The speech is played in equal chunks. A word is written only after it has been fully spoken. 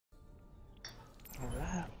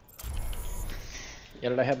Yeah,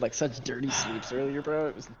 dude, I had like such dirty sweeps earlier, bro.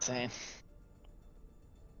 It was insane.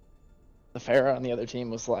 The Pharah on the other team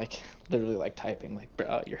was like literally like typing like,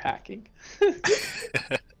 bro, you're hacking.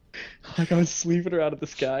 Like I was sweeping her out of the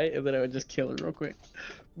sky and then I would just kill her real quick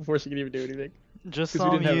before she could even do anything. Just 'Cause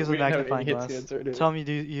tell we him didn't you have- use the we didn't have magnifying any hits glass. to answer it. Tell him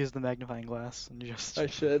you use the magnifying glass and you just. I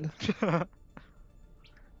should.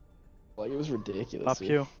 Like it was ridiculous. Pop Dude.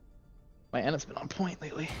 Q. My Ana's been on point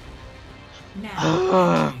lately.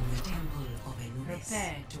 Now, the temple of Anubis.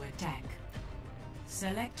 Prepare to attack.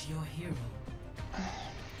 Select your hero.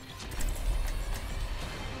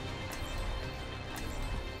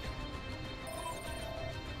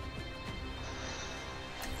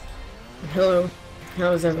 Hello.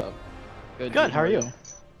 How's everyone? Good. Good, how are you?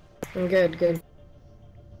 I'm good, good.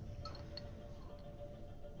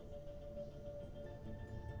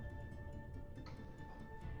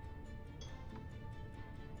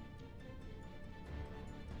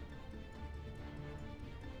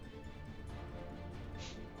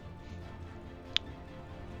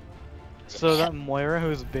 So that Moira who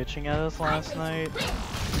was bitching at us last night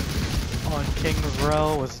on King's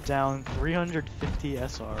Row was down 350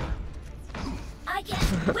 SR. I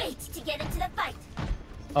can't wait to get into the fight.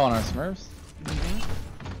 Oh, on our Smurfs?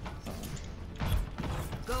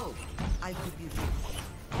 Go. I give you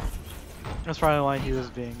That's probably why he was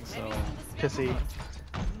being so pissy.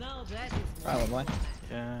 Probably.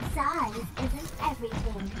 Yeah. Size isn't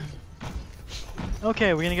everything.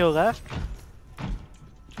 Okay, we're gonna go left.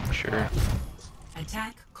 Sure.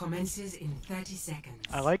 Attack commences in 30 seconds.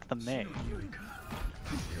 I like the May.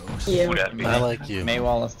 Yeah. Would that be? I like you. May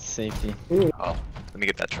Wallace to safety. Oh, let me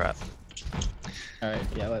get that trap. Alright,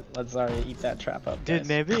 yeah, let's already eat that trap up. Dude, guys.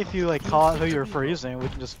 maybe if you like call out who you're freezing, we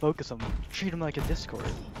can just focus him. Treat him like a Discord.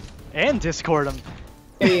 And Discord him.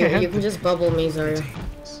 Here, you can just bubble me, Zarya.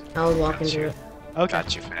 I'll walk into it. Okay.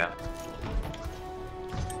 Got you, fam.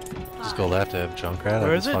 Just go left to have Junkrat.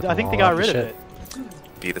 Where is it? I think they got rid of it.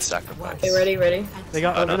 Be the sacrifice. Okay, ready, ready? They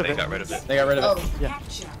got Oh rid no, of they it. got rid of it. They got rid of it. Oh, Yeah.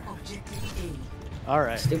 Capture objective A.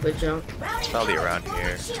 Alright. stupid junk. It's probably around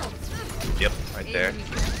here. Yep, right there.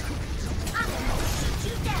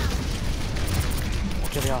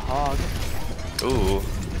 Okay, they got Hog. Ooh.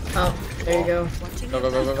 Oh, there you go. Go,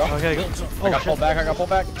 go, go, go, go. Okay, go. I Oh, got pulled shit. back, I got pulled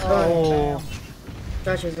back. Oh.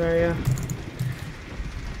 Gotcha, Zarya.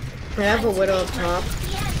 I have a widow up top.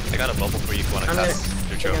 I got a bubble for you if you want to I'm cast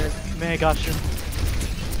your choke. gonna... May, got you.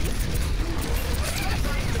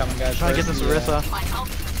 Coming, guys. Trying to get this Where's the,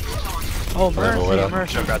 Orisa. Oh, Whatever, Mercy, whatever.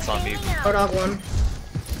 Mercy. Junkrat's on me. Hot dog one.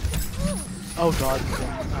 Oh god.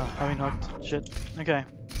 Oh, I mean hooked. Shit. Okay.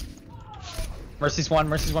 Mercy's one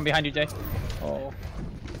behind you, Jay. Oh,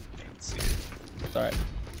 Let's see. it's alright.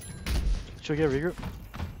 Should we get regroup?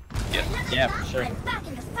 Yeah, for sure. I'm back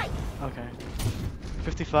in the fight. Okay.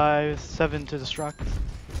 55, 7 to destruct.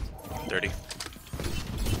 30.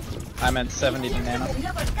 I'm at 70 to nano.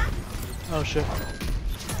 Oh shit.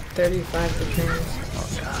 35 to 10.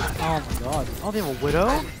 Oh my god. Oh, they have a widow?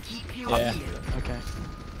 Yeah. Okay.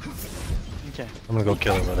 Okay. I'm gonna go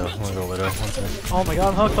kill a Widow. I'm gonna go Widow. One second. Oh my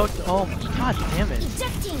god, I'm hooked. Oh my god damn it.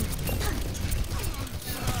 Ejecting.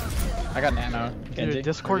 I got nano. Genji. Dude,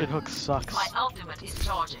 Discorded hook sucks. My ultimate is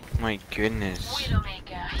charging. My goodness.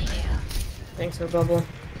 Widowmaker here. Thanks for bubble.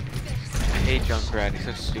 I hate Junkrat, he's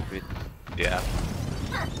so stupid. Yeah.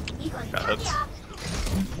 Got hooked.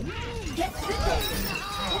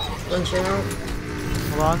 Punch out.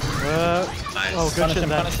 Hold on. Nice. Oh, good Punish shit him,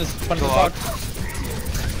 then. punish this, punish Go the hog. hog.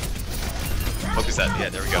 Focus that. Yeah,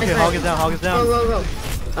 there we go. Okay, Hog is down, Hog is Go, down. go, go.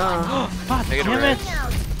 God Take it damn away. it.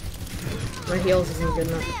 My heals isn't good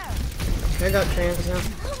enough. I got trans now.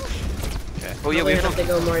 Okay. Oh yeah, we we have have to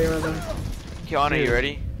go Moira though. Kiana, you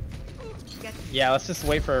ready? Yeah, let's just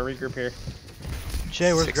wait for a regroup here.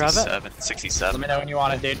 Jay, where's Gravet? Let 67. me know when you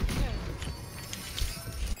want it, dude.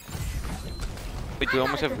 Wait, do we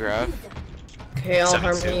almost have Grav? Okay, I'll 72,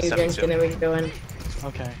 harmony you guys, 72. and then we can go in.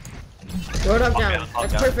 Okay. Road up Hog down. down, hog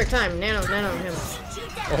That's down. perfect time. Nano him.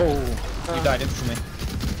 Oh, you died instantly.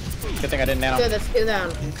 Good thing I didn't nano. Good, let's get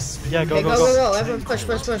down. Yeah, go, Okay, go, go. Everyone push.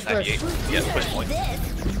 98. Yeah, push point.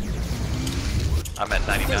 I'm at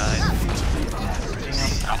 99.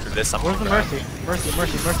 After this, I'm Where's the gonna Mercy? Mercy.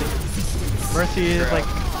 Mercy is like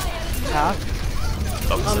half.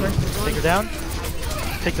 focus it. Mercy. Take her down.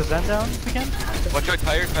 Take the Zen down if we can. Watch out,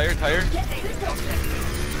 tire.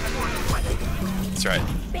 That's right.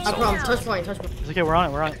 No problem. Touch point. It's okay, we're on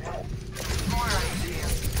it.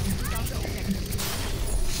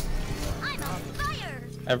 I'm on fire.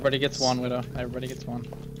 Everybody gets one, Widow. Everybody gets one.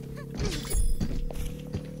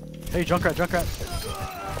 Hey, Junkrat.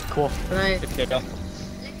 Cool. Nice. Good kill.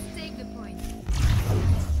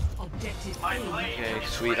 Okay,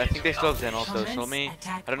 sweet. I think they still have Zen also, so let me...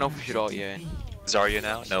 I don't know if we should ult yet. Zarya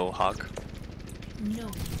now, no Hawk.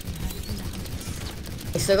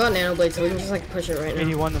 We still got Nano Blade, so we can just like push it right now.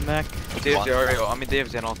 81 the mech. They have I mean, they have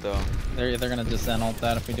Zen ult though. They're gonna just Zen ult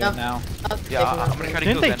that if we do it now. Yeah, I'm gonna try to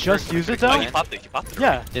Didn't kill they Zen just first. use it Oh, though? you popped it, you popped it.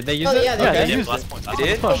 Yeah. Did they use Oh, it? yeah, Yeah, they they did. used last it. point. They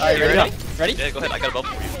did? Push. Alright, you ready? Yeah. Ready? Yeah, go ahead, I got a bubble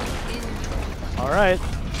for you. Alright.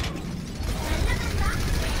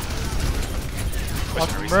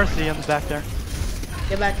 Watch Mercy in the back there.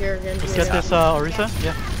 Get back here again. Let's get this Orisa.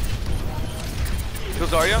 Yeah. Kill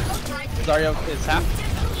Zarya? Zarya is half.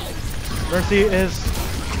 Mercy is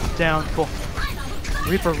down. Cool.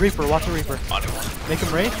 Reaper. Watch the Reaper. On it. Make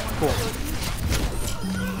him raid. Cool.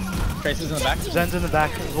 Tracer's in the back. Zen's in the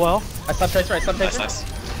back as well. I sub Tracer, Nice, nice.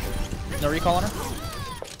 No recall on her.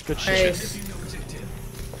 Good shit. Nice.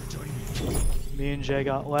 Me and Jay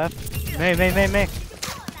got left. May.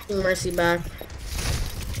 Mercy back.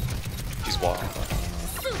 She's walking.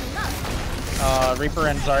 Reaper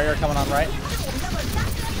and Zarya are coming on right.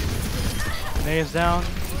 May is down.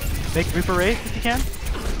 Make Reaper raid if you can.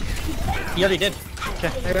 He already did.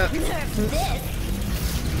 Okay. I got.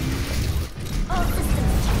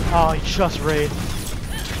 Oh, he just raid.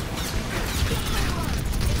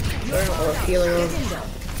 Or healing him.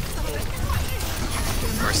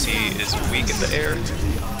 Mercy is weak in the air.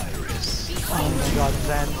 Oh my god,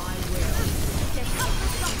 Zen.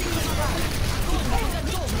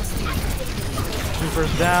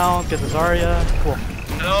 Reaper's down. Get the Zarya. Cool.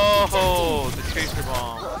 No! The Tracer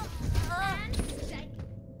bomb.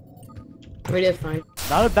 We did fine.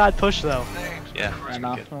 Not a bad push though. Yeah, Right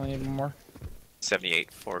now. Only need one more.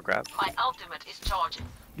 78 for grab. My ultimate is charging.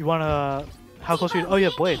 You wanna? How close are you? Oh, you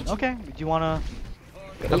have Blade. Okay. Do you wanna? How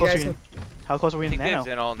You close are guys you? How close are we I in think they have Nano?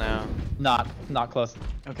 Zen ult now. Not close.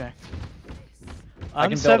 Okay. I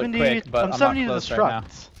I'm can build it 70. quick, but I'm I'm 70 to not the close right now.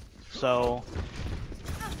 struct. So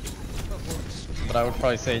But I would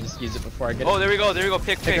probably say just use it before I get Oh, it. there we go.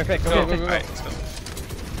 Pick. Pick. Go. Go. Alright, let's go.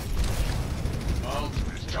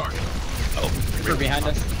 Oh, Reaper behind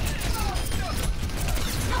us.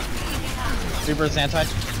 Reaper's anti.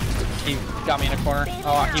 He got me in a corner.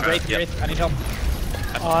 Oh, he wraith. I need help.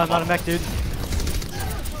 oh, I'm not a mech, dude.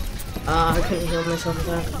 I couldn't heal myself with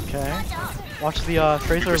that. Okay. Watch the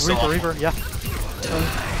Tracer. Reaper's still Reaper. Yeah.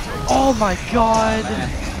 Oh my god.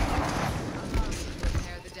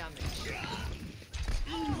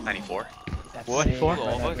 94. What? Four? All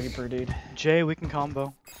of us? Reaper, dude. Jay, we can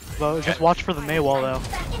combo. But just watch for the May wall though.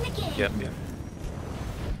 Back in the game. Yep.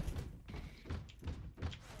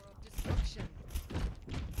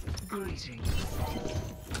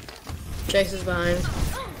 Chase is behind.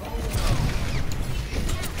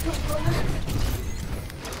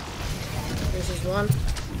 This is one.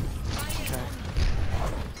 Okay.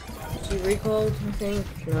 She recalled, I think.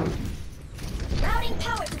 No. Routing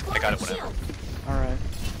power to I got it, forward whatever. shield. All right.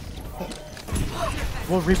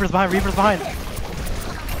 Whoa, Reaper's behind.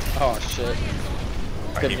 Oh shit.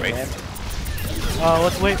 Alright, he man. raided.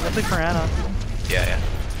 Let's wait for Anna. Yeah.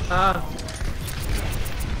 Ah.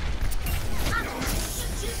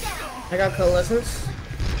 I got coalescence.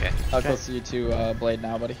 Okay. How close are you to Blade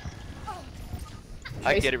now, buddy?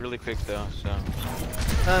 I can get it really quick though, so.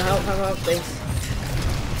 Help, thanks.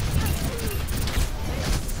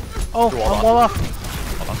 Oh, Wall I'm off. wall off.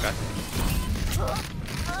 Hold on, guys.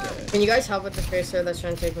 Can you guys help with the tracer that's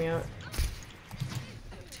trying to take me out?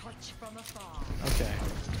 Okay.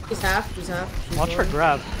 He's half. She's Watch for one.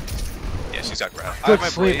 grab. Yeah, she's got grab. I have Good my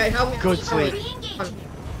sleep. blade. Hey, help me. Good help me. sleep. Come.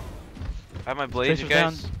 I have my blade, you Tracer's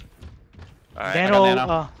guys. down. Alright. Nano,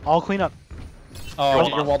 Nano. I'll clean up. Oh, Walled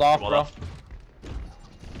you're off. walled off, Walled bro. off.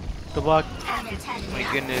 Good luck. My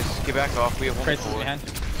goodness, get back off. We have one Tracer's more. behind.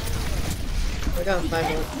 We got 5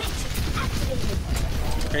 volts.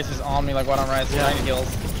 Tracer's on me like what I'm rising. Yeah. I need heals.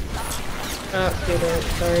 Oh, dude,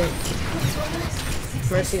 sorry.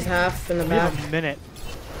 Mercy's half in the We back. have a minute.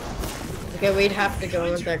 Okay, we'd have to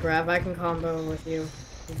go with that grab. I can combo with you.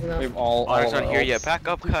 No. We've all Ours of aren't our here ults. yet. Back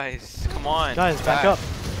up, guys. Come on. Guys, back up.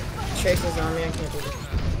 Tracer's on me. I can't do it.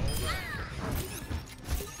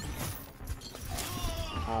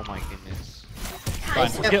 Oh my goodness. Fine.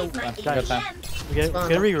 Let's get, guys, time. we get a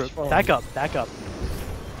regroup. Back up.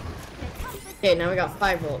 Okay, now we got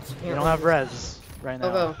 5 volts. We don't have res right now.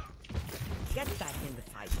 Go. Get back in the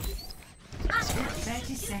fight.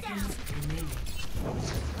 30 seconds remaining.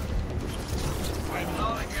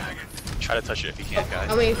 Try to touch it if you can, guys.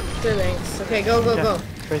 How many things? Okay, go. Okay.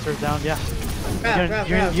 Tracer's down, yeah. Grab.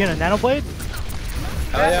 You gonna nano blade?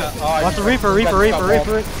 Oh yeah. Oh, I Watch the just- Reaper. got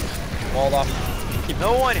walled- Walled off.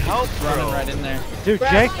 No one help, Running bro. right in there. Dude,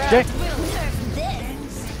 Grab, Jake. We'll serve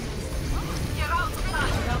this.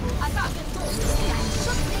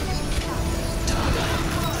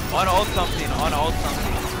 On ult something, on ult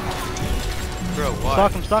something. Bro, why?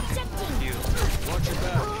 Stuck, I'm stuck. You.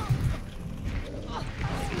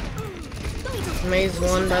 Maze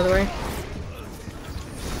 1, by the way.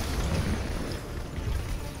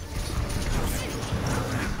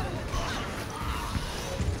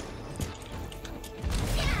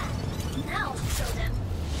 Now show them.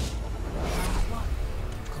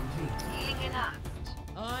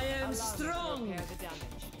 I am strong.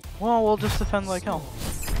 Well, we'll just defend like hell.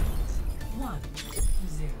 1-0.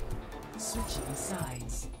 Switching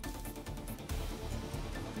sides.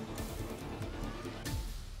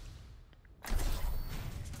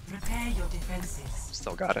 Prepare your defenses.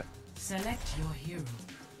 Still got it. Select your hero.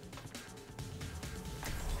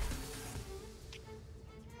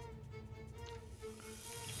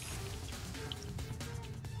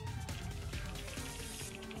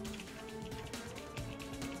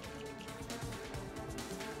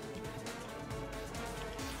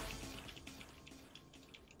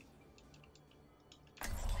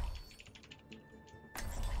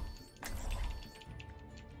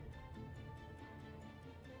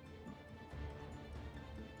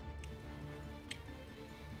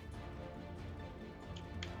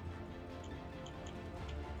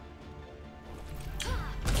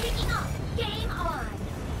 Kicking off. Game on.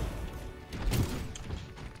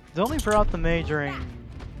 They only brought out the Mei during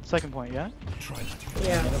second point, yeah?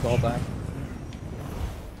 Yeah. Get a ball back.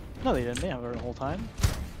 No, they didn't. They have her the whole time.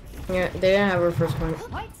 Yeah, they didn't have her first point.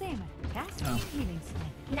 Now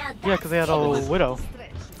Yeah, that's because they had a Widow.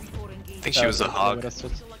 I think she was a hog.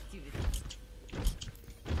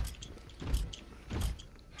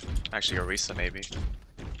 Actually, Orisa maybe.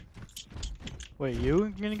 Wait,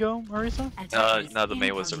 you gonna go, Marisa? No, the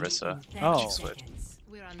Mei was Orisa. Oh. She switched.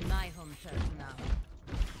 We're on my home turf now.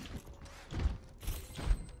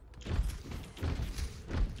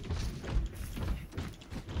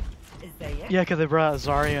 Is there yet? Yeah, because they brought out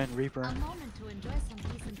Zarya and Reaper. A moment to enjoy some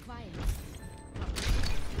peace and quiet.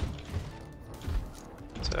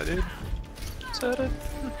 So, dude. So, dude.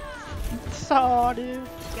 Saw, dude.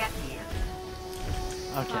 Get here.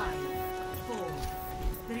 Okay. 5, 4,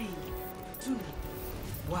 3, 2,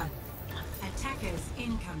 1. Attackers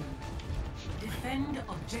incoming. Defend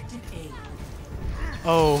objective A.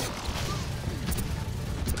 Oh,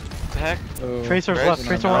 What the heck? Oh, Tracer's Where's left. the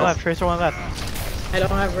Tracer number? one left. Tracer one left. I don't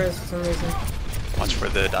have Riz for some reason. Watch for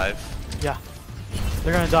the dive. Yeah.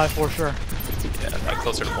 They're gonna die for sure. Yeah, right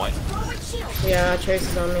closer to point. forward shield. Yeah, Trace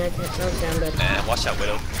is on me. I can't. Okay, I'm dead. And watch that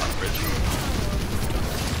Widow on the bridge.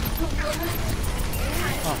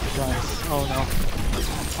 Oh, nice. Oh no.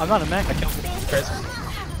 I'm not a mech. I killed him. Tracer.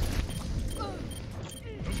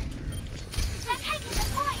 They're taking the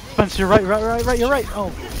point. Spence, you're right, you're right.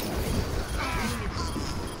 Oh.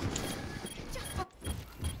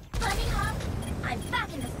 Buddy up. I'm back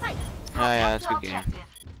in the fight. Oh yeah, that's a good game.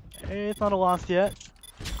 Hey, it's not a loss yet.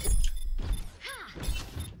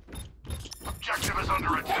 Objective is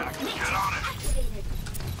under attack. Get on it. Activated.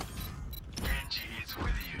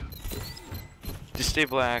 Just stay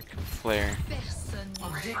black, flare.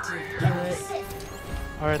 Objective Alright.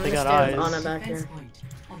 Alright, they got Understand eyes. Ana back defense here. point.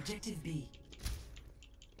 Objective B.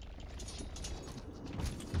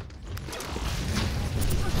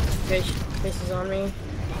 Trace is on me.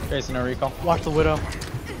 Tracer, no recall. Watch the Widow.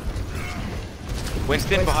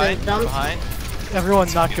 Winston behind, dumped. behind. Everyone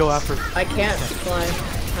not go after. I can't fly.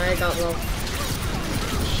 I got low.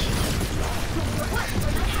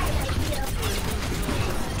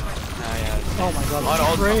 Oh yeah. Oh my god. On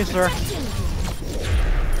ult. Tracer.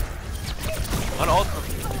 On ult.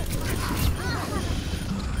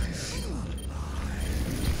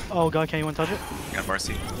 Oh god, can anyone touch it? Got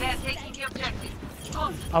Mercy. They're taking the objective.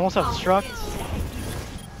 I almost have Destruct.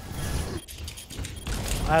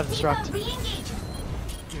 I have Destruct. Re-engage.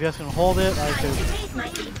 If you guys can hold it, I could. Activate my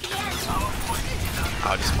APS.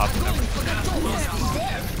 I'll just pop the number.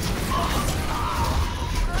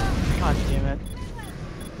 God damn it.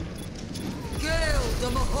 Kill the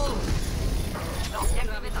Mahol.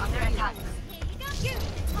 Objective is under attack.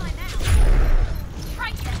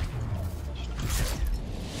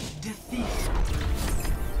 Defeat.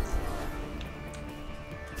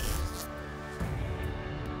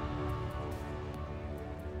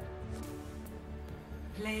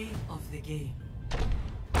 Play of the game.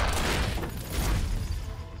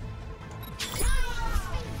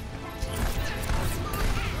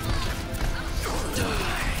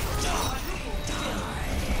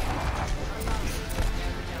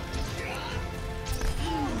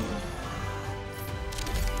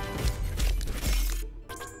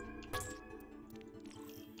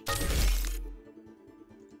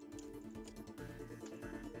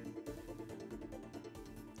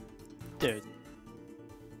 Dude.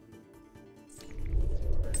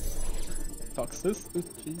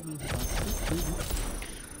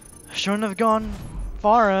 Shouldn't have gone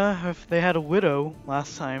Pharah if they had a widow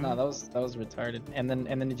last time. No, that was retarded. And then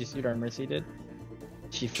did you see what our Mercy did?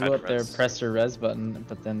 She Tried flew to up there, res. pressed her res button,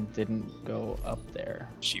 but then didn't go up there.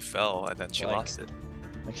 She fell and then she Like- lost it.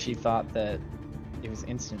 Like she thought that it was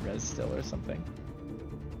instant res still or something.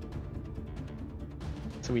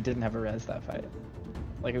 So we didn't have a res that fight.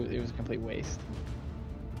 Like it was a complete waste.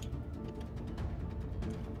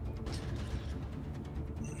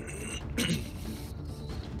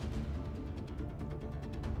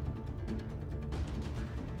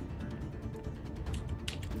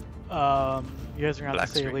 You guys are gonna have Black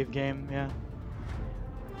to say screen. leave game, yeah.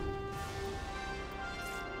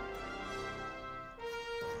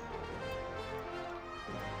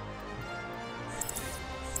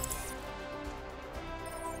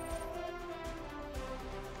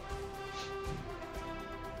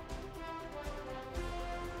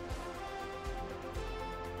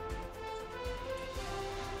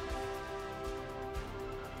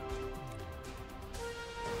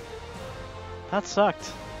 That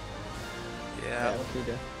sucked. Yeah. What can we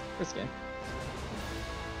do? First game.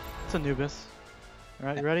 It's Anubis.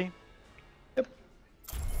 Alright, you ready? Yep.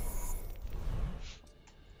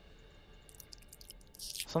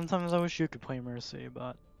 Sometimes I wish you could play Mercy,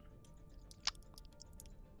 but...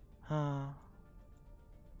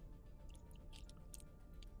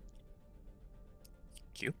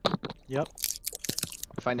 Q. Yep.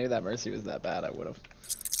 If I knew that Mercy was that bad, I would have.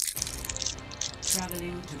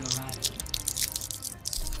 Traveling to Dorado.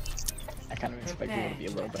 I kind of expected it to be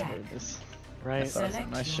a little better at this. I Right. thought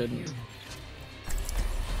something I shouldn't.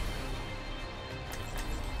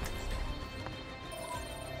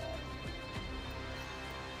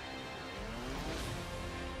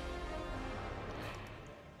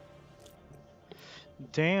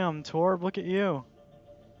 Damn, Torb, look at you.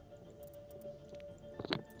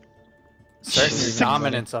 Certain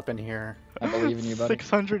dominance up in here. I believe in you, buddy.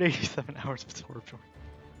 687 hours of Torb joy.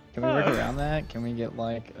 Can we work around that? Can we get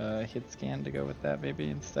like a hit scan to go with that maybe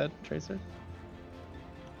instead, Tracer?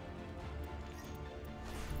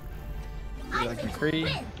 Maybe like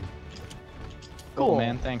McCree? Cool,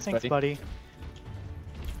 man. Thanks, buddy.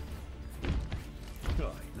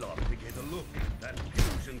 I'd love to get a look at that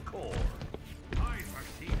fusion core. I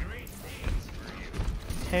foresee great things for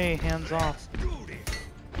you. Hey, hands off. Do this.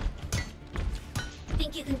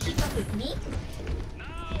 Think you can keep up with me?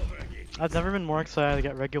 Now we're getting I've never been more excited to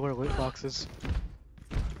get regular loot boxes.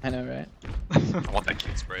 I know, right? I want that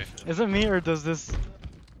cute spray. Is it me, or does this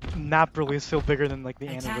map release feel bigger than like the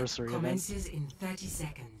Attack anniversary event? commences in 30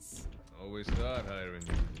 seconds. Always thought hiring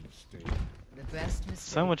you was a mistake. The best mistake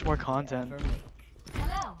So much more content. ever make.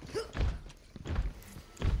 Hello.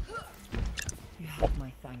 You have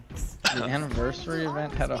my thanks. The anniversary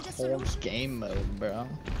event had a whole game mode, bro.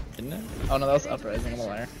 Didn't it? Oh no, that was Uprising, I'm a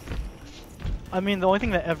liar. I mean, the only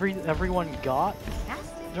thing that everyone got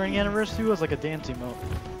during anniversary was like a dance emote.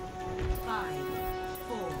 5,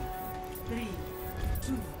 4, 3,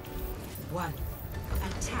 2, 1.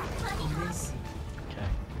 Attack commencing.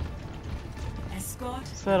 Okay. Escort.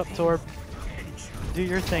 Set up, Torb. Do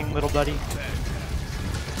your thing, little buddy.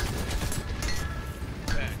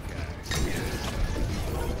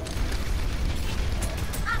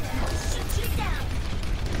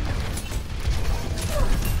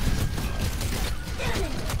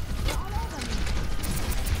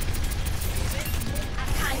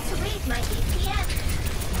 Time to raise my DPS.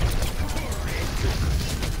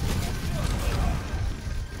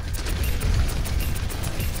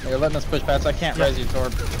 You're letting us push past. I can't res you,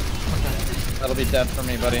 Torb. That'll be death for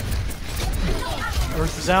me, buddy.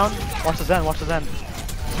 Mercy's down. Watch the Zen, watch the Zen.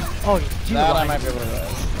 Oh, you That I lied. might be able to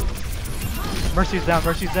res. Mercy's down,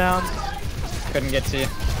 Mercy's down. Couldn't get to you.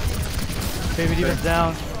 Baby Diva's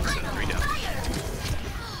down. 3 down.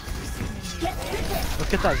 Let's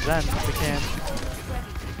get that Zen if we can.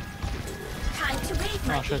 Time to raise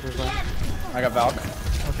my Oh shit, there's that. DPS. I got Valk.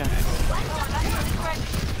 Okay.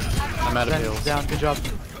 I'm out of Zen's heals. down, good job.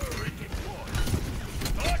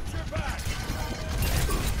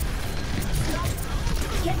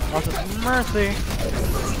 Watch this. Mercy.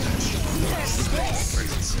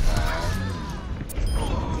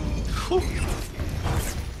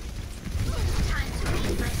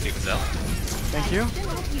 Demon's out. Thank you.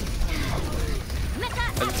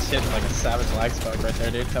 I just hit like a savage lag spike right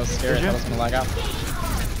there, dude. That was scary. Did I you? was gonna lag out.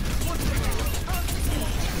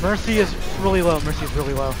 Mercy is really low. Mercy's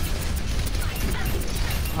really low.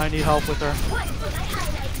 I need help with her.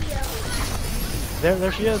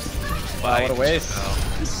 There she is. Wow, what a waste.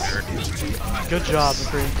 Good job,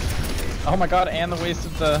 McCree. Oh my god, and the waste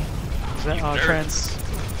of the... Trans.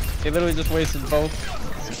 They literally just wasted both.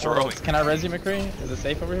 Throwing. Can I res you, McCree? Is it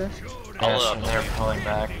safe over here? They're pulling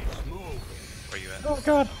back. Where you at? Oh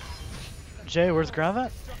god. Jay, where's Grav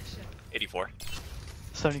at? 84.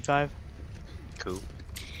 75. Cool.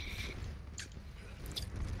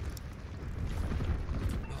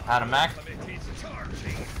 Out of Mac.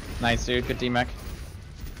 Nice, dude. Good D-Mech.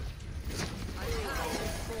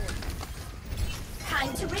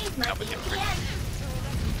 Time to read my EPN.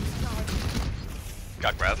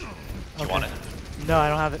 Got grab. Do you want it? No, I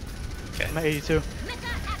don't have it. Okay. I'm at 82.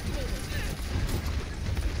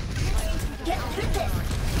 Get through this.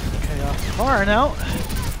 Okay, far now.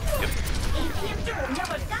 Yep. APM door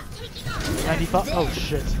never stop taking off. 95. Oh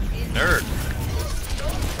shit. Nerd.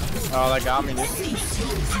 Oh, that got me, dude.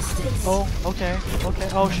 Oh, okay. Okay.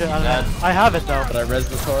 Oh shit. I have it though. But I res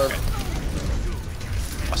the Torb.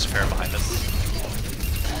 Must have behind us.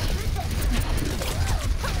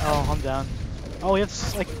 Oh, I'm down. Oh, we have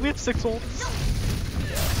 6 ults.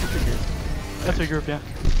 That's a group, yeah.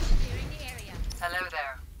 Hello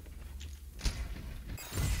there.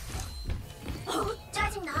 Oh,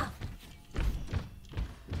 짜증나.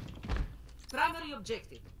 Primary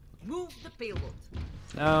objective. Move the payload.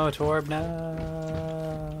 No, Torb,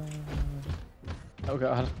 no. Oh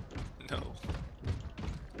god. No.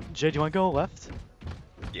 Jay, do you want to go left?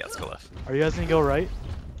 Yeah, let's go left. Are you guys gonna go right?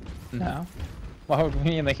 No. Why would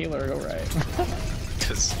me and the healer go right?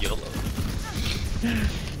 Cause YOLO.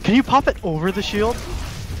 Can you pop it over the shield?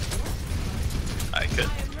 I could.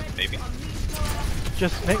 Maybe.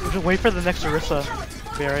 Just wait for the next Orisa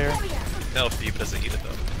barrier. No, Phoebe doesn't eat it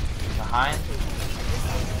though. Behind.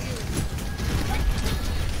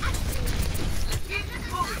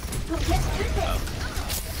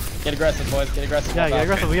 Get aggressive, boys. Get aggressive. Yeah, Hold get on.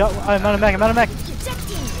 aggressive. I'm out of mech. I'm out of mech.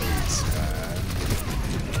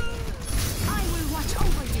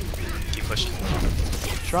 Keep pushing.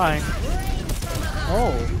 Trying.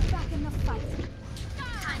 Oh.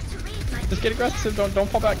 Just get aggressive. Don't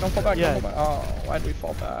fall back. Don't fall back. Yeah. Don't fall back. Oh, why'd we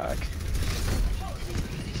fall back?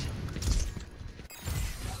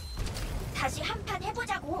 다시 한판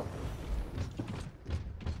해보자고.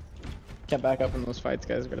 Can't back up in those fights,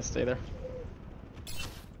 guys. We're gonna stay there.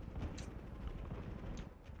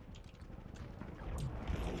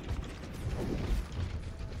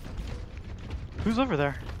 Who's over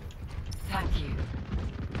there? Thank you.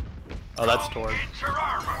 Oh, that's Torb.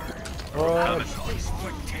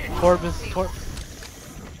 Torb is Torb.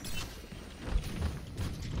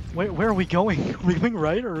 Wait, where are we going? Are we going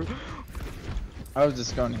right or? I was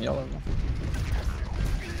just going yellow.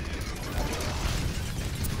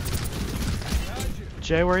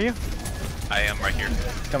 Jay, where are you? I am right here.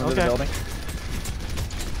 Coming to the building.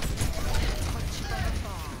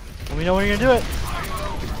 Let me know when you're gonna do it.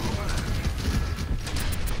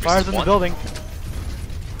 Fire's in the building.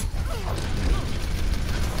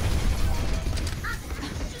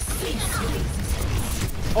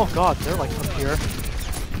 Oh god, they're like up here.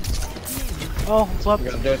 Oh, what's up? We're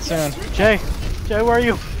gonna do it soon. Jay, where are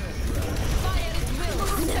you?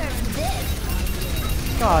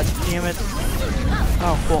 God damn it.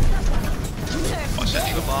 Oh, cool. Watch that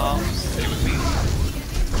Eagle Bomb. Stay with me.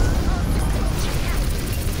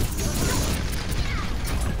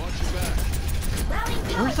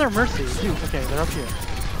 Where's their mercy? Dude, okay, they're up here.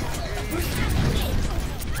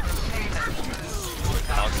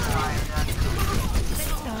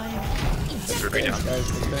 Three down.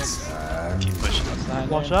 Keep pushing.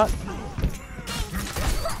 One shot.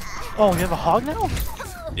 Oh, you have a hog now?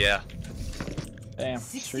 Yeah. Damn.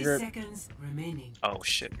 60 Trigger. seconds remaining. Oh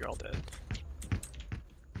shit, you're all dead.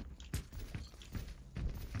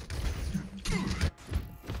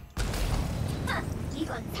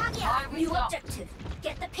 이건 사기야. New objective.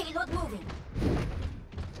 Get the payload moving.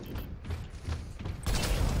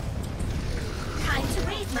 Time to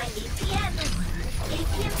raise my APM.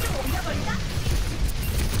 APM 좀 올려볼까?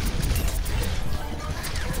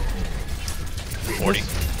 40.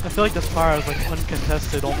 I feel like this fire is like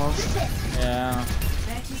uncontested almost. Yeah.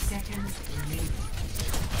 30 seconds remaining.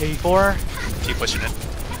 84. Keep pushing it.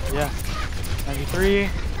 Yeah. 93.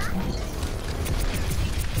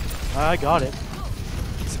 I got it.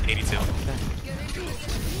 It's 82.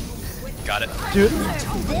 Got it. Dude.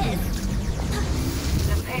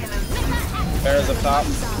 Bear's up top.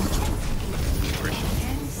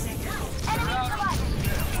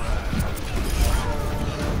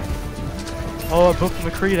 Oh, I booked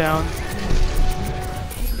McCree down.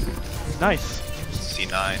 Nice.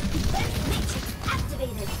 C9.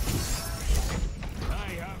 Activated.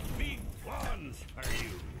 I have big plans for you.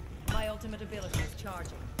 My ultimate ability is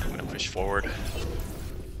charging. I'm gonna push forward.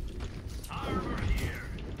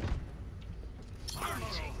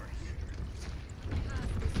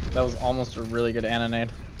 That was almost a really good anonade.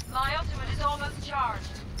 My ultimate is almost charged.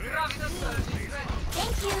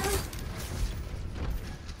 Thank you.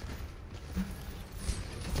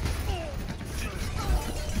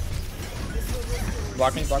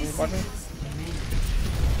 Block me, block me, block me.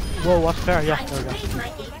 Whoa, what's fair? Yeah, there we go. Upgrade my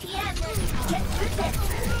APM. Get through this.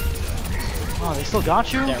 Oh, they still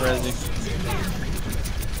got you? Can't res you.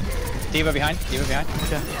 D.Va behind, D.Va behind.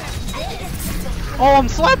 Okay. Oh, I'm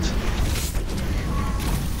slept!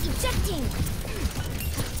 Ejecting.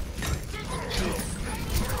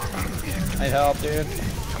 I help, dude.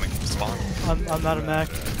 Coming from spawn. I'm not a mech.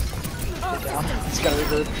 It's gotta be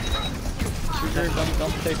good.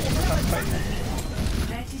 Don't take one more time to fight me.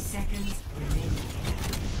 30 seconds remaining.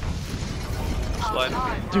 Slide.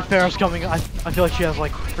 Dude, Pharah's coming. I feel like she has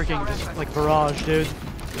like freaking just like barrage, dude.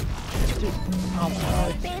 Oh my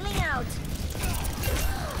god. Bailing out.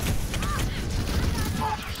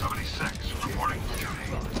 76, reporting to duty.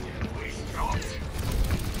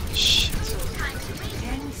 Shit.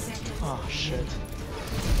 10 seconds. Oh shit.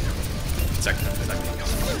 Second.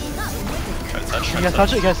 Try to touch. You guys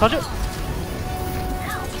touch it? You guys touch it?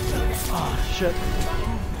 Oh shit.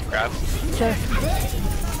 Grab. Okay.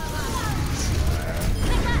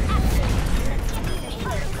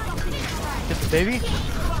 Get the baby.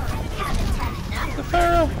 The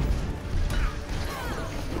Pharaoh.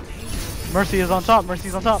 Mercy is on top.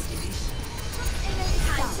 Mercy's on top.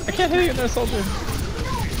 I can't hit you, no soldier.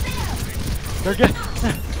 They're good.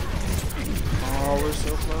 Oh, we're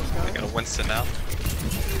so close, I guys. got a Winston now.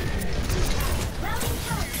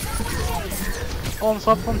 Oh, I'm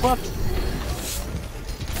slept. I'm slept.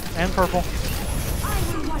 And purple.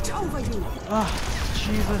 Ah,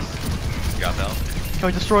 Jesus. You got Val. Can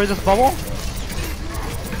we destroy this bubble?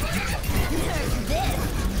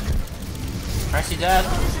 Mercy dead.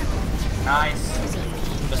 Nice.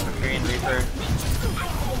 Just for Korean Reaper.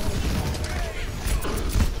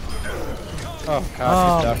 Oh god,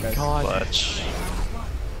 Oh good job, my guys. god. Clutch.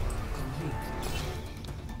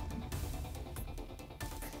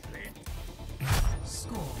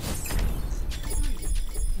 Score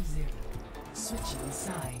 3-0. Switching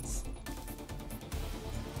sides.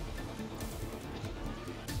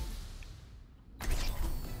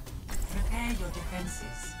 Prepare your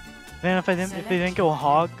defenses. Man, if they didn't go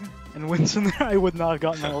hog and Winston there, I would not have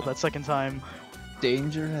gotten ult that second time.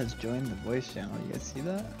 Danger has joined the voice channel. You guys see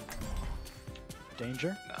that?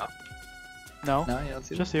 Danger? No. No. No, you don't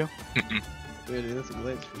see Just that? you. Dude, that's a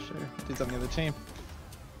glitch for sure. Dude's on the other team.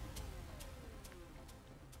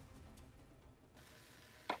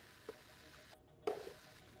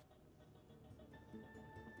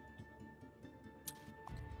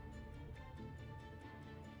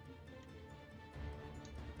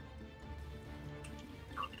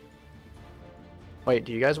 Wait,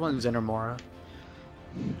 do you guys want Zen or Mora?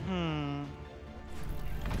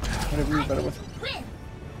 Whatever you're better with. Win.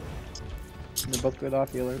 They're both good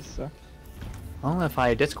off healers, so. Well, if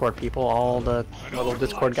I Discord people, all the little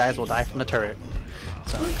Discord guys will die from the turret.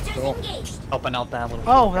 So, Boosters engaged. helping out that little.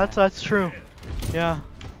 Oh, that's true. Yeah.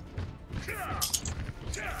 My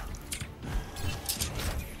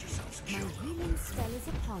healing spell is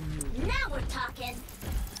upon you. Now we're talking.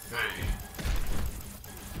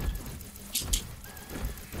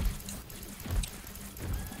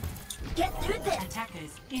 Get through this.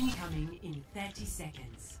 Attackers incoming in 30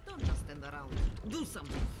 seconds. Don't just stand around. Do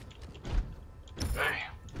something. Hey,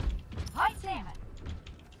 Hi, Sam.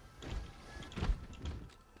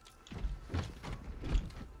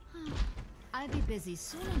 I'll be busy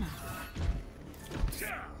soon enough.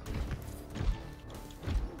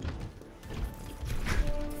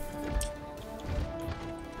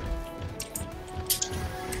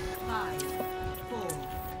 Five, 4,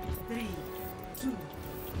 3, 2,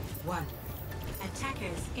 1.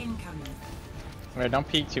 Attackers incoming. Alright, don't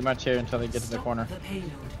peek too much here until they get to the Stop corner. the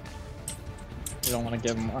payload. We don't want to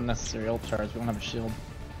give them unnecessary ult charge. We don't have a shield.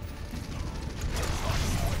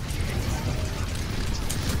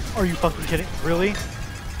 Are you fucking kidding? Really?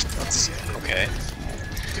 That's okay.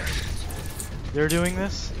 They're doing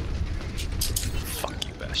this? Fuck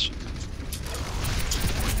you, Bastion.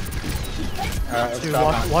 Alright, let's Dude,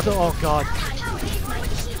 stop now. what? Oh god. Upgrade my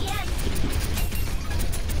APM.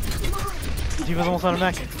 D.Va's almost out of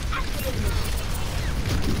mech.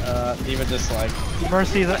 D.Va just like,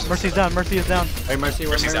 Mercy's down. Mercy is down. Hey, Mercy,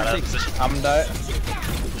 where's Mercy's out of Mercy? position. I'm dead.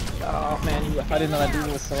 Oh man, I didn't know that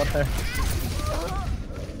D.Va was still up there.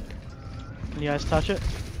 Can you guys touch it?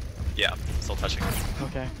 Yeah, still touching.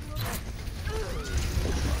 Okay.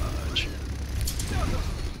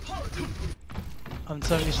 I'm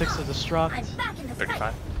 76 to destruct. I'm back in the fight.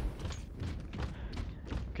 35.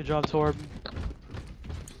 Good job, Torb.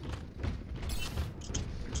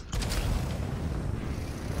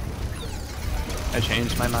 I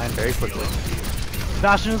changed my mind very quickly.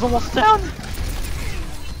 Bastion is almost down!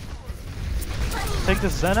 Take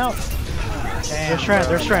this Zen out. They're strands,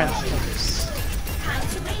 they're strands.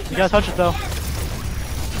 You gotta touch it though.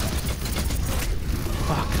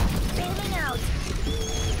 Fuck.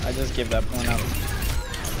 I just gave that one up.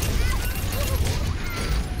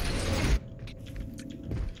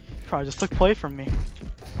 Probably just took play from me.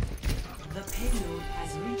 The payload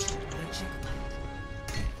has reached the checkpoint.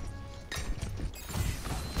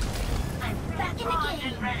 I'm back in the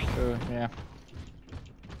game. Ooh, yeah.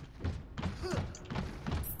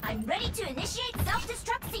 I'm ready to initiate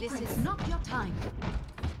self-destruct sequence. This is not your time.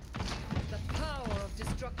 The power of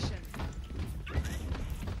destruction.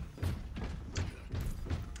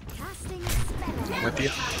 Casting a spell. With you.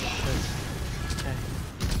 Okay.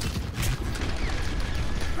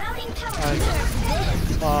 Routing power.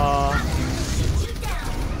 Shoot down.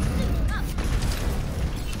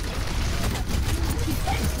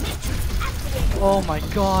 Oh my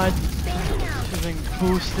god. Bailing out. He's being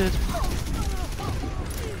boosted.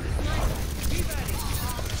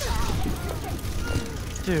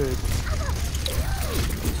 Dude.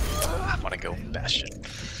 I wanna go Bastion.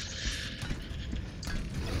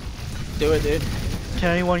 Do it, dude.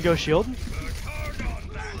 Can anyone go shield?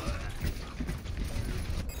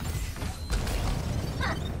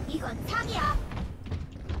 이건 사기야.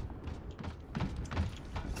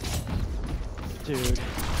 Dude.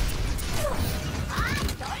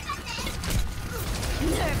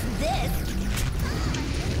 Nerf this.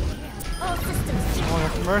 All systems Oh,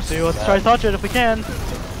 that's Mercy. Let's try to touch it if we can.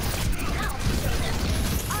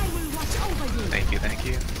 Thank you, thank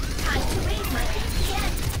you. time to raise my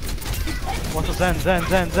APN. What's the Zen? Zen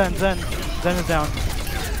is down.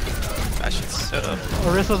 Bastion set up.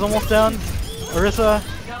 Orissa's almost down. Orisa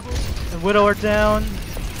and Widow are down.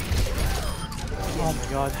 Oh my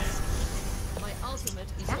god. My ultimate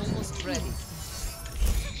is almost ready.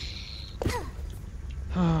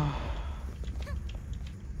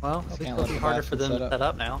 Well, at least Can't it'll let be the harder for Bastion them to set set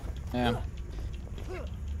up now. Yeah.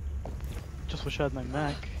 Just wish I had my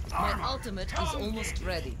mech. My ultimate is almost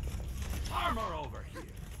ready. Armor over here.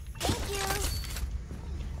 Thank you.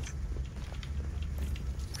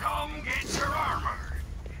 Come get your armor.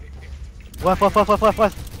 Left. Weapon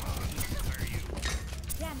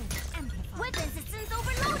systems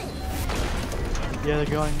overloaded. Yeah, they're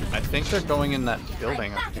going. I think they're going in that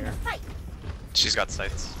building I'm up back in the here. fight. She's got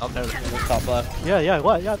sights. Oh, no. Top left. Yeah,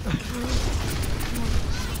 what? Yeah.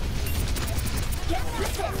 Get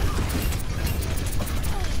this in.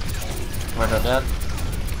 Where they're dead?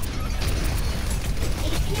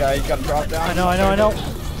 Guy, you gotta drop down. I know. Bailing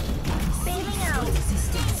out.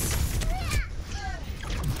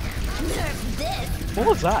 Nerf this. What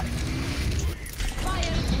was that? Fire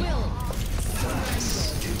at will.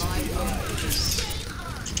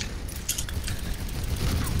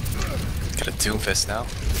 Got a Doomfist now.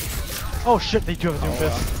 Oh shit, they do have a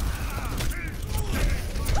Doomfist.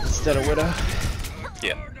 Instead of Widow.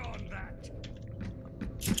 Yeah.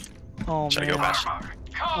 Oh Should I man. go Bastion?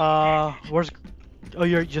 Where's? Oh,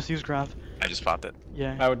 you just used Grav. I just popped it.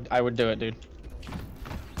 Yeah. I would do it, dude.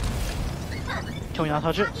 Can we not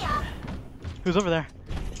touch it? Who's over there?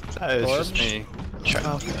 That is just Orbs? me. Try,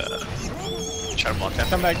 Oh. try to block that.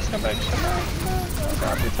 Come back. Oh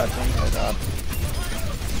god, you're touching. Oh god.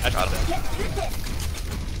 I dropped it.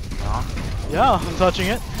 Yeah, I'm touching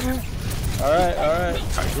it. Alright.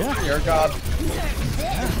 Yeah. You're a god.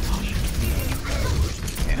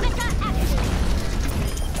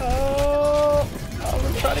 Oh,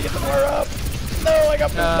 I'm trying to get the more up. No, I got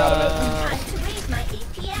pushed out of it. Time to raise my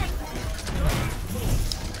APN.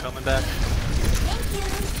 Coming back. Thank you.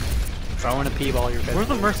 Throwing a P-ball, you're good. Where's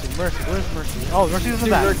the Mercy? Where's Mercy? Oh, Mercy's in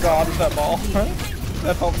the Dude, you're a back. god with that ball.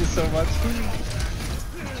 That helped me so much.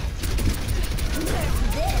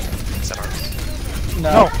 Is that ours?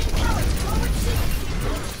 No.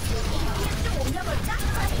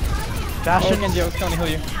 Bastion. Oh, Genji, I was coming to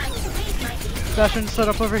heal you. Bastion set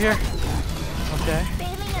up over here. Okay.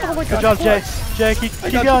 Oh my god. Good job, Jay. Jay, keep I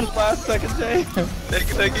got going. you last second, Jay.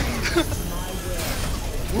 Thank you.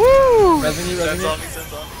 Woo! Resin you. Sends on me.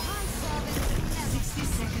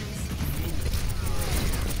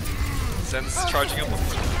 Zen's charging up.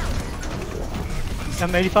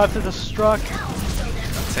 M85 to destruct.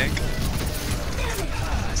 Tank.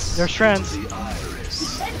 There's strands.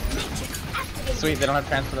 Sweet, they don't have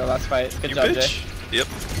trans for their last fight. Good You job, bitch. Jay. Yep.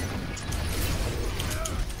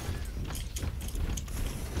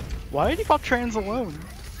 Why did he pop trans alone?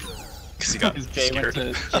 Because he got Jay scared.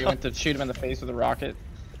 went to shoot him in the face with a rocket.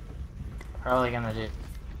 Probably gonna do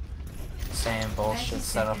the same bullshit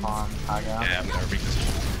setup on Haga. Yeah, I'm gonna reposition.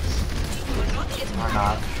 Or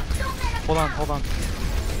not. Hold on, hold on.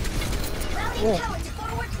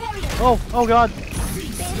 Oh, oh god.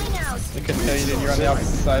 I couldn't tell you that you're on the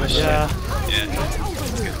opposite side of the Yeah.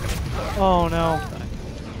 Yeah. Oh no.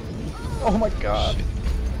 Oh my god.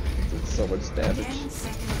 It's so much damage.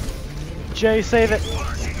 Jay, save it.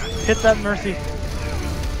 Hit that Mercy.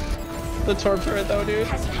 The torp turret though, dude.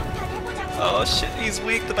 Oh shit, he's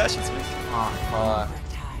weak. The Bastion's weak. Oh,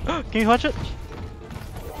 fuck. Can you clutch it?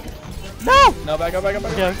 No! No, back up, back up,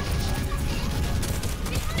 back up. Okay.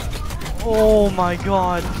 Oh my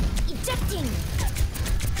god. Ejecting.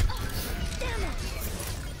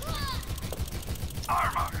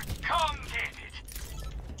 Armor, come get it.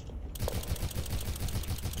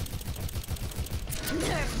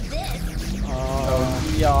 Nerf this.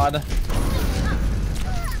 Oh, god.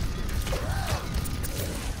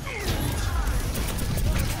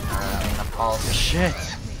 Shit.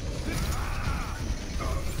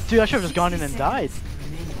 Dude, I should have just gone in and died.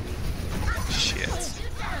 Shit.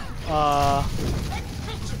 Oh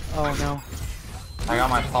no. I got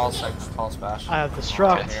my pulse, like pulse bash. I have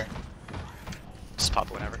destruct. Here. Just pop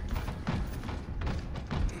whenever.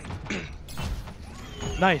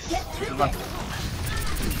 Nice. They're gonna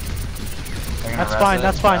That's res fine, it,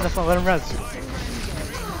 that's fine, yeah. that's not let him res.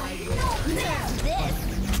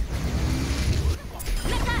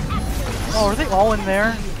 Oh, are they all in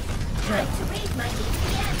there?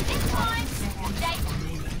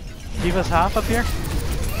 Diva's half up here.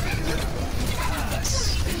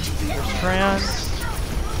 There's trans.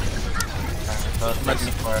 Both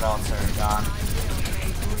discord ults are gone.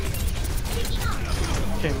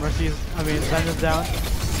 Okay, Mercy's, Zen is down.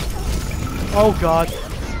 Oh god.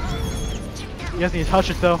 You guys need to touch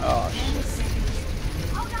it though. Oh shit.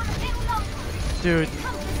 Dude.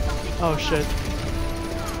 Oh shit.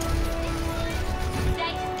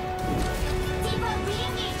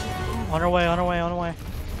 On our way, on our way, on our way.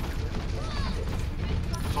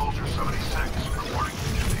 Soldier 76 reporting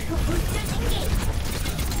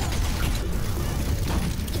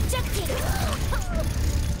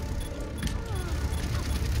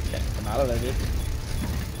Okay, come out of there, dude.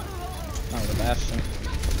 Not with a Bastion.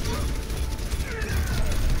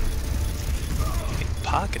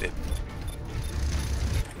 Pocketed.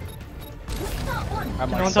 I'm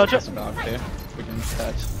Can one touch it? some dog too. We can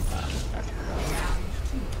touch.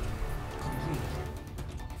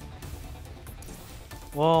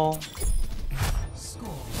 Well,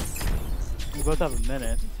 Score. we both have a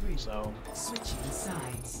minute, so. Switching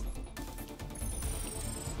sides.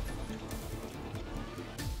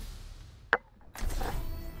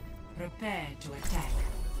 Prepare to attack.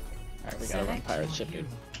 Alright, we gotta run pirate ship, dude.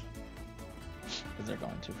 Because they're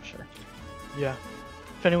going to for sure. Yeah.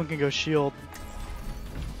 If anyone can go shield.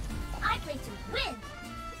 I play to win.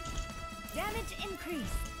 Damage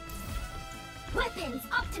increased. Weapons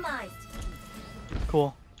optimized.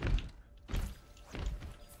 Cool.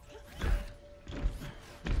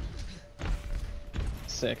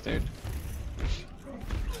 Sick, dude.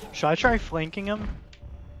 Should I try flanking him?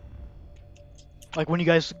 Like when you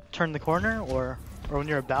guys turn the corner, or when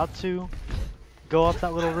you're about to go up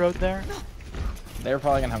that little road there? They're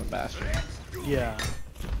probably gonna have a Bastion. Yeah.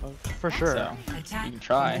 For sure. So, you can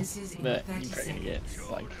try, but you're probably gonna get,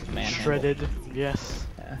 like, manhandled. Shredded, yes.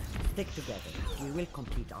 Yeah. Stick together. We will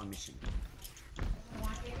complete our mission.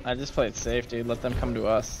 I just play it safe, dude. Let them come to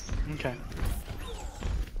us. Okay.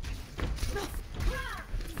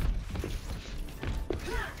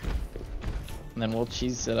 And then we'll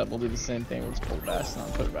cheese it up. We'll do the same thing. We'll just pull the Bastion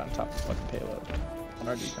and put it right on top of the fucking payload on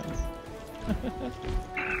our defense.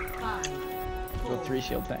 With 3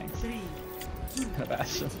 shield tanks. And a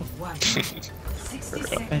Bastion.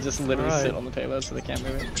 And just literally sit on the payload so they can't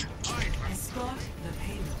move it. Escort the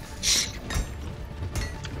payload.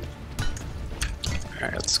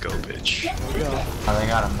 Alright, let's go, bitch. Oh, they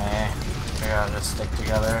got a May. They gotta just stick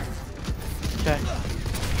together. Okay.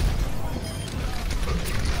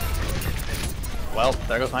 Well,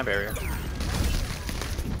 there goes my barrier.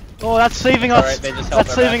 Oh, that's saving us! Alright, they just helped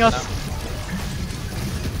That's our saving us! Bastion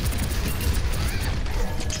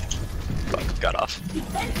Fuck, got off.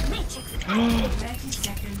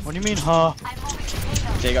 What do you mean, huh? out.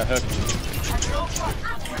 Jay got hooked.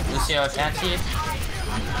 Lucio, Tanchi.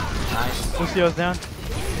 Nice. Lucio's down.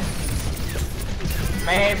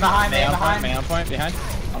 May behind, May May on point, behind. May on point, behind.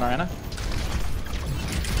 On Arena.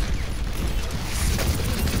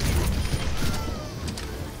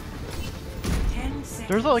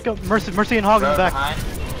 There's like a Mercy and Hog in the Road back. behind.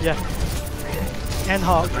 Yeah. And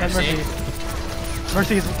Hog, and Mercy.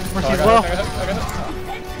 Mercy's Oh, I got low. hooked, I got hooked.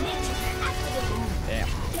 Damn.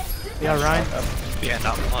 Yeah, Ryan. Yeah,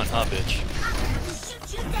 not one, huh, bitch?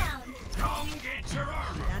 Shoot you down. Come get your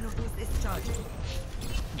armor. Nano boost is charging.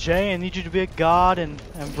 Jay, I need you to be a god and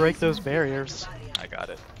break those barriers. I got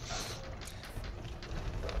it.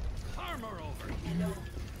 Armor over.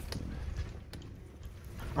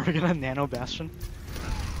 Are we gonna nano Bastion?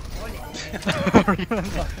 Are we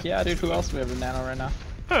gonna... Yeah, dude. Who else do we have a nano right now?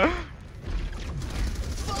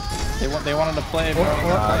 They wanted to play.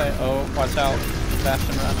 Oh, watch out,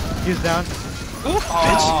 Bastion run. He's down.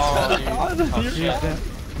 Oh, dude. He's down.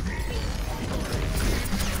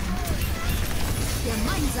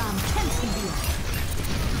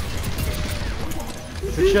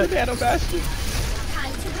 Good shit. Nano Bastion.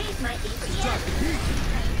 Time to raise my APM.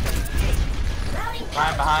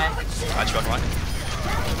 Behind. Got you on one.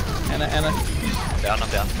 Anna. Down, I'm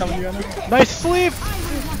down. Coming to you, Anna. Nice sleep!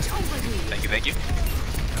 Thank you, thank you.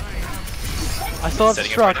 I still have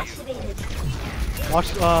Setting it right struck. now. Watch,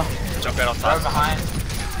 Junkrat on top. Behind.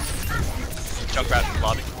 Junkrat in the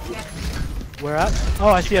lobby. where at? Oh,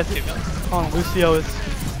 I see. Keep going. Oh, Lucio is.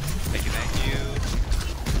 Thank you, thank you.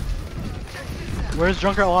 Where's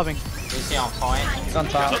Junkrat lobbing? Is he on point? It's on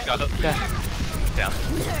top. Got it. Okay. Down.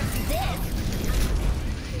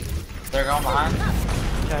 They're going behind.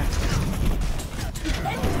 Okay.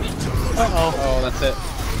 Uh-oh. Oh, that's it.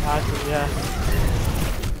 Yeah.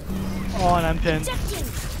 Oh, and I'm pinned.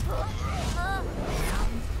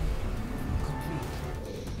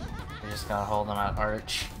 We just gotta hold them at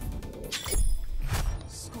arch.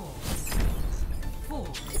 Score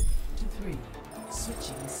 4-3.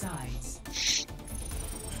 Switching sides.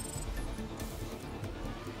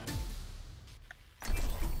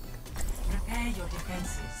 Prepare your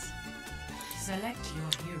defenses. Select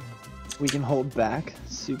your hero. We can hold back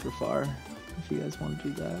super far if you guys want to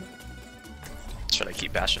do that. Should I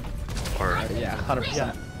keep Bastion? Or Yeah,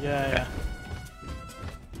 100%. Yeah.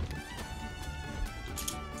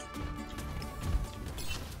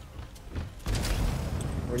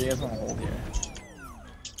 Where do you guys want to hold here?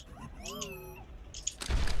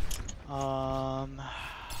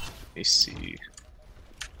 let me see.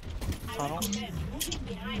 Tunnel.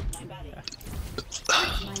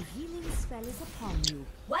 My healing spell is upon you.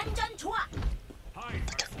 One done toi.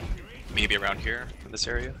 Maybe around here in this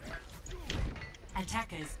area.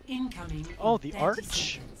 Attackers incoming. Oh, in the 30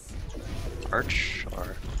 arch? seconds. Arch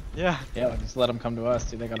or Yeah. Yeah, like, just let them come to us,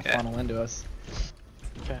 dude. They gotta Yeah. funnel into us.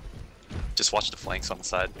 Okay. just watch the flanks on the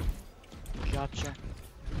side. Gotcha.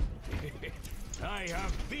 I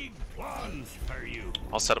have big plans for you.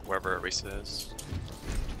 I'll set up wherever Arisa is.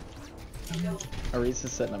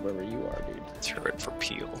 Arisa's setting up wherever you are, dude. Turret for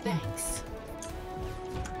Peel. Thanks.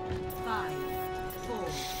 5, 4,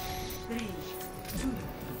 3, 2,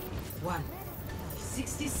 1.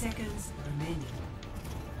 60 seconds remaining.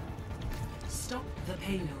 Stop the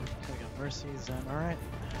payload. We got Mercies and alright.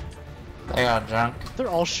 They got junk. They're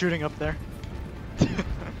all shooting up there. They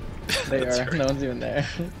That's are. right. No one's even there.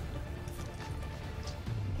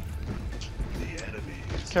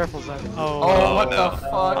 Careful, Zen. Oh, what no. the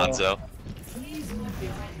fuck? Hanzo.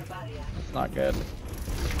 It's not good.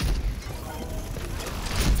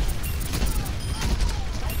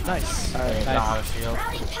 Nice. Alright, They don't nice. have a shield.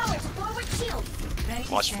 Rally power to forward shield.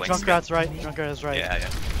 Watch flanks. Junkrat's right. Junkrat is right. Yeah, yeah.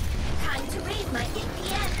 Time to raise my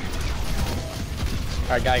APM.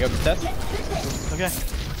 Alright, gotta go contest. Okay.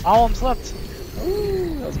 Alm's left.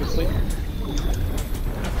 Ooh, that was good sleep.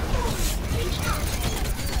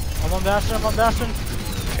 I'm on Bastion. I'm on Bastion.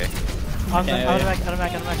 Okay. Out Yeah, of yeah. mech. Out of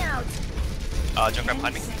mech. Out of mech. Junkrat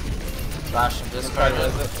behind me. Bastion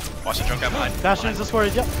discarded. Watch the Junkrat behind. Bastion's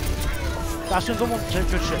discorded. Yep. Bastion's almost. Good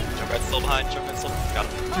shit. Junkrat's still behind. Junkrat's still. Got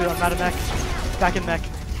him. Dude, I'm out of mech. Back in mech.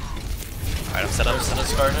 Alright, I'm set up. Mercy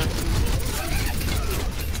discarded.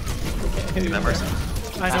 Do that Mercy.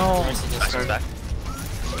 I know. Mercy Bastion's discarded. back.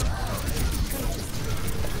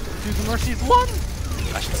 Dude, the Mercy's won.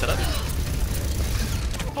 Bastion set up.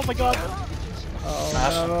 Oh my god. Oh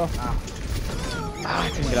Bastion. no. Ah, I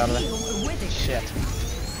couldn't get out of there. Shit.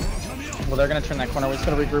 Well, they're gonna turn that corner. We're just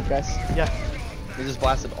gonna regroup, guys. Yeah. They just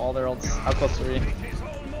blasted all their ults. How close are we?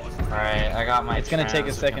 Alright, I got my. It's gonna take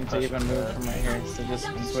a trans, we second can to push even it. move from right here, so just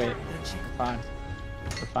wait. We're fine.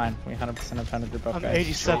 We're fine. We 100% have time to group up, I'm guys.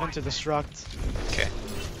 87 to destruct. Okay.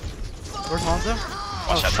 Where's Hanzo?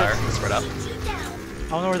 Watch that shit. tire. Spread out. I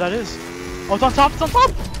don't know where that is. Oh, it's on top. It's on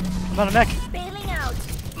top. I'm out of mech. Bailing out.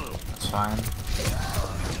 It's fine.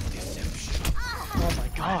 Oh my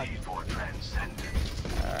god.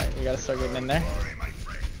 Alright, we gotta start getting in there.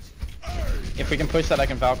 If we can push that, I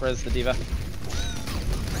can Valkyrie the D.Va.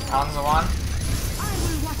 On the one.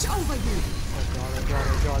 Oh god. Oh god.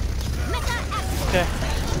 Oh god. Okay.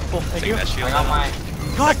 Cool. Thank Taking you. that shield. I got my.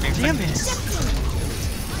 God damn it.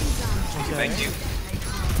 Thank you.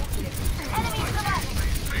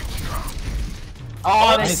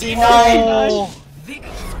 Oh, the C9! Oh.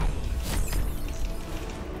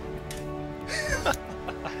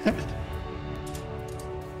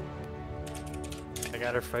 I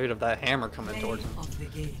got afraid of that hammer coming towards me. Of the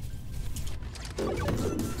game.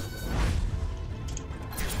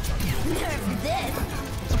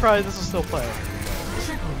 I'm surprised this is still playing.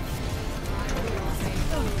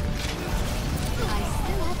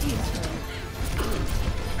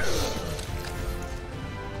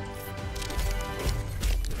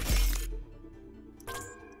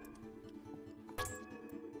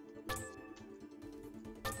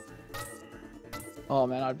 Oh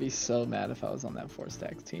man, I'd be so mad if I was on that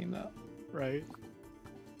 4-stack team though. Right.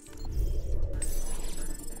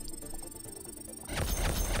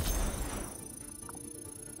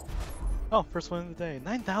 Oh, first win of the day.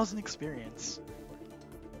 9,000 experience.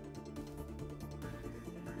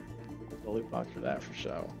 The loot box for that for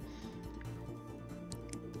sure.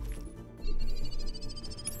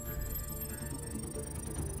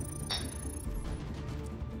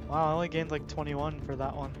 Wow, I only gained like 21 for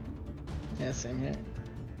that one. Yeah, same here.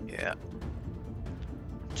 Yeah.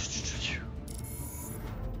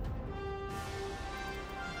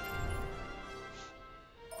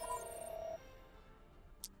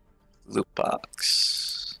 Loot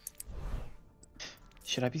box.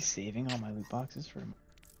 Should I be saving all my loot boxes for?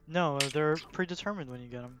 No, they're predetermined when you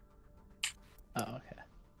get them. Oh, okay.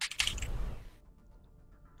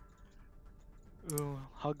 Ooh,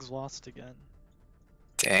 Hugs lost again.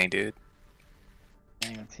 Dang, dude.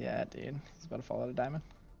 Dang, that's yeah, dude. He's about to fall out of diamond.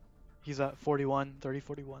 He's at 41, 30,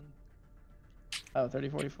 41. Oh, 30,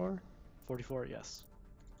 44? 44, yes.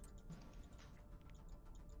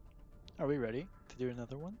 Are we ready to do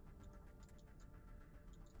another one?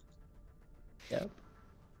 Yep.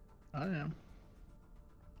 I am.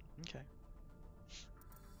 Okay.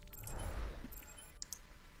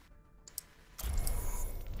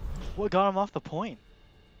 What got him off the point?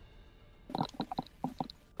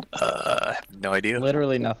 I have no idea.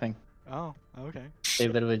 Literally nothing. Oh, okay. They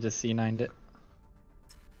literally just C9'd it.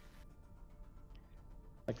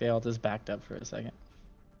 Like they all just backed up for a second.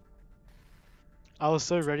 I was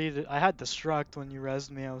so ready to. I had destruct when you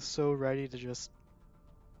rezzed me. I was so ready to just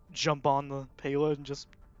jump on the payload and just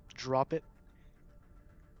drop it.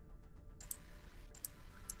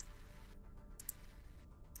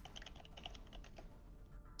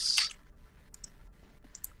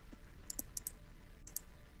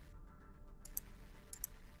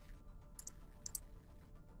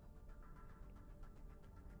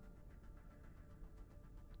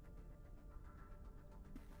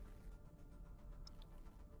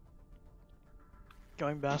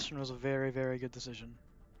 Going Bastion was a very, very good decision.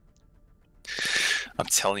 I'm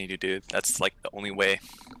telling you, dude. That's like the only way.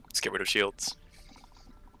 Let's get rid of shields.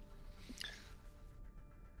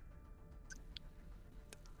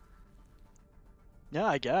 Yeah,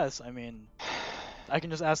 I guess. I mean, I can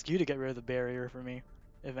just ask you to get rid of the barrier for me,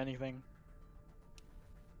 if anything.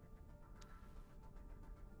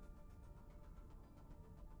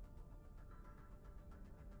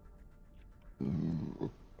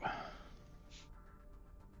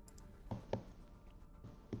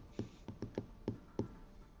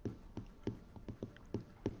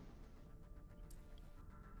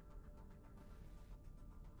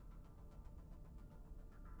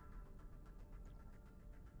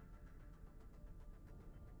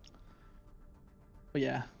 But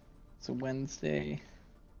yeah, so Wednesday,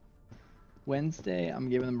 I'm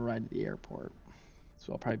giving them a ride to the airport,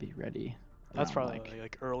 so I'll probably be ready. That's around, probably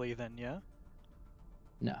like early then, yeah?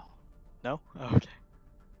 No. No? Oh, okay.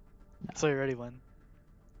 No. So you're ready when?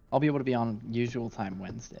 I'll be able to be on usual time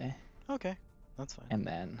Wednesday. Okay, that's fine. And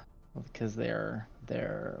then, because their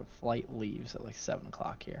flight leaves at like 7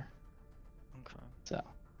 o'clock here. Okay. So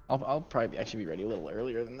I'll probably actually be ready a little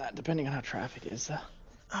earlier than that, depending on how traffic is.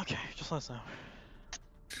 Okay, just let us know.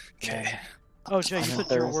 Okay. Oh, Jay, you On said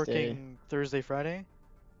you're Thursday. working Thursday, Friday?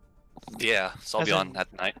 Yeah, so I'll As be on in-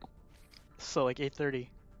 at night. So like 8:30.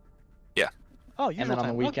 Yeah. Oh, usual And then on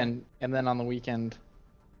the time. weekend,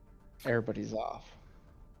 everybody's off.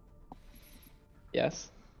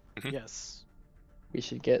 Yes. Okay. Yes. We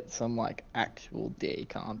should get some like actual day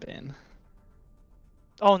comp in.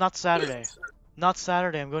 Oh, not Saturday. Not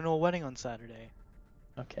Saturday. I'm going to a wedding on Saturday.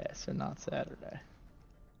 Okay, so not Saturday.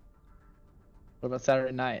 What about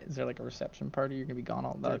Saturday night? Is there like a reception party? You're gonna be gone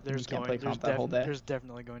all that. You can't play comp that whole day. There's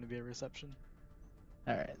definitely going to be a reception.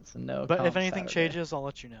 All right, so no. But comp if anything Saturday. changes, I'll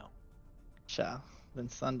let you know. Sure. Then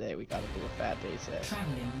Sunday we gotta do a fat day set.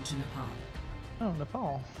 Traveling to Nepal. Oh,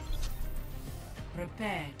 Nepal.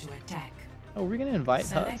 Prepare to attack. Oh, we're gonna invite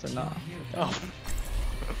Select Huts or your not? hero. Oh.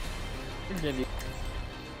 We're gonna do-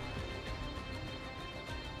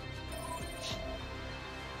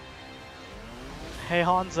 Hey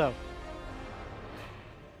Hanzo.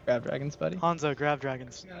 Grab dragons, buddy. Hanzo, grab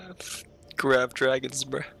dragons. Grab dragons,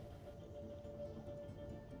 bruh.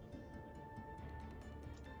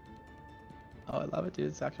 Oh, I love it, dude.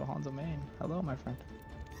 It's actual Hanzo main. Hello, my friend.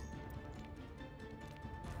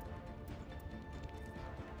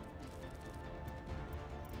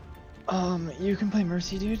 You can play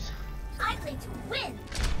Mercy, dude. I play to win.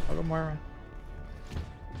 I'll go Moira.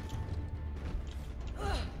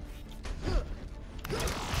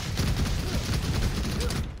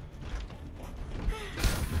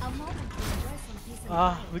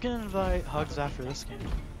 We can invite Hugs after this game.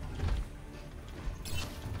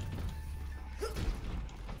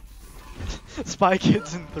 Spy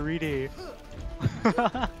Kids in 3D.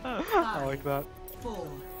 I like that. 4,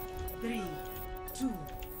 3, 2,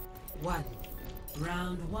 1.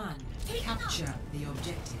 Round 1. Capture the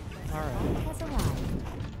objective. Alright. Has arrived.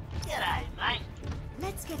 G'day, mate.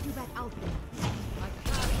 Let's get you back out there.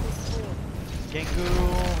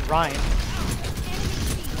 Gengu, Ryan.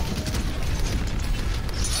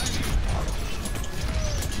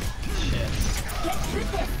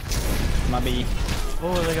 My B.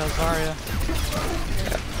 Oh, they got Zarya.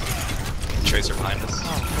 Tracer behind us.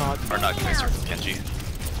 Oh god. Or not Tracer, Genji.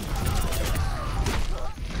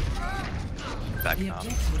 Back up.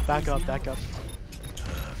 Back up, back up.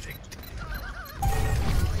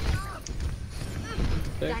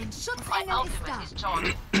 My ultimate is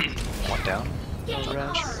charging. One down.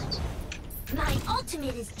 My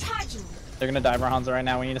ultimate is charging. They're gonna dive our Hanzo right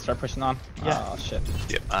now. We need to start pushing on. Yeah. Oh shit.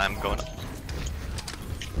 Yep, I'm going up.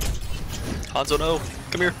 Hanzo, no!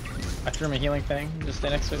 Come here! I threw him a healing thing. Just stay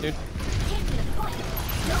next to it, dude.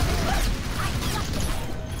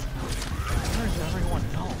 Where's everyone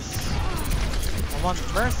else? I'm on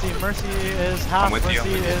Mercy. Mercy is half. I'm with Mercy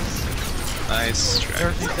you. is. Nice.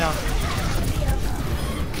 Mercy's down.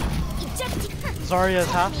 Zarya is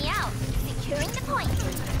half. Securing the point.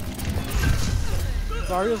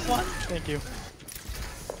 Zarya's one. Thank you.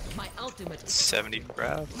 My ultimate. 70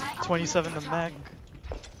 grab. 27 to mech.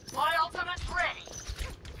 My ultimate's ready.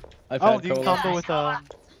 I've Oh, had you can Cola. combo with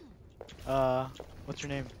what's your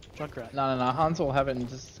name? Junkrat. No, Hanzo will have it in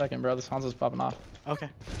just a second, bro. This Hanzo's popping off. Okay.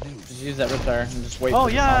 Just use that Riptire and just wait Oh for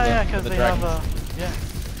this yeah, Hanzo yeah, with because the they dragon. have yeah.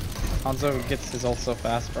 Hanzo gets his ult so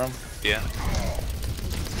fast, bro. Yeah.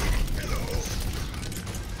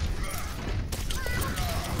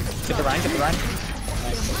 Get the Ryan, get the Ryan.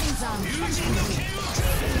 Nice.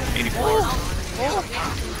 84.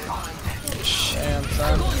 Damn,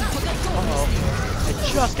 son. Uh-oh. I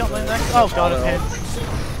just got my neck. Oh, got him hit.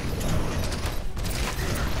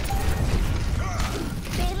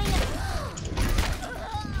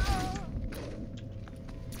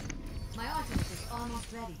 My ultimate is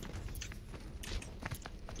almost ready.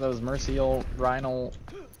 That was Mercy ult, Ryan ult.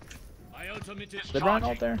 My ultimate is Did Ryan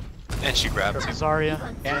ult there? And she grabbed him. Zarya.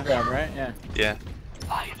 And grab, right? Yeah. Yeah.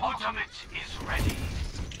 My ultimate is ready.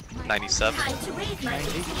 97. Time to raise my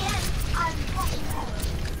 90.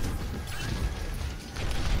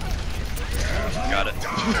 Got it.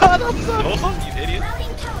 God, I'm so Oh, you idiot.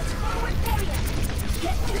 Routing towards forward barrier.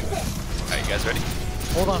 Get through this. Alright, you guys ready?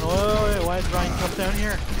 Hold on, wait, why did Ryan come down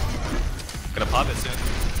here? Gonna pop it soon.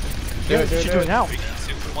 Do it, do You it, should do do it. it now. 3, 2,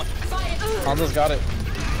 1. Hanzo's got it.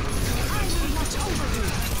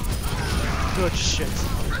 Good shit.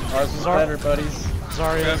 Ours is better, buddies.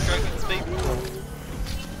 Zarya. Grab dragons, baby.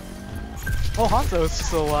 Oh, Hanzo is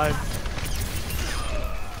still alive.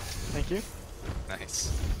 Thank you.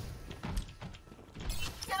 Nice.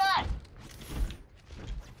 G'day.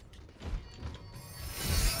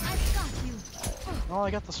 I've got you. Oh,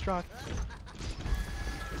 I got the struck.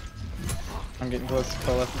 I'm getting close to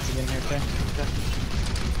Coalescence again here, too.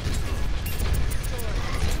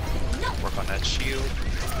 Work on that shield.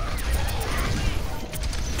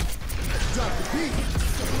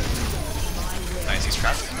 Nice, he's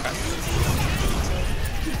trapped.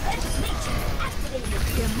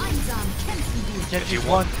 Genji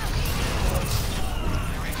one.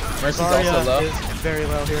 Mercy's also low. Is very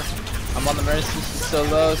low here. I'm on the Mercy, she's so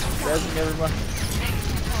low. She's rezzing everyone.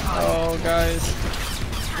 Oh, guys.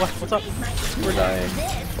 What's up? We're dying.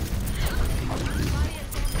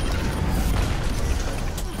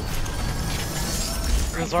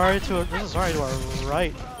 There's Zarya to our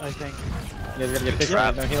right, I think. You guys gotta get picked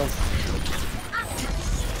up, no heals.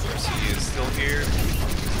 Mercy is still here.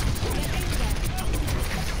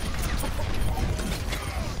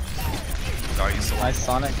 Zarya's still Nice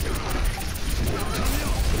Sonic.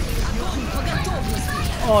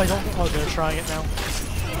 Oh, I don't. Oh, they're trying it now.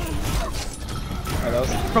 Oh, that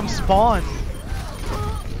was... From spawn.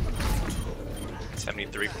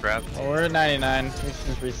 73 grab. Oh, we're at 99. We should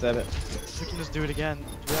just reset it. We can just do it again.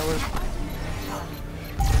 Yeah,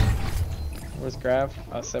 Where's Grav?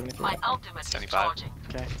 Oh, 73. My ultimate is 75. charging.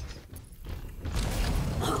 okay.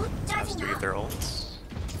 Has to get their ults.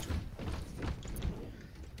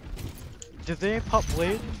 Did they pop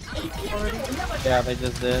blade already? Yeah, they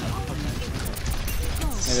just did.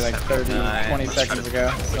 Maybe like 30, 20 seconds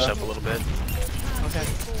ago. Push So. up a little bit. Okay.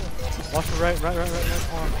 Watch the right.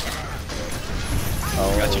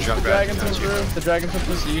 Oh, Got your jump the grab. dragons improved. The dragons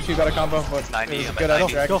improved. So you two got a combo. But 90, it was I'm good at at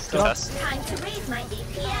 90. dragons. Go, go. Best. Time to raise my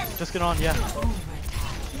DPS. Just get on, yeah.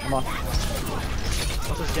 Come on.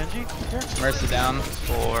 What's this, Genji? Here? Mercy down.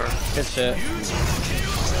 4. Good shit.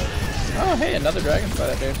 Oh, hey, another dragon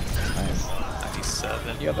fight, dude. Nice.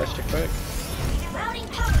 97. You got that shit quick. Routing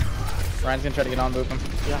power. Ryan's gonna try to get on, boop him.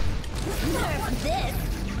 Yeah. Nerf this.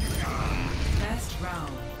 First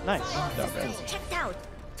round. Nice. Okay. Checked out.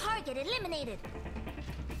 Target eliminated.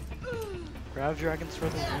 Grab dragons for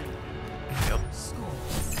the win. Yep. Score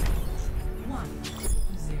 1-0.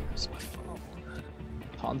 It's my phone.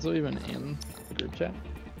 Hanzo even in the group chat?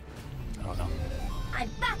 I don't know. I'm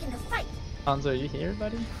back in the fight. Hanzo, are you here,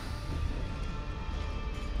 buddy?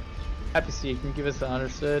 Happy to see you. Can you give us the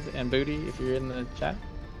understood and booty if you're in the chat?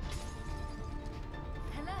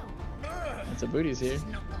 Hello. It's a booty's here.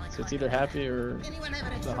 So it's either happy or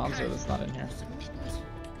the Hanzo that's not in here.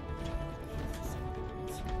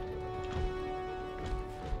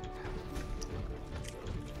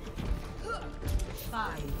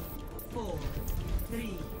 Five, 4,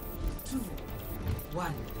 3, 2,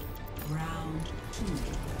 1. Round 2.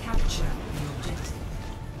 Capture the objective.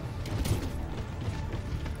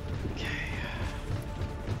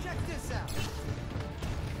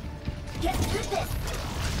 Get through this.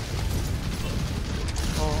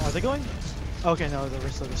 Oh, are they going? Okay, no, they're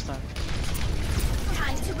Rissa this time.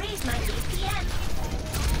 Time to raise my DPS.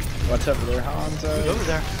 What's up there, Who's Hanzo? over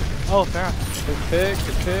there? Oh, Farah. Good pick,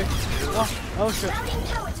 good pick. Oh shit. Routing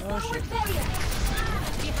power to Oh, forward shit. barrier.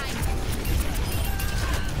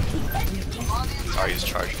 Zarya's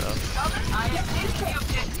charged up. Get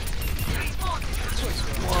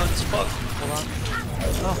One spot. Hold on.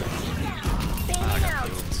 Oh, Bailing out.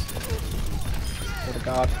 For the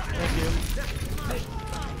god. thank you.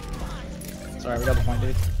 Sorry, we got the point,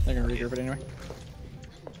 dude. They're gonna regroup it anyway.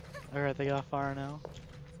 Alright, they got fire now.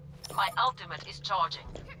 My ultimate is charging.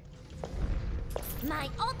 My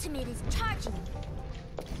ultimate is charging.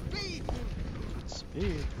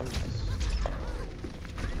 Speed boost.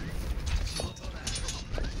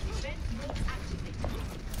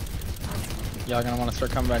 Y'all gonna want to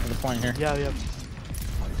start coming back to the point here. Yeah, yeah.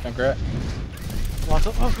 Junkrat. Lots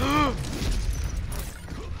of. Oh,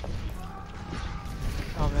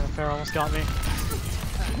 oh man, Farah almost got me.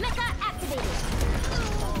 Mecha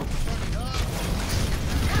activated.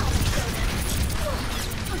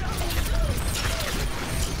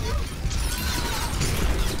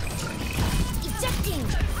 Ejecting.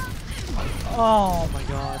 Oh my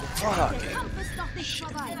god. Compass nothing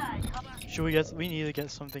survive. Should we get? We need to get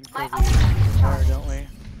something for the fire, don't we?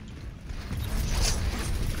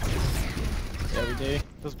 Yeah, we do.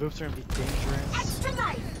 Those boofs are gonna be dangerous. Extra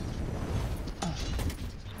life.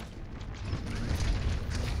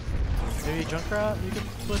 Maybe Junkrat, you can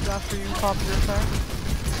switch after you pop your fire?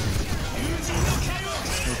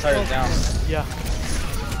 Your tire's down. Yeah.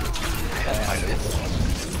 Bailing out.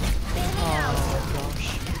 Oh gosh.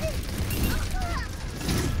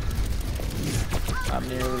 I'm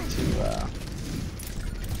nearly to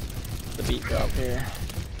the beat drop here.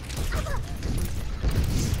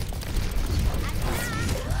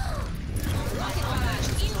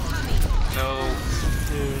 No.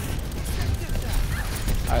 Dude.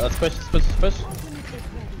 Alright, let's push, let's push, let's push.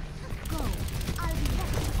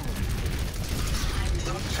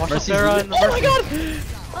 Watch Mercy's Sarah really- and the Oh my Mercy. god!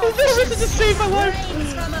 Mercy just saved my life!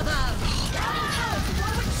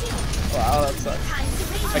 Wow, that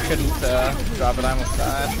sucks. I couldn't drop it, I almost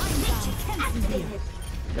died.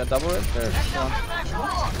 You got double it? There, one.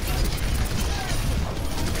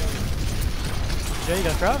 Jay, you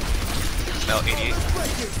got crowd? No, 88.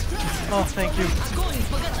 Oh, thank you.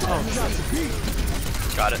 Oh,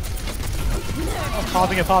 Got it. oh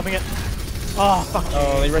popping it, popping it. Oh, fuck.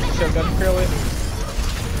 Oh, they rushed the shotgun to kill it.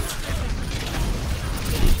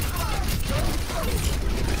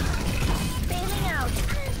 Bailing out.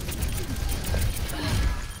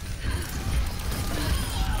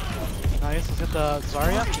 Nice, let's hit the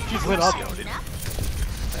Zarya. She's lit up.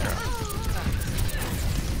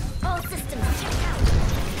 All systems checked out.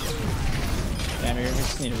 Damn, we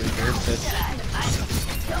just need to regroup this.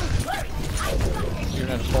 Don't worry. You're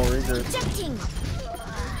gonna have a full regroup. Ejecting.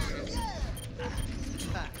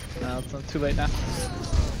 No, it's not too late now.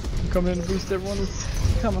 Come in and boost everyone that's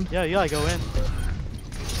coming. Yeah, yeah, go in.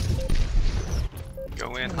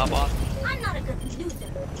 Go in, hop on. I'm not a good loser.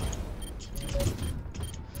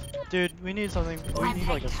 Dude, we need something. We need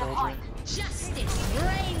like a soldier. Justice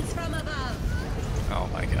reigns from above. Oh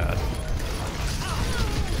my god.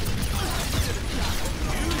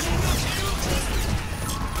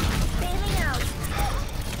 Bailing out.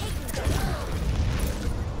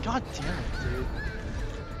 God damn it, dude.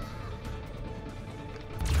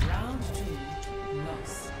 Round 2,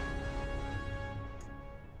 loss.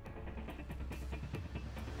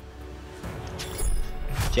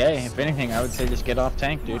 Jay, if anything, I would say just get off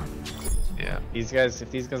tank, dude. Yeah. These guys, if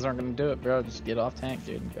these guys aren't gonna do it, bro, just get off tank,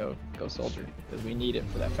 dude, and go soldier, because we need it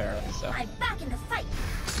for that Pharah. So. I'm back in the fight.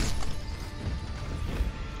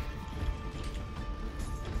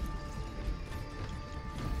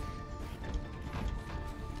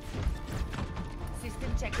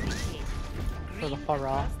 System checking in case. For the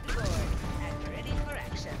Pharah. And ready for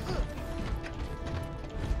action.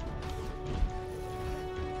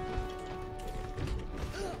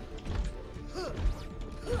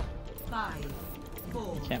 5,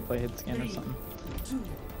 4, Can't play hit scan or something. 2,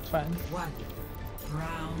 It's fine. 1.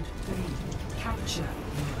 Round 3. Capture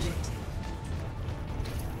the objective.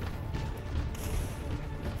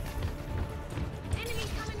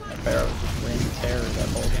 That Pharah was just raining terror that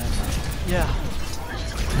whole game. Yeah.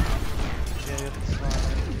 Yeah, it's fine.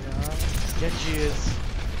 Yeah. Genji is.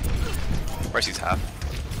 Mercy's half.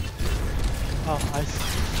 Oh, I see.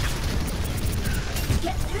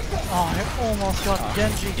 Oh, I almost got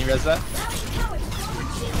Genji. Can you res that?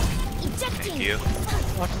 Thank you.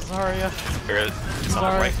 Watch Zarya. Here, it's on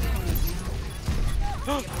the right.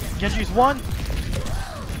 Genji's one.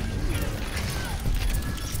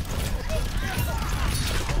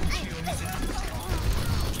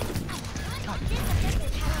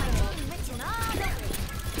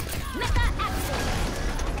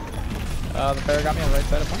 The Pharah got me on the right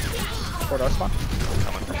side of one. Toward our spawn.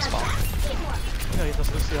 Coming from spawn. Yeah, he does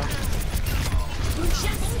Lucio.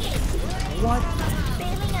 What?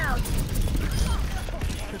 Bailing out.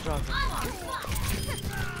 Good job.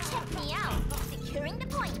 Check me out. Securing the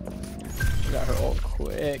point. Got her ult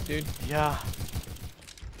quick, dude. Yeah.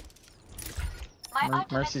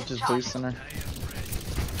 Mercy's just boosting her.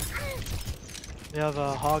 They have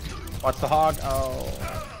a hog. Watch the hog. Oh.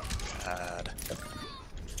 Bad.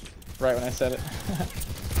 Right when I said it.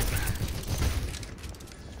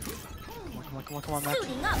 Come on, Max.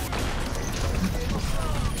 Suiting up.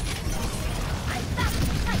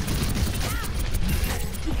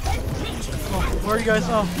 Oh, where are you guys?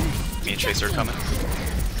 Oh. Me and Tracer are coming.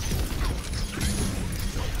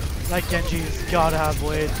 That Genji's gotta have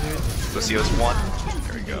blades, dude. Lucio's one.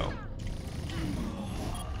 There we go.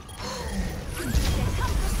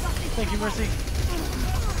 Thank you, Mercy.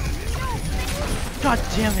 God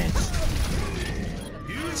damn it!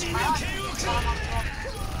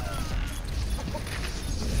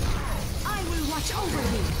 I will watch over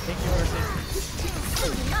you. Thank you, Mercy.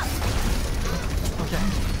 Suiting up. Okay.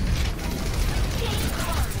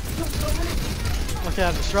 Okay, I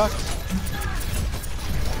have destruct.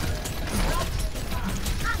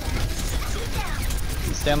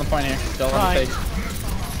 Stay on the point here. Don't let him take.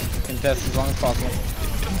 Contest as long as possible.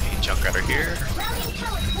 Junkrat are here.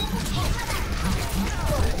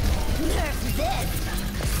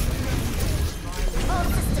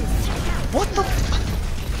 What the?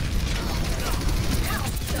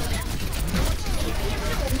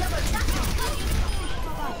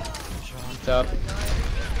 What's up?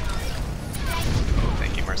 Oh,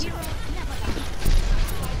 thank you, Mercy.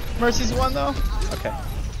 Mercy's one though. Okay.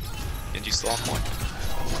 Genji's still on point.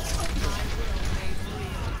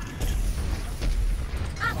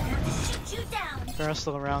 Pharah's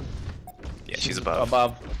still around. Yeah, she's above.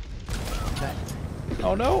 Above. Okay.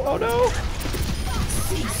 Oh no! Oh no!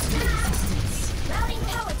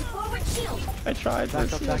 I tried.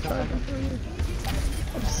 Back up, Mercy, back I up, tried. back up.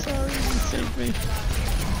 I'm sorry. You saved me.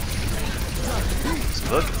 It's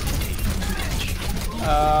good.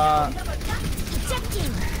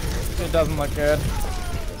 It doesn't look good.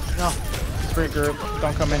 No. Regroup.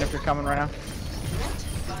 Don't come in if you're coming right now.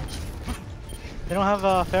 They don't have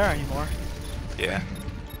Pharah anymore. Yeah.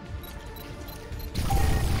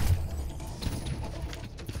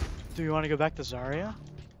 Do you want to go back to Zarya?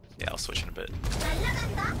 Yeah, I'll switch in a bit.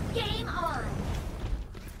 Game on.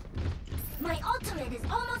 My ultimate is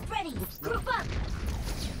almost ready. Group up.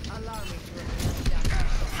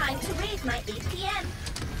 Time to raise my APM.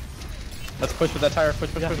 Let's push with that tire.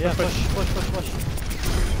 Push, push, Yeah, push, yeah, push, push. push.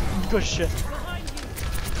 Good shit.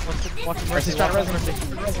 Watch Mercy, Mercy's trying to watch res Mercy.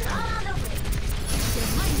 him.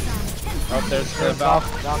 Oh, there's the Val.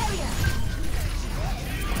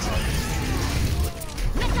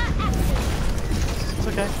 It's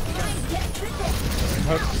okay.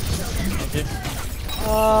 Hook. Thank you.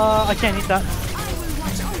 I can't eat that.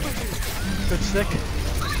 Good stick.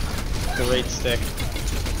 Great stick.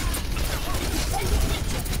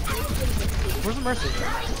 Where's the Mercy?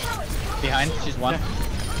 Behind, she's one.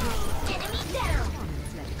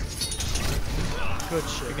 Good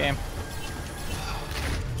shit. Good game.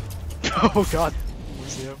 Oh god.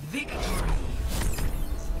 Lucio.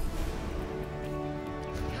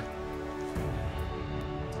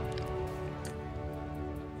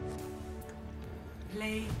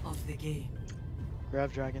 Play of the game.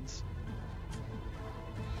 Grab dragons.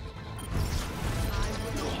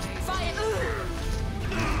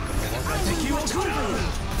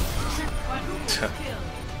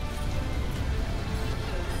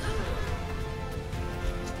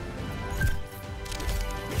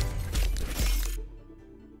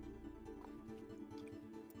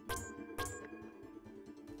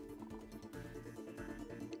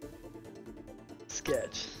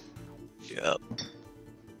 Sketch. Yep.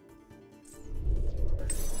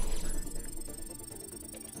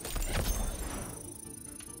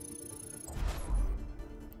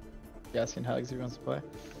 You asking Hugs if he wants to play?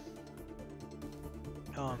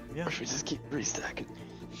 Yeah. Or should we just keep restacking?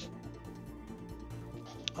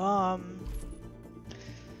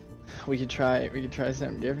 We could try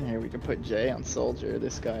something different here. We could put Jay on Soldier,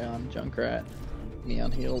 this guy on Junkrat, me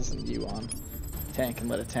on heals, and you on tank, and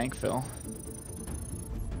let a tank fill.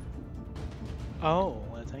 Oh,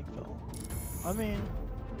 let a tank fill. I mean,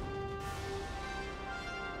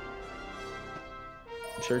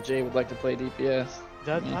 I'm sure Jay would like to play DPS.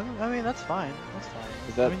 that I mean that's fine. That's fine.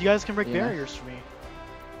 Is that, I mean, you guys can break you know, barriers for me.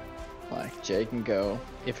 Like Jay can go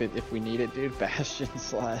if we need it, dude. Bastion / a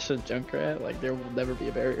Junkrat. Like there will never be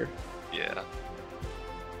a barrier. Yeah.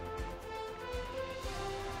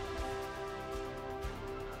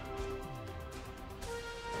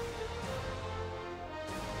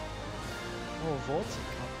 Oh, Volt's in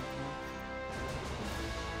combat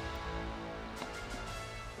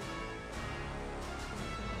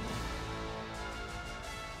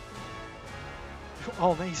now.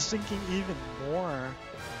 Oh man, he's sinking even more.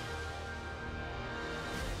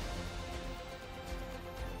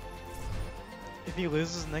 If he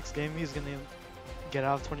loses the next game, he's gonna get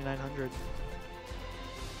out of 2900.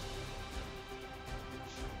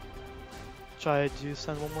 Try to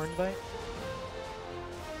send one more invite?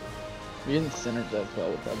 We didn't synergize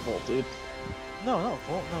well with that Volt, dude. No,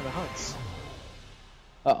 Volt, no, the Hugs.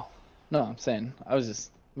 Oh, no, I'm saying, I was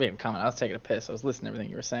just making a comment. I was taking a piss. I was listening to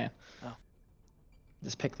everything you were saying. Oh.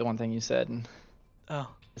 Just picked the one thing you said and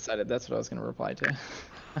decided that's what I was going to reply to.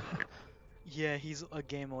 Yeah, he's a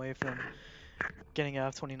game away from getting out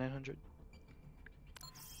of 2900.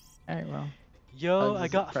 Alright, well. Yo, I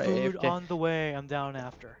got probably food AFK. on the way. I'm down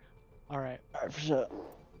after. Alright. Alright, for sure.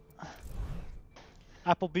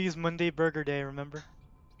 Applebee's Monday Burger Day, remember?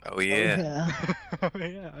 Oh yeah. Oh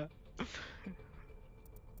yeah.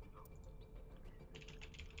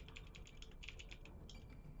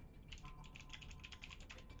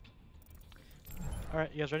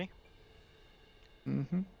 Alright, you guys ready?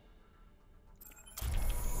 Mm-hmm.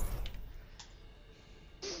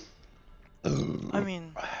 I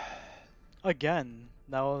mean, again,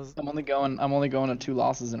 that was. I'm only going to 2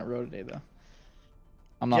 losses in a row today, though.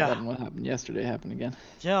 I'm not letting what happened yesterday happen again.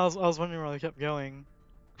 Yeah, I was wondering why I kept going.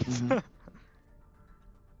 Mm-hmm.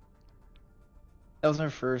 That was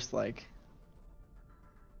our first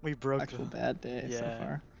we broke actual bad day so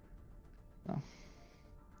far. Oh.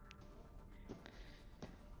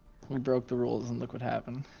 We broke the rules and look what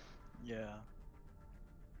happened. Yeah.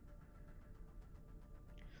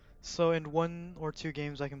 So in 1 or 2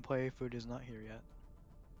 games I can play, food is not here yet.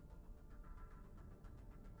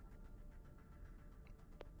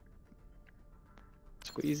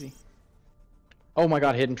 Squeezy. Oh my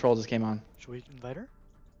god, Hidden Troll just came on. Should we invite her?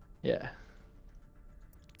 Yeah.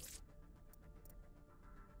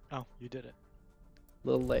 Oh, you did it. A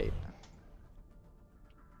little late.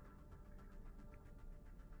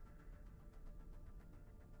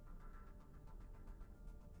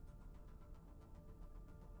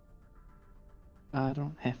 I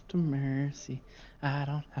don't have to mercy. I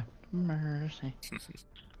don't have to mercy.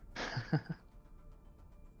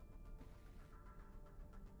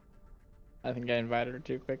 I think I invited her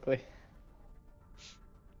too quickly.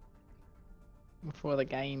 Before the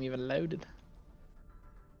game even loaded.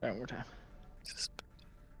 One more time.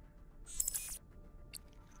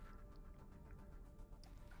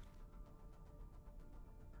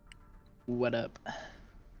 What up?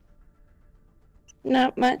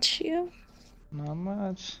 Not much, you. Not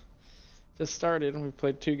much. Just started and we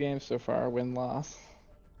played 2 games so far, win-loss.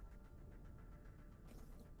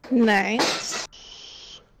 Nice.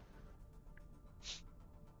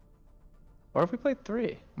 Or if we played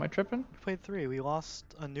 3? Am I tripping? We played 3. We lost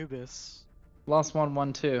Anubis. Lost 1,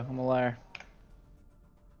 won 2. I'm a liar.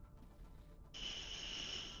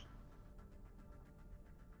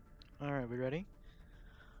 Alright, we ready?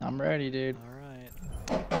 I'm ready, dude.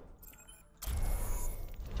 Alright.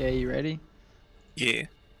 Jay, you ready? Yeah.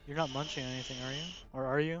 You're not munching anything, are you? Or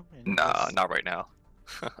are you? Nah, not right now.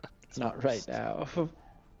 It's not right now.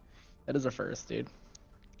 That is a first, dude.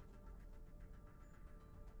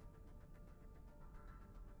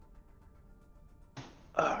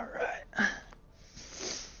 Alright.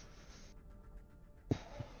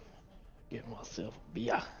 Get myself a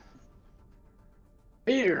beer.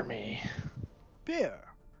 Beer me. Beer.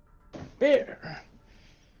 Beer.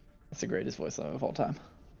 That's the greatest voice line of all time.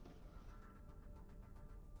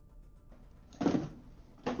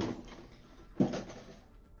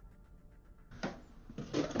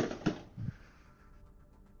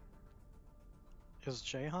 Is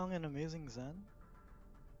Jaehong an amazing Zen?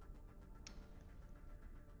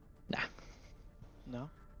 Nah. No?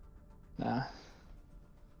 Nah.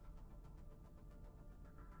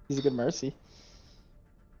 He's a good Mercy.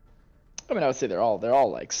 I mean, I would say they're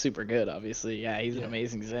all like super good. Obviously, yeah, he's an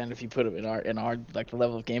amazing Zen if you put him in our like the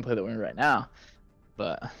level of gameplay that we're in right now.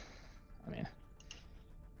 But I mean,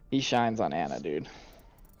 he shines on Ana, dude.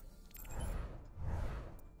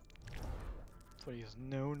 That's what he's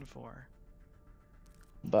known for.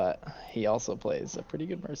 But he also plays a pretty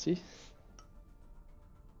good Mercy.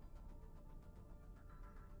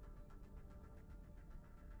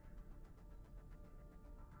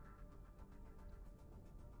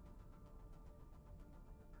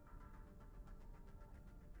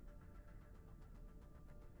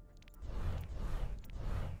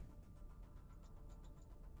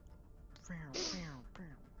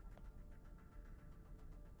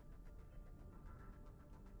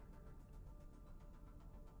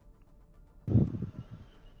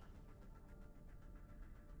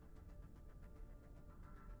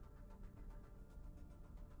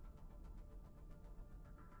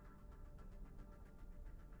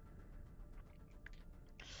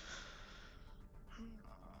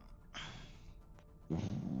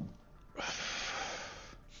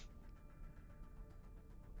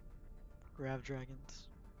 Grav Dragons.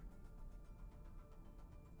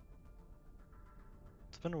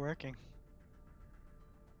 It's been working.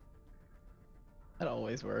 That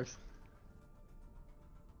always works.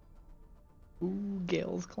 Ooh,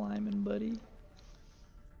 Gale's climbing, buddy.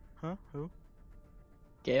 Huh? Who?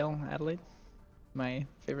 Gale, Adelaide. My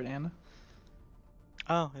favorite Ana.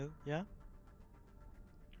 Oh, yeah?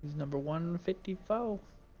 He's number 154.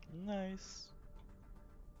 Nice.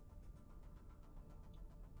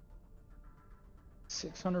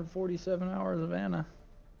 647 hours of Ana.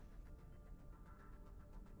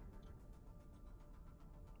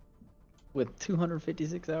 With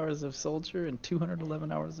 256 hours of Soldier and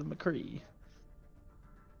 211 hours of McCree.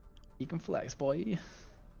 You can flex, boy.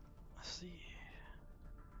 Let's see.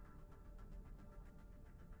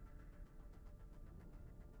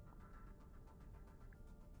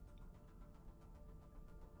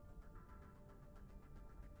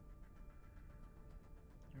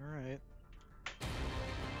 Alright.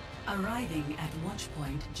 Arriving at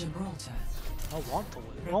Watchpoint Gibraltar. I want to win.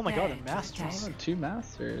 Oh my god, a Masters. Oh, 2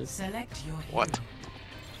 Masters. Select your hero. What?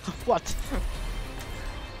 What?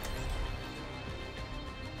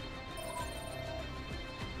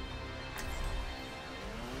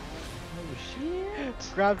 Oh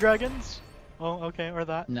shit. Grab Dragons? Oh, okay, or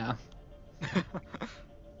that. No.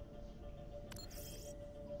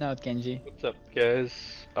 No, it's Genji. What's up, guys?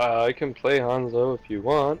 I can play Hanzo if you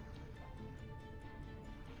want.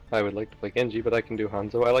 I would like to play Genji, but I can do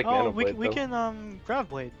Hanzo. I like Nano Blade. we can Grav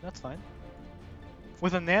Blade. That's fine.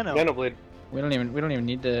 With a Nano. Nano Blade. We don't even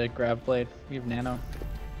need to grab blade. We have Nano.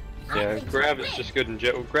 Yeah, Grab is just good in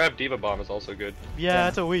Grab Diva Bomb is also good. Yeah,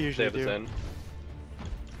 that's what we usually Save do. Zen.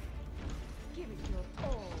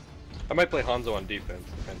 I might play Hanzo on defense,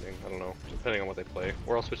 depending. I don't know, depending on what they play.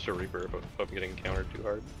 Or I'll switch to Reaper if I'm getting countered too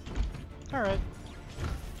hard. Alright.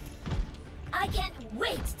 I can't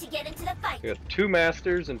wait to get into the fight. We got 2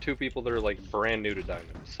 Masters and 2 people that are like brand new to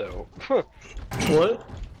Diamond, so. What?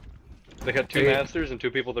 They got 2 Masters and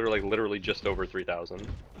 2 people that are like literally just over 3,000.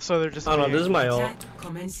 So they're just. Oh no, this is my ult. Attack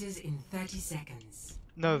commences in 30 seconds.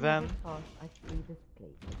 No, them.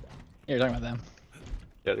 You're talking about them.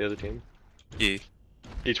 Yeah, the other team. Yeah.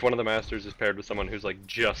 Each one of the Masters is paired with someone who's like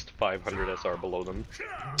just 500 SR below them.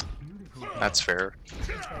 That's fair.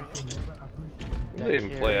 I didn't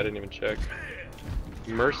even play, I didn't even check.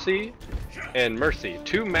 Mercy and Mercy.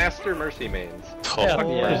 2 master Mercy mains. Oh, Yeah,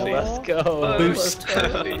 Mercy. let's go. Boost.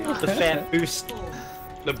 Mercy. The fat boost.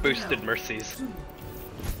 The boosted Mercies.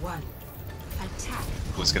 1. Attack.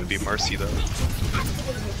 who's gonna be Mercy though?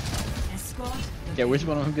 Escort. Yeah, which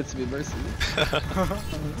one of them gets to be Mercy?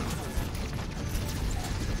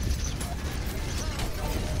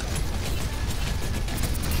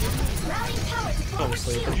 Oh,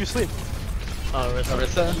 sleep. Did you sleep?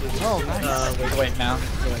 Orisa? Oh, nice. Wait now.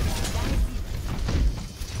 Wait.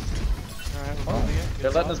 Alright, Oh,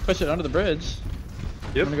 they're letting us push it under the bridge.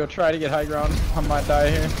 Yep. I'm gonna go try to get high ground. I might die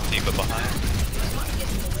here. D.Va behind.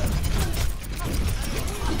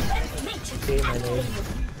 Okay, my name.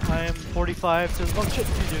 I am 45 to. Oh shit,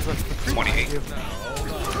 there's like a creep 28. behind you.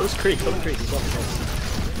 Those creep, those creep.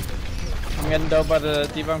 I'm getting dealt by the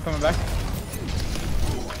D.Va. I'm coming back.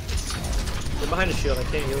 They're behind the shield, I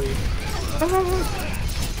can't heal you. I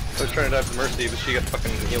was trying to die for Mercy, but she got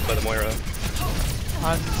fucking healed by the Moira.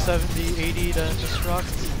 I'm 70, 80 to destruct.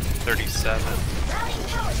 37.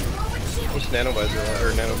 What's Nano Visor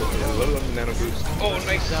or Nano Nano Boost? Oh,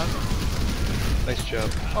 nice. Nice job.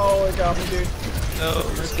 Oh, it got me, dude. No.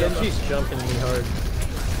 Genji's jumping me hard.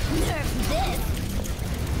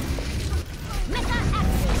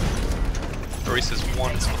 Orisa's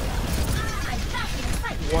one.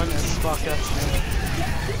 One as fuck up.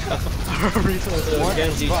 So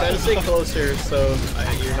Genji, try to stay closer so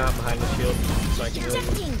you're not behind the shield, so I can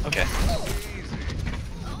heal you. Okay.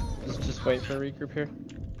 Just wait for a regroup here.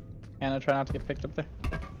 Anna, try not to get picked up there.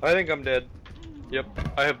 I think I'm dead. Yep,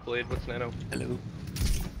 I have Blade. What's Nano? Hello.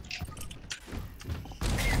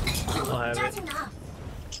 I'll have it.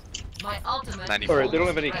 My ultimate. 94. Alright, they don't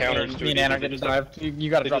have any counters to Me it. and Anna are They getting just have- dived. You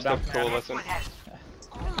gotta They drop just down. have Coalescent.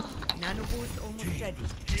 Nano boost almost ready.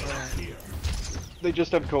 They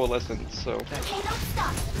just have Coalescent, so.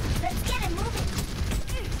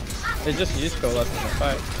 They just used Coalescent in the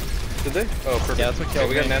fight. Did they? Oh, perfect. Yeah, that's what Okay, killed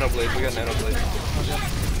we got me. Nano Blade. We got Nano Blade.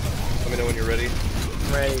 Let me know when you're ready.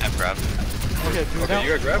 Right. I'm grabbed. Okay, do it Okay, now. you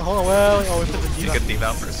got grab? Hold on, well, oh, it's the You D.Va. get D.Va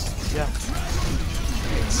out first. Yeah.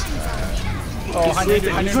 Oh, I need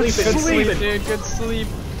sleeping, good sleep, sleeping. dude. Good sleep.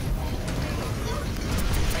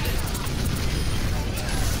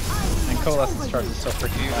 And Coalescence charge is so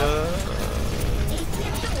freaking fast.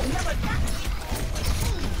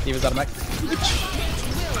 D.Va's out of mech.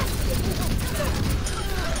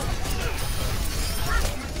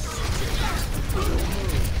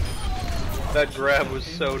 That grab was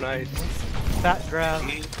so nice. Fat grab.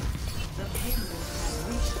 My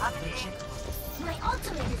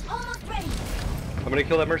ultimate is almost ready. I'm gonna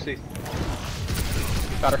kill that Mercy.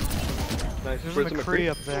 Got her. Nice. There's Where's a the McCree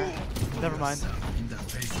up there. Never mind.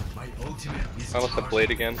 I almost have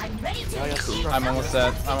Blade again. I'm almost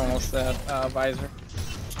at Visor.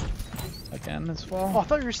 Again as well. Oh, I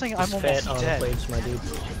thought you were saying I'm almost Fat on dead. plates, my dude.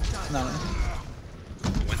 No.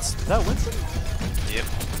 Is that Winston? Yep.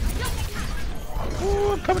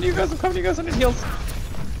 Ooh, I'm coming to you guys. I'm coming to you guys. I need heals.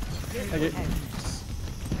 Okay.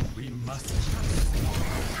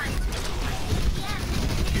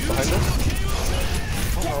 Behind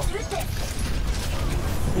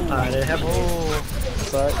us? They have. Oh,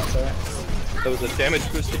 sorry. That was a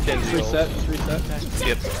damage boost to Genji. Reset. Reset.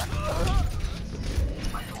 Yep.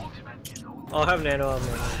 I'll have Nano on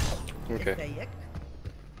Nano. Okay.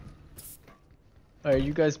 Alright,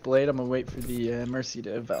 you guys blade. I'm gonna wait for the Mercy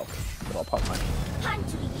to eval. But I'll pop mine. Time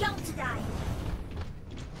to be young to die.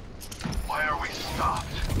 Why are we stopped?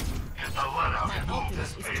 Get the let out and move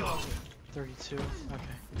this payload. 32. Okay.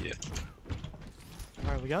 Yeah.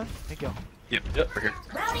 Alright, we got it? Hey, go. Yep. Yep. We're here.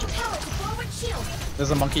 Routing power to forward shield.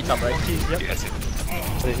 There's a monkey top right. Yep. Yeah, I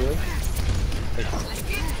see. Did he heal?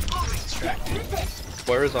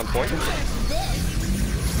 Moira's on point.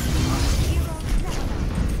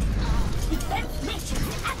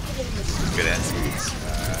 Good ass.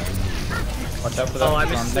 Watch out for that. Oh, I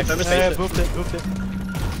It's on missed next it. I missed Yeah, it. booped it, booped it.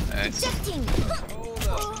 Nice.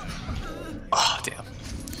 Oh, damn.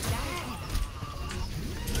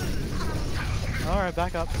 Alright,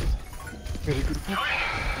 back up.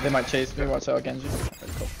 They might chase me. Watch out, Genji. Alright,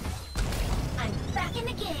 cool. I'm back in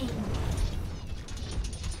the game.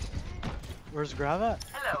 Where's Grav at?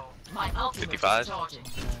 Hello. My ultimate 55. is charging.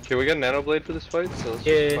 Okay, we got Nano Blade for this fight, so let's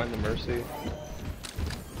Yeah. just find the Mercy.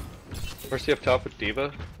 Mercy up top with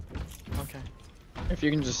D.Va. Okay. If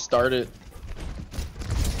you can just start it.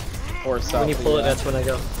 Or south. When you pull it, that's when I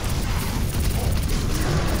go.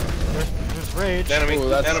 There's Rage. Nanami, Ooh,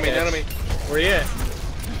 that's Nanami, sketch. Nanami. Where you at?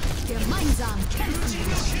 Their minds on.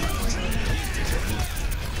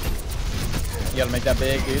 You gotta make that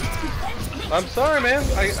big, dude. I'm sorry, man.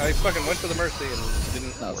 I fucking went for the Mercy and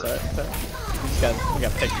didn't. No, sorry. We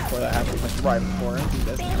got picked before that happened. Like right before it. You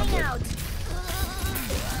guys can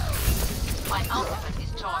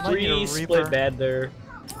Three split bad there.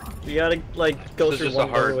 We gotta like go through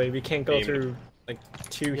one doorway. We can't go through like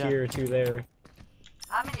two here, two there.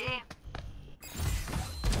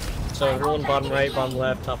 So everyone bottom right, bottom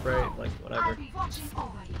left, top right, like whatever.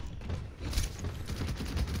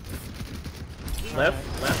 Left,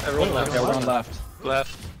 everyone left. Everyone left.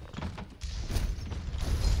 Left.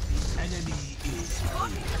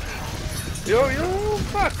 Yo,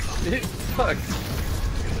 fuck! Fuck!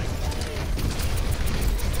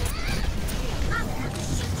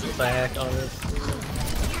 Back on this.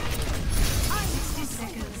 60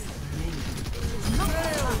 seconds.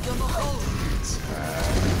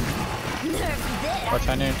 Watch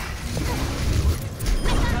on you.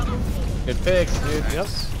 Good picks, dude.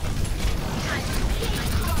 Yes.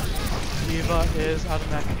 Diva is out of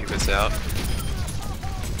mech. Diva's out.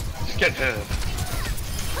 Just get him.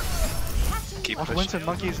 Keep Watch pushing. Winston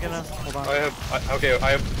Monkey's gonna hold on. I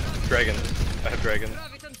have dragon. I have dragon.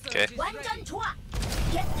 Okay.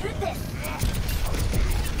 Get through this.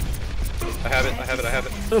 I have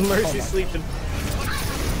it. Mercy sleeping.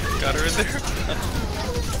 Got her in there.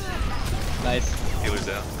 Nice. Healer's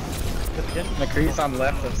out. McCree's on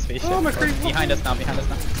left of spaceship. Oh, McCree. Behind us now, behind us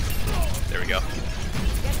now. There we go.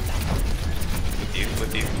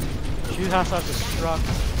 With you. She has to have destruct.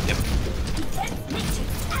 Yep.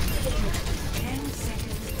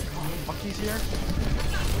 Monkey's here.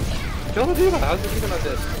 Kill the Diva. How's the Diva not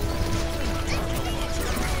dead?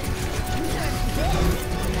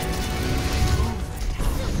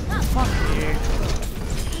 Fuck you.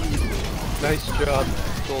 Nice job,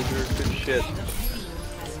 soldier. Good shit.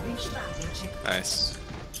 Nice.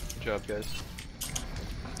 Good job, guys.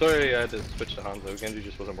 Sorry, I had to switch to Hanzo. Genji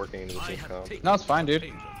just wasn't working into the team comp. No, it's fine,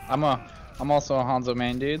 dude. I'm also a Hanzo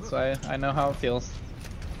main, dude, so I know how it feels.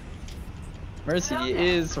 Mercy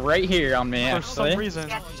is right here on me, For actually. some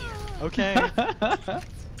reason. Okay.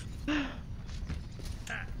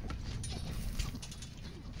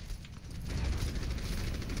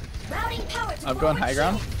 I'm going high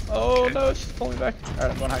ground. Oh no, she's pulling me back. Alright,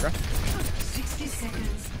 I'm going high ground. 60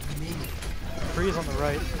 seconds remaining. Freeze on the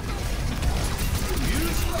right.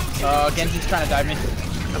 Genji's trying to dive me.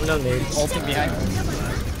 I'm no nades. Ulting behind.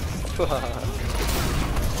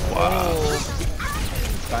 Wow. It's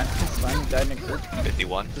fine, it's fine. You died in a group.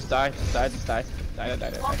 51. Just die, just die, just die.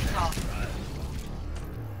 Die.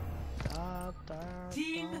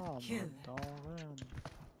 Team kill.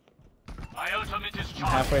 My ultimate is I'm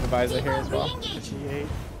halfway to Visor here as well. G8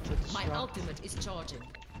 to My destruct. ultimate is charging.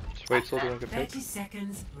 Just wait, soldier, don't get picked. 30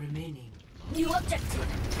 seconds remaining. New objective.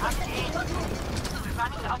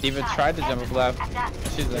 Diva tried to jump up left.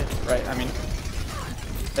 She's there, right? I mean,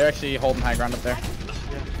 they're actually holding high ground up there.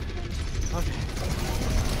 Yeah. Okay.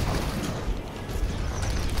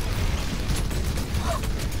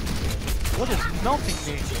 What is melting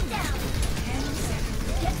me?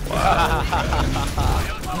 Wow.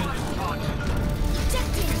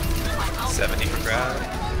 70 for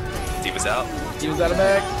grab. Diva's out. Diva's out of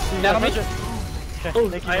bag. Nano me. Okay, Oh,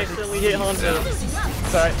 thank you, I Monkey. accidentally hit Hanzo.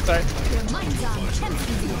 Sorry.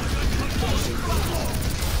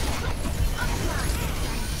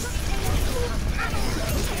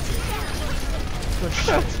 Good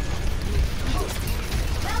shit.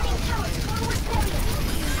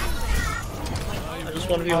 I just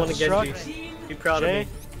want to be one of Genji. Be proud of me.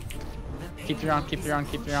 Keep your on. You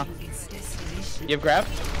have grab?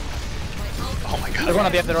 Oh my god. They're going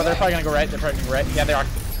up the other door. They're probably gonna go right. Yeah, they are.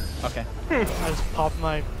 Okay. I just popped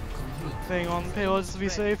my thing on the payload just to be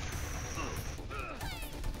safe.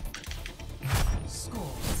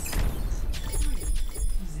 Score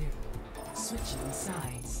 3-0. Switching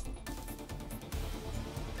sides.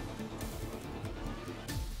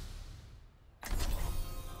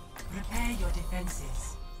 Prepare your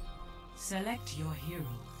defenses. Select your hero.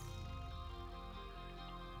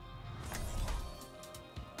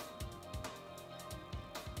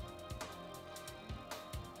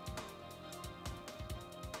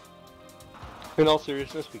 In all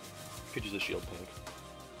seriousness, we could use a shield tank.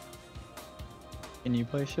 Can you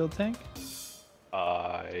play shield tank?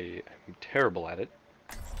 I am terrible at it.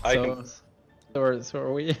 So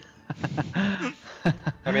are we. I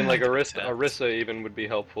mean, like Orisa even would be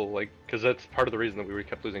helpful, like, because that's part of the reason that we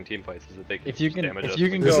kept losing team fights is that they can If you can damage us. go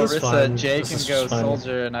Orisa, Jay can go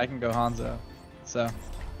Soldier, and I can go Hanzo. So.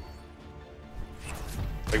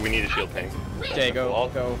 Like, we need a shield tank. Jay, go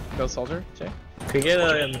Soldier. Jay. Could we get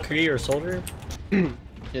a McCree or Soldier?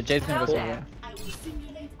 Yeah, Jay's gonna go Soldier.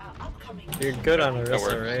 You're good on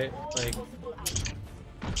Orisa, right? Like.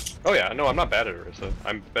 Oh yeah, no, I'm not bad at Orisa.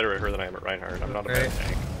 I'm better at her than I am at Reinhardt. I'm not a bad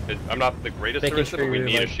tank. I'm not the greatest at Orisa, but we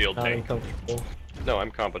need a shield tank. No,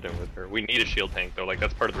 I'm competent with her. We need a shield tank though. Like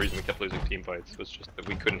that's part of the reason we kept losing team fights. Was just that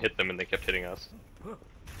we couldn't hit them and they kept hitting us.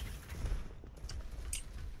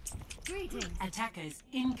 Attackers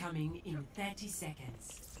incoming in 30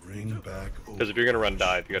 seconds. Bring back. Because if you're gonna run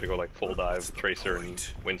dive, you gotta go like full dive with Tracer and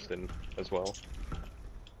Winston as well.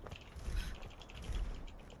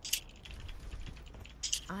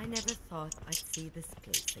 I never thought I'd see this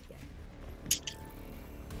place again.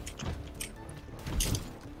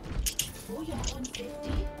 For your own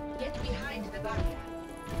safety, get behind the barrier.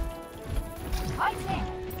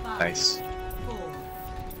 Nice.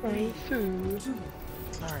 4, 3, 2,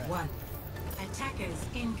 1. Attackers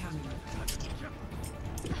incoming.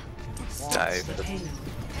 Dive.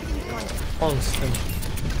 Constant.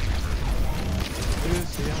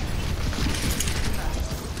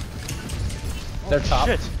 They're top.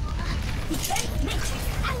 Shit.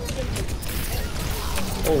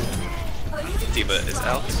 Oh. D.Va is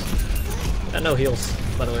out. No heals,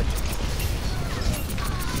 by the way.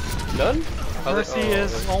 None? Mercy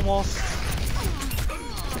is almost.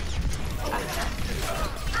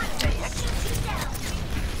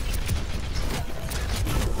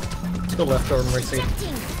 Let's go left over Mercy.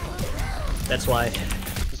 That's why.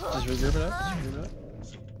 Just regroup it up.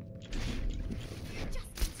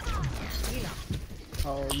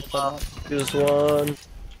 Oh, you put up. Just one.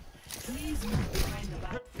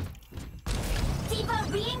 D.Va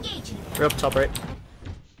re-engaging. We're up top right.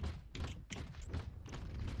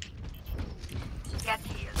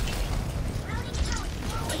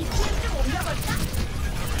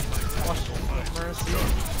 Watch Mercy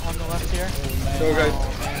on the left here. Go guys.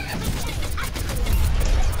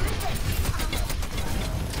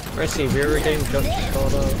 Mercy, if you're ever getting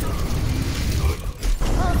called up.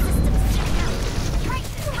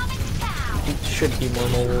 It should be more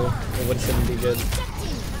mobile. It wouldn't be good.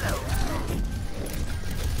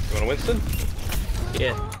 You want a Winston?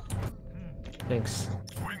 Yeah. Thanks.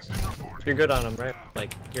 You're good on him, right?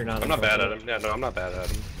 Like, you're not. I'm not bad at him. Yeah, no, I'm not bad at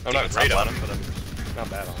him. I'm not great on him, but I'm not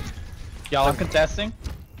bad on him. Y'all are contesting?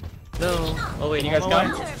 No. Oh wait, you guys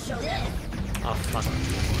got? Oh fuck.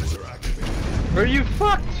 Are you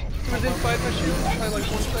fucked? He was inside my shield by like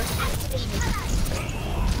 1 second.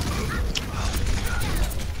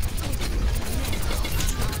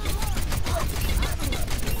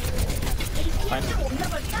 Fine.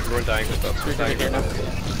 Everyone dying for stuff. We're dying here now.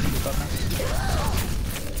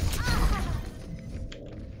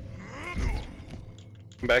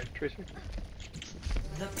 Come back, Tracer.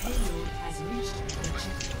 The payload has reached the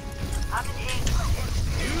objective.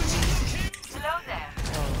 Slow there.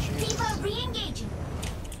 Oh, D.Va re-engaging.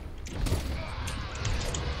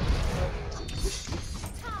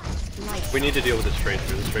 We need to deal with this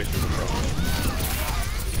Tracer. This Tracer's a problem.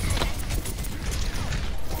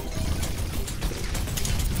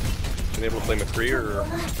 Been able to play McCree or?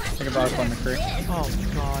 Think about it, playing McCree. Oh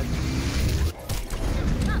god.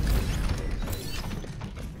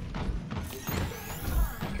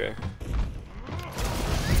 Okay.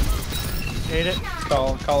 Ate it.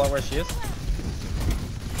 Call out where she is.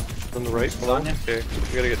 On the right, below. Okay,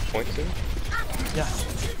 we gotta get points in. Yeah.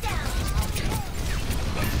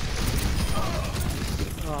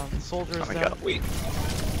 Soldiers Oh my down. god, wait.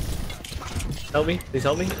 Help me, please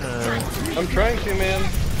help me. I'm trying to, man.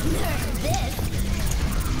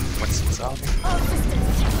 What's up?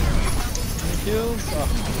 Kills.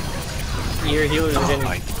 Oh. Your healers are getting.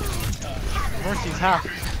 Mercy's half.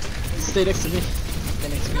 Stay next to me. Stay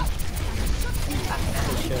next to me.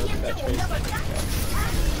 That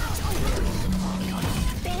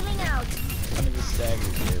Bailing out. I'm gonna just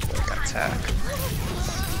stagger here, but Attack.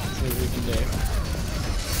 see what we can do.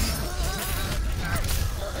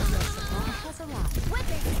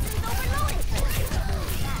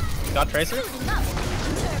 Got Tracer?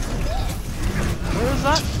 Where is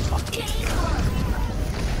that?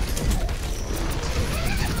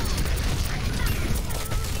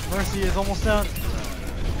 Mercy is almost down.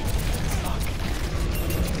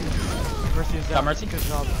 Mercy is down. Got Mercy? Good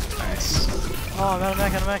job. Nice. Oh, I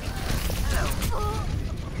got a mech,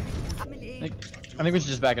 I think we should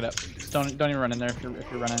just back it up. Just don't even run in there if you're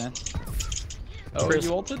running in. Oh, Chris.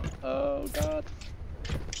 you ulted? Oh god.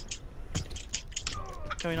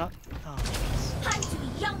 Can we not? Oh.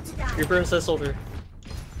 Reaper and says soldier.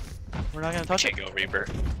 We're not gonna touch it. Can't go Reaper.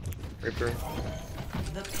 Reaper.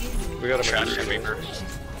 We got a Trash Reaper.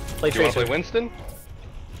 Play Do you wanna Tracer. play Winston?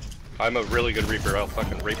 I'm a really good Reaper. I'll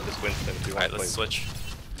fucking rape this Winston if you want Alright, to play. let's switch.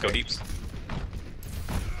 Go deeps.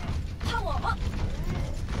 Power up.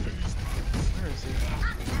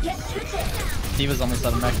 D.Va's almost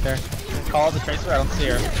out of mech there. Call the Tracer, I don't see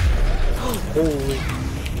her. Holy.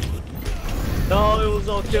 No, it was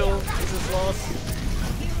all kill. This is lost.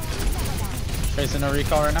 Tracer, no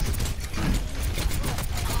recall right now.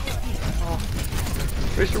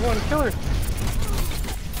 Tracer 1, kill her.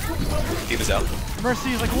 D.Va's out.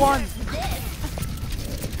 Mercy is like 1.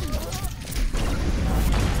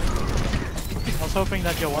 I was hoping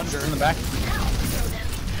that'd go under. In the back.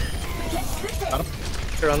 Got him.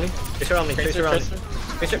 Tracer on me. Tracer on me. Tracer on me.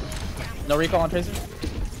 Tracer. No recall on Tracer.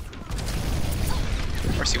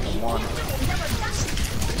 Mercy 1.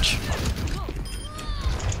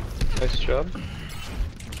 Nice job.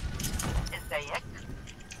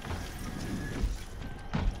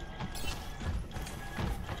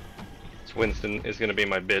 This Winston is gonna be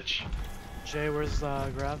my bitch. Jay, where's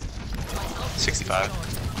grab? 65.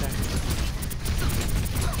 Okay.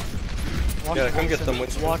 Watch Yeah, come get some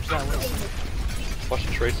Winston. Watch that Winston. Watch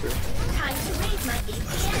the Tracer.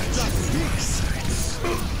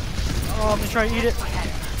 Oh, I'm gonna try to eat it.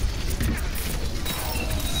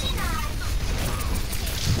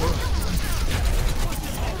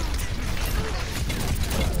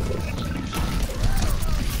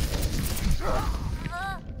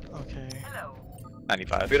 Okay.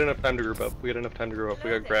 95. We had enough time to group up. We got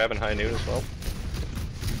grab and high noon as well.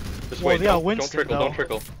 Just Well, wait, yeah, don't Winston, trickle, though. don't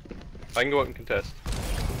trickle. I can go out and contest.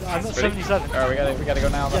 I'm at Ready? 77. Alright, we gotta go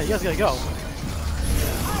now. Yeah, you guys gotta go.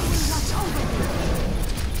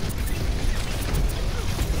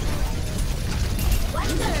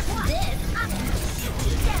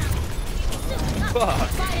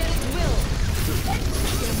 Fuck.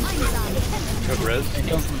 Good res. And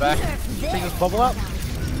kill him from the back. Take this bubble out.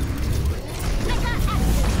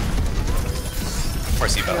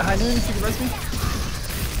 Mercy Yeah, bow. high noon, if you can res me.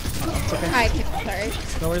 It's okay. Hi, sorry.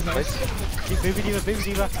 No worries, no worries. Baby D.Va, baby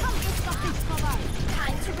D.Va.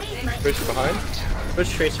 Tracer behind. Which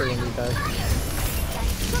Tracer when we die?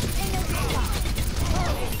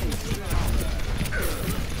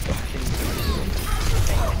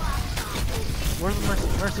 Where's the Mercy?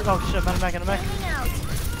 Mercy, oh shit, I'm back in the back.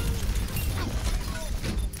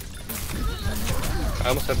 I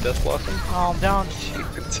almost have Death Blossom. Oh, I'm down.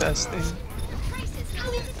 Contesting.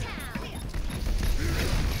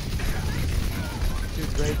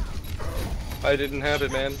 Dude, great. I didn't have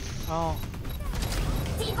it, man. Oh.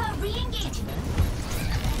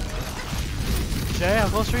 Jay, how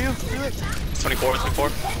close are you? Do it. 24, 24.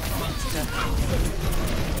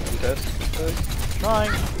 Contest.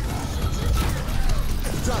 Trying.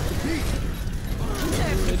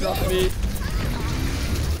 They dropped the beat.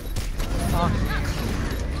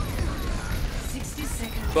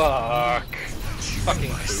 Fuck.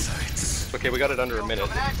 Fucking poop. Okay, we got it under a minute.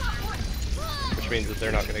 Which means that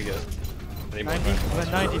they're not gonna get any more 90, time. I'm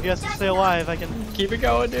at 90. If you guys stay alive, I can Keep it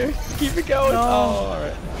going, dude. Keep it going. No. Oh,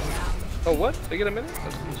 alright. Oh, what? They get a minute?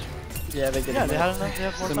 Yeah, they did. Yeah, they had enough. They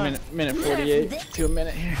have more It's a time. minute 48 to a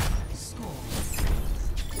minute here.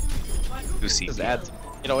 Lucy. Just adds.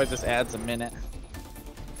 It always just adds a minute.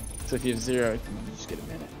 So if you have 0, you can just get a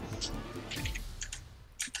minute.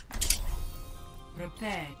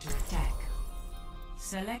 Prepare to attack.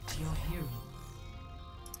 Select your hero.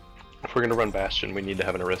 If we're gonna run Bastion, we need to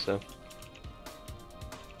have an Orisa.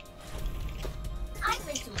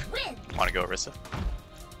 Wanna go, Orisa?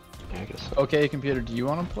 Yeah, I guess so. Okay, computer, do you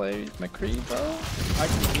want to play McCree, bro? I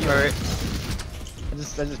can heal. Alright. I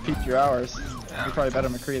just peeped your hours. You're probably better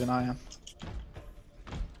McCree than I am.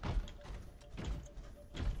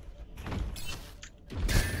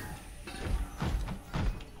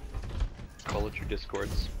 Call it your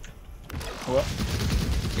Discords. What?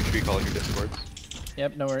 Make sure you call it your Discords.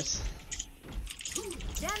 Yep, no worries.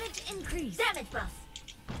 Damage increase. Damage buff.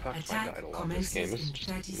 Fuck my god, I love this game. This is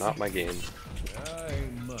just not my game.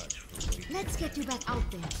 Let's get you back out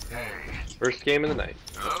there. First game of the night.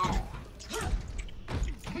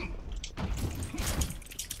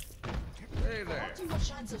 Hey there. What's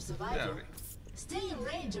your chance of survival? Stay in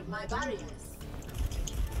range of my barriers.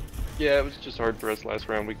 Yeah, it was just hard for us last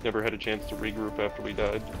round. We never had a chance to regroup after we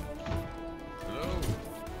died. Hello.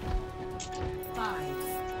 5,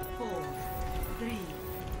 4, 3,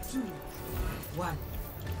 2, 1.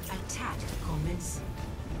 Attack commencing.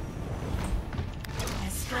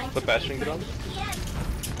 Let Bastion get on.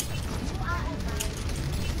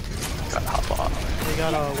 Gotta hop on. They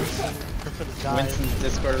got a Winston for the dive. Winston's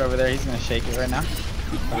Discord over there, he's gonna shake it right now.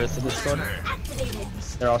 The rest of Discord.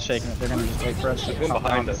 They're all shaking it, they're gonna just wait for us to There's one come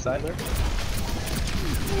behind down us. the side there.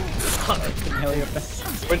 Can heal you up there.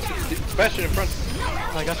 Winston, Bastion in front.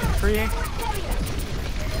 I got some free.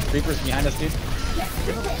 Reaper's behind us, dude.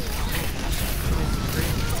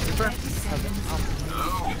 Reaper.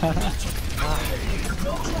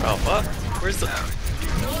 Oh fuck! Where's the?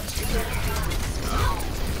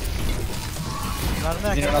 Not Is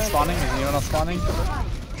anyone else spawning? Is anyone else spawning?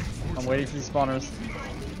 I'm waiting for these spawners.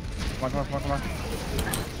 Come on, come on, come on, come on.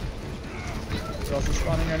 Who else is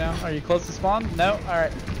spawning right now? Are you close to spawn? No?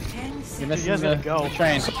 Alright. You're missing the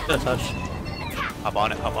train. Touch. Hop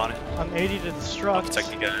on it, hop on it. I'm 80 to destruct. I'll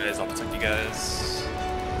protect you guys, I'll protect you guys.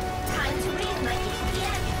 Time to raise my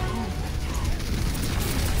APM.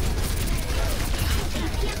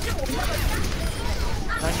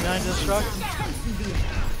 99 destruct.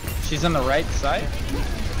 She's on the right side.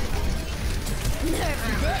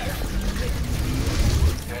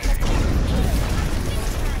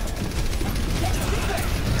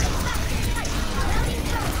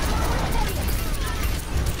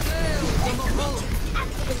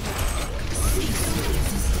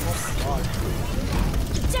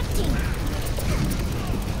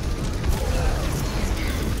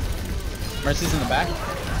 Mercy's in the back.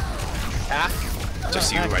 Ah.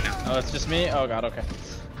 Just you right now. Oh, it's just me? Oh god, okay.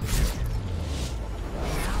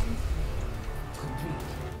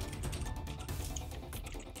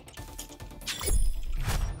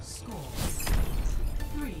 Score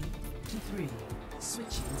 3-3.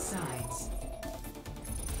 Switching sides.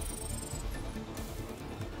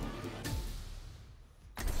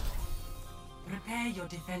 Prepare your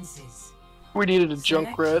defenses. We needed a Select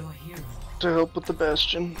Junkrat your hero. to help with the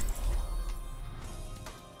Bastion.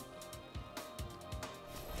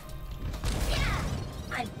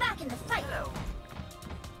 I'm back in the fight.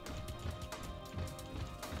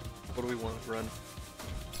 What do we want to run?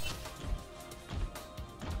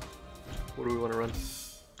 What do we want to run?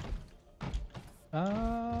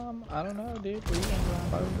 I don't know, dude. What do you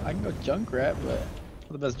want? I can go Junkrat, but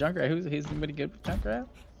the best Junkrat. Who's anybody good with Junkrat?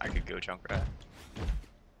 I could go Junkrat.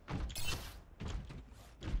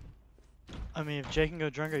 I mean, if Jay can go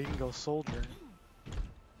Drunker, you can go Soldier.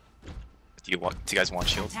 Do you guys want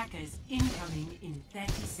shield? Attackers incoming in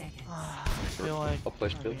 30 seconds. I feel like. I'll play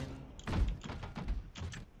I shield. mean,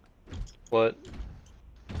 What?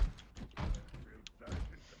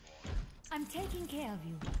 I'm taking care of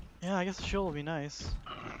you. yeah, I guess the shield will be nice.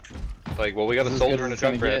 Like, well, we got a This is soldier good and a as it's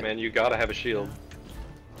gonna Junkrat, get. man. You gotta have a shield.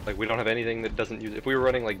 Like, we don't have anything that doesn't use. If we were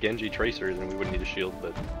running like Genji Tracers, then we wouldn't need a shield.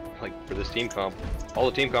 But like for this team comp, all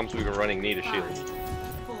the team comps we've been running need a shield.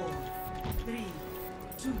 4, 3,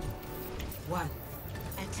 2, 1.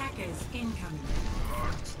 Attackers incoming.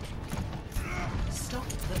 Stop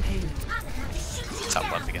the payload.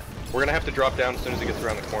 Top left again. We're gonna have to drop down as soon as it gets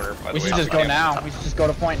around the corner. By the We way, should just go now. We should just go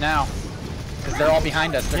to point now. Because they're all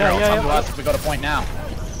behind us. They're gonna all come to us if we go to point now.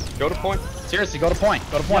 Go to point. Seriously, go to point.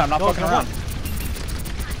 Go to point. Yeah, I'm not go fucking to around.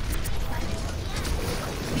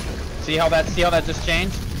 See how that just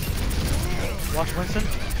changed? Watch Winston.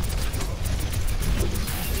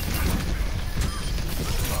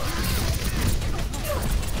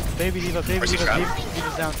 Baby Diva, baby Mercy Diva, trap.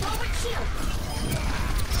 Diva's down.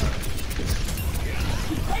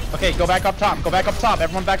 Okay, go back up top. Go back up top.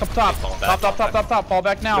 Everyone back up top. Top. Fall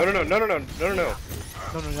back now. No.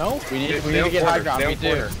 No. We need to get high ground. We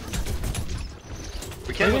do.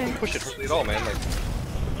 We can't let them push it hardly at all, man. Like,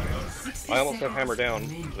 I almost have hammer down.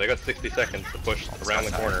 They got 60 seconds to push around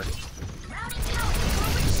the corner.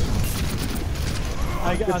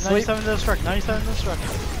 I got 97 to destruct. 97 to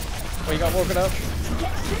destruct. Oh, you got woken up.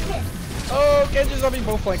 Oh, Genji's on me.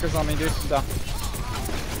 Both flankers on me, dude. I'm down.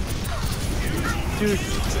 Dude,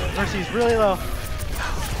 Mercy's really low.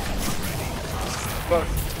 Fuck.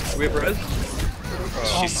 Do we have res?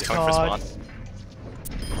 She's coming for spawn.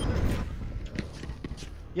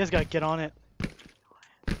 You guys gotta get on it.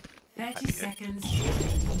 30 seconds.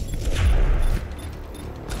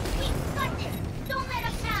 Don't let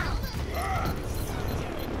us down.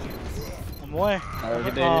 I'm away.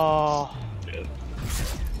 Oh.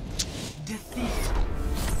 Defeat.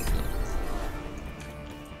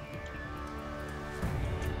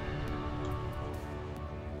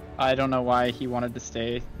 I don't know why he wanted to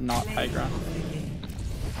stay not high ground.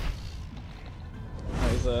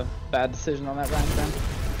 That was a bad decision on that round, then.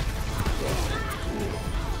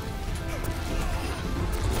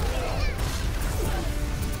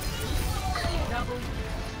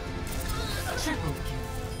 Triple kill.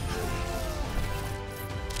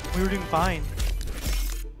 We were doing fine.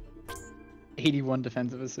 81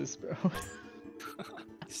 defensive assists, bro.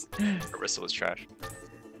 Orisa was trash.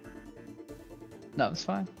 No, it's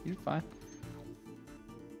fine. You're fine.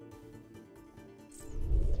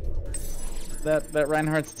 That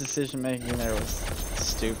Reinhardt's decision making there was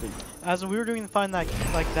stupid. As we were doing fine that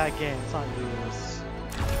game, it's not you. It's,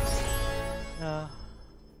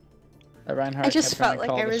 Reinhardt I just kept trying felt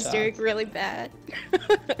to like I call the was doing shots. really bad.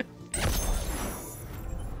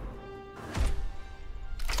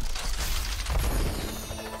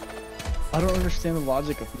 I don't understand the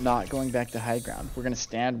logic of not going back to high ground. We're gonna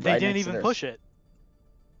stand They right didn't next to even theirs. push it.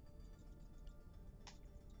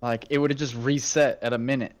 Like it would have just reset at a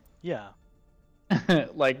minute. Yeah.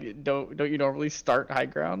 Like don't you normally start high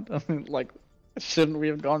ground? Like shouldn't we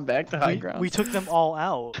have gone back to high ground? We took them all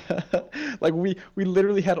out. Like we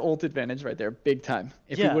literally had ult advantage right there, big time.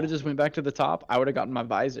 If we Yeah. would have just went back to the top, I would have gotten my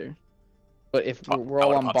visor. But if we're I all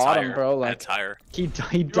would've on popped bottom, higher. bro, I had like higher. he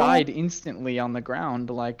died instantly on the ground.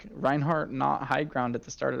 Like Reinhardt not high ground at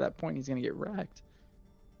the start of that point, he's gonna get wrecked.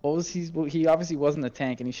 What was he obviously wasn't a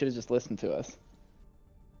tank, and he should have just listened to us.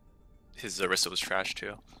 His Orisa was trash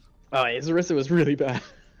too. Oh, his Orisa was really bad.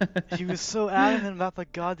 He was so adamant about the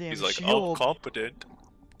goddamn He's like, shield. I'm competent.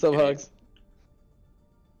 What's up, Hugs?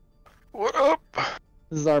 What up?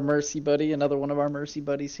 This is our Mercy buddy, another one of our Mercy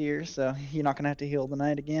buddies here, so you're not gonna have to heal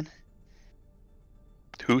tonight again.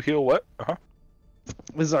 Who heal what? Uh-huh.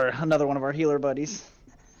 This is another one of our healer buddies.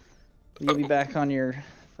 You'll be back on your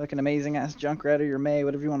fucking amazing ass Junkrat or your Mei,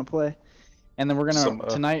 whatever you want to play. And then we're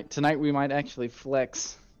gonna tonight we might actually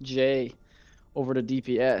flex Jay over to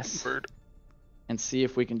DPS and see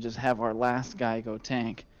if we can just have our last guy go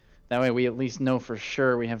tank. That way we at least know for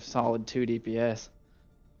sure we have solid 2 DPS.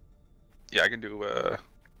 Yeah, I can do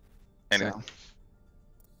anything.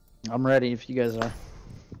 So, I'm ready if you guys are.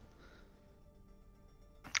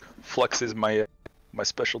 Flex is my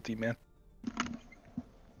specialty, man.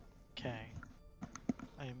 Okay.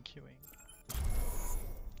 I am queuing.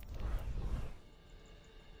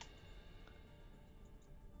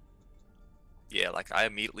 Yeah, like I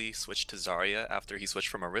immediately switched to Zarya after he switched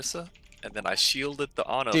from Orisa, and then I shielded the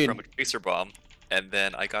Ana Dude. from a Tracer Bomb, and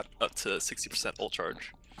then I got up to 60% ult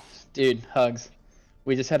charge. Dude, Hugs.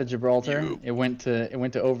 We just had a Gibraltar. It went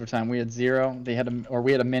to overtime. We had 0. We had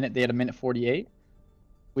a minute. They had a minute 48.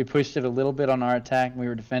 We pushed it a little bit on our attack, and we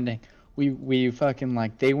were defending. We fucking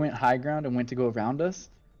like they went high ground and went to go around us,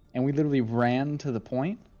 and we literally ran to the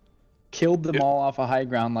point, killed them all off of high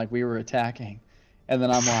ground like we were attacking, and then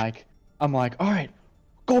I'm like, all right,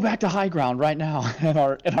 go back to high ground right now. And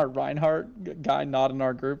our Reinhardt guy not in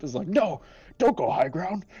our group is like, no, don't go high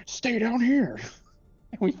ground, stay down here.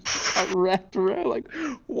 And we got wrapped around. Like,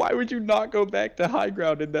 why would you not go back to high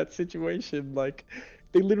ground in that situation? Like,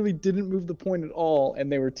 they literally didn't move the point at all,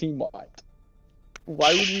 and they were team wiped.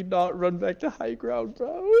 Why would we not run back to high ground,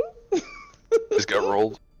 bro? Just got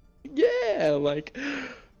rolled. Yeah, like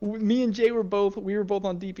me and Jay were both on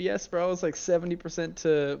DPS, bro. I was like 70%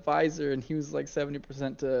 to visor, and he was like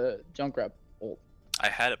 70% to Junkrat ult. I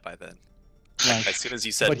had it by then. Like, as soon as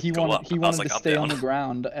you said but he go wanted up, he I was wanted like, to I'm stay down. on the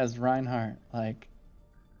ground as Reinhardt. Like,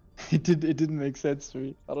 it didn't make sense to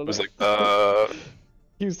me. I don't know. It was like,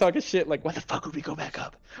 He was talking shit like, why the fuck would we go back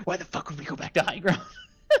up? Why the fuck would we go back to high ground?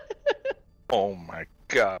 Oh my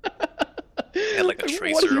god. Had like a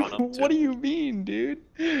tracer on him too. What do you mean, dude?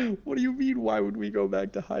 What do you mean, why would we go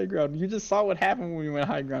back to high ground? You just saw what happened when we went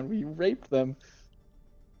high ground. We raped them.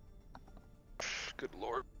 Good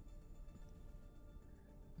lord.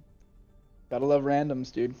 Gotta love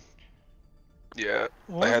randoms, dude. Yeah,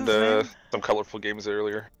 What I was had his name? some colorful games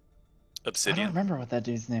earlier. I Obsidian. don't remember what that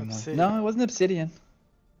dude's name Obsidian. was. No, it wasn't Obsidian.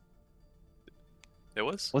 It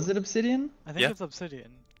was? Was it Obsidian? I think Yeah. it's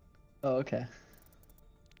Obsidian. Oh, okay.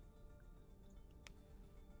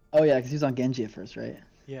 Oh yeah, because he was on Genji at first, right?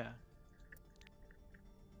 Yeah.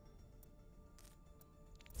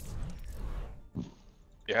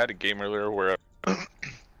 Yeah, I had a game earlier where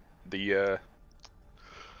the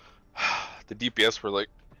DPS were like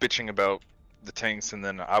bitching about the tanks, and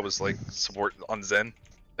then I was like support on Zen, and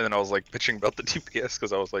then I was like bitching about the DPS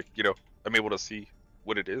because I was like, you know, I'm able to see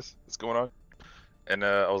what it is that's going on, and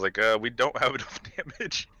I was like, we don't have enough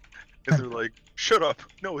damage, and they're like, shut up,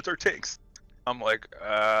 no, it's our tanks. I'm like,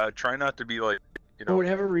 try not to be like, you know, For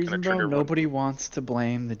whatever reason, kinda bro, trigger nobody wants to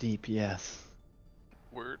blame the DPS.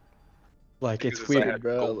 word. Like, it's Because I weird, had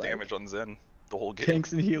bro. gold Like, damage on Zen the whole game.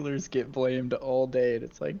 tanks and healers get blamed all day, and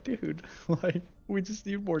it's like, dude, like, we just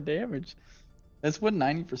need more damage. That's what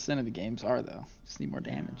 90% of the games are, though. Just need more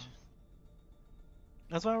damage.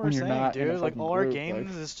 That's what we're When you're saying, not in a dude. Like fucking all our group,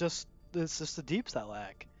 games like- is just it's just the deeps that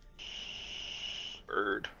lack.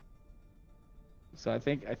 Bird. So I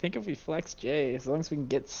think if we flex Jay, as long as we can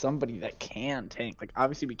get somebody that can tank, like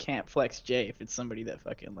obviously we can't flex Jay if it's somebody that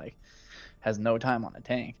fucking like has no time on a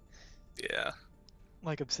tank. Yeah.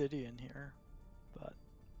 Like Obsidian here. But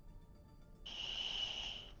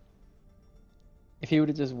If he would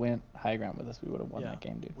have just went high ground with us, we would have won yeah, that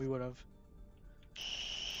game, dude. we would have.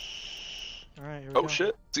 Alright, here we Oh go.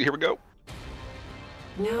 shit! See, here we go.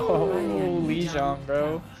 Oh, Lijiang,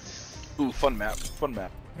 bro. Ooh, fun map. Fun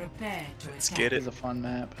map. Prepare to Let's attack. get It's it. a fun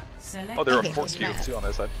map. Select Oh, there are your 4 attack. cubes too on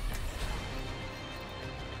that side.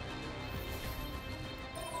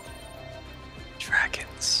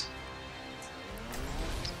 Dragons.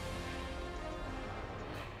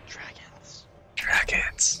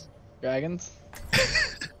 Dragons. Dragons?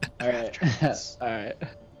 Alright. Alright.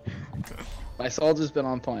 My soldier's been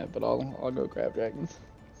on point, but I'll go grab dragons.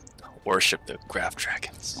 Worship the grab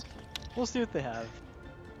dragons. We'll see what they have.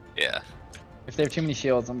 Yeah. If they have too many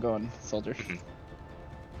shields, I'm going soldier.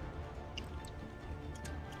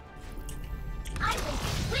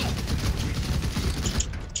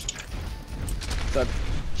 What's up,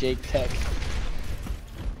 Jake Tech?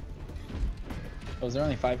 Oh, is there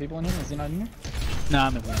only 5 people in here? Is he not in here? Nah,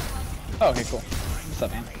 I'm in there. Oh, okay, cool. What's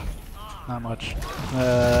up, man? Not much.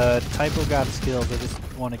 Typo got skills. I just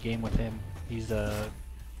won a game with him. He's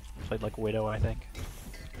played like Widow, I think.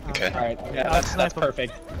 Okay. Alright, yeah, that's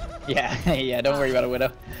perfect. Yeah, yeah, don't worry about a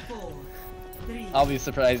Widow. 4, 3, I'll be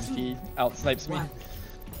surprised if he outsnipes me. 1.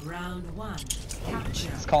 Round 1. Capture.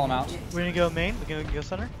 Let's call him out. We're gonna go main. We're gonna go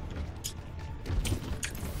center.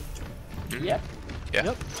 Yep. Yeah.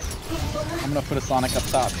 Yep. I'm gonna put a Sonic up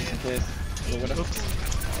top in case. Widow. Oops.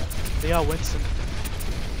 They got Winston.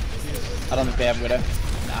 I don't think they have Widow.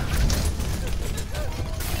 Nah.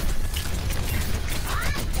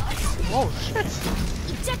 Oh shit!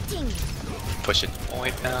 Ejecting. Pushing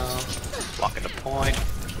point now. Blocking the point.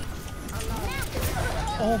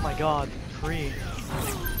 Oh my god. Free.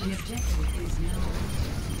 The objective is now.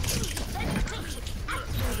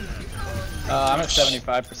 I'm at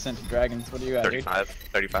 75% to dragons. What are you at, dude? 35.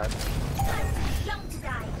 35.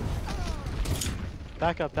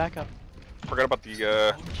 Back up, back up. Forgot about the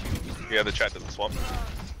the chat doesn't swamp.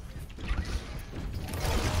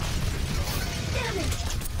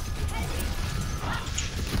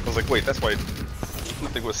 I was like, wait, that's why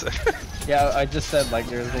nothing was said. Yeah, I just said like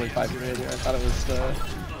there's only 5 people here. I thought it was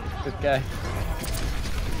good guy.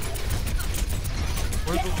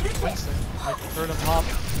 Where's the Winston? I heard him pop.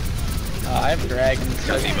 I have dragons.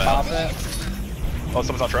 Should I pop it? Oh,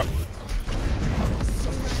 someone's on trap.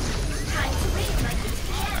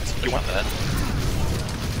 You want that?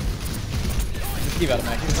 Just keep out of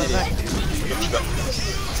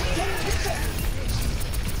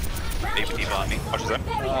Maybe he bought me. Watch that.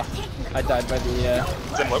 I died by the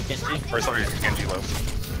Zen low. Genji. Or sorry, Genji low.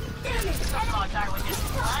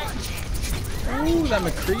 Ooh, that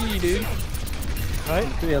McCree, dude. Right?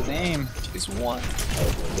 McCree has aim. He's 1.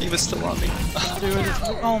 He was still on me. Dude,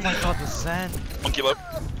 oh my god, the Zen. Monkey low.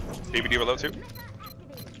 Baby Diva low too.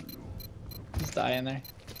 Just die in there.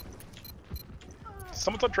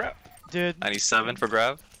 Someone's on trap. Dude. 97 for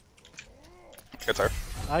grab. It's her.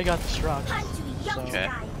 I got destruct. So. Okay.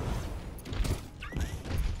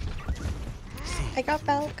 I got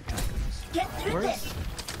Belk. Where is?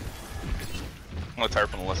 I'm gonna tire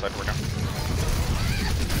from the left side right now.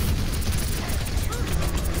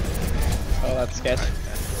 Oh, that's sketch.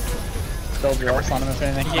 Build your ults on him if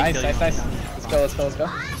anything. Nice, nice, nice. Let's go, let's go, let's go.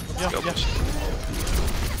 Yeah, yeah.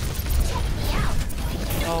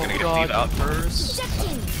 Oh Gonna get god. lead out first.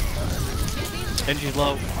 Genji's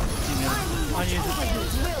low. On you.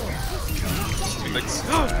 Thanks.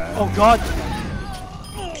 Oh god.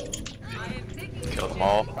 Kill them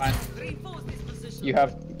all. Fine. You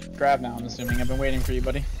have grab now, I'm assuming. I've been waiting for you,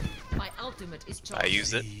 buddy. My ultimate is I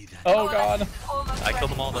used it. Oh god. I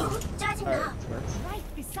killed them all though. Alright,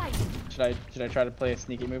 this works. Should I try to play a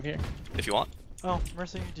sneaky move here? If you want. Oh,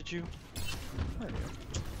 Mercy, did you?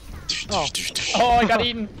 Oh. Oh, I got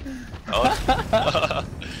eaten. Oh.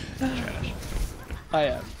 Trash. I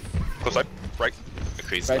am. Close side. Right.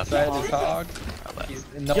 McCree's Right left. side is hog.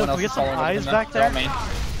 No Yo, one can else we is get some following eyes them. back They're all there? main.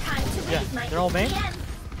 Yeah, they're all main?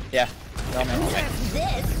 Yeah, they're all main.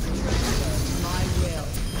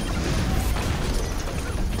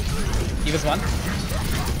 Diva's 1.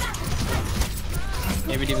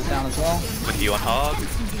 Maybe Diva's down as well. With you on hog.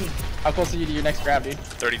 How close are you to your next grab, dude?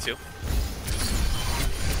 32.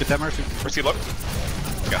 Get that Mercy. Mercy low.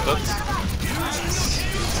 Got those.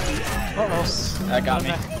 Uh-oh. That got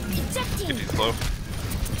me. Genji's low.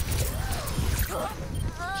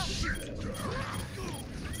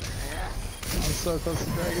 I'm so close to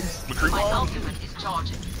dragons. My ultimate is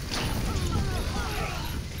charging.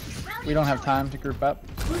 We don't have time to group up.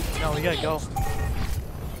 No, we gotta go.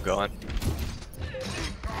 I'm going.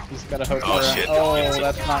 He's got a hook Oh, for shit. Oh,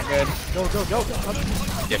 that's not good. Go, go, go.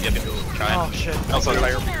 Yep. Trying. Oh shit. Also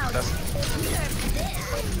tire. That's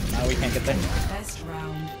No, we can't get there. Best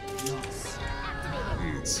round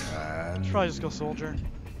lost. Should probably just go soldier.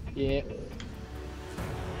 Yeah.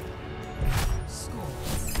 Score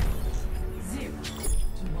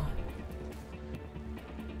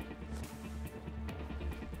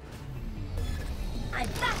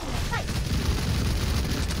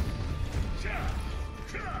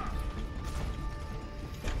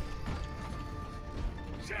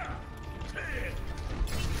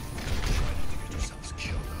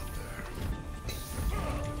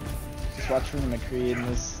watch for McCree in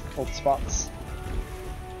his old spots.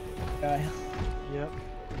 Guy. Yep.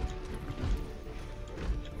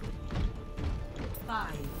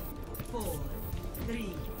 5, 4,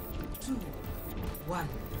 3, 2, 1.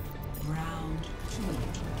 Round 2.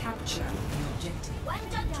 Capture the objective.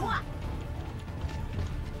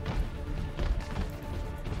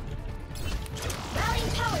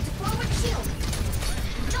 Rallying power to forward shield.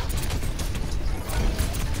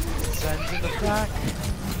 Zen's in the back.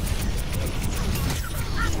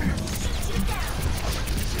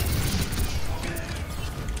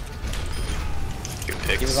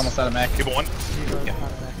 He was almost out of mech. People one. Yeah.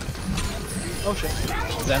 Oh shit.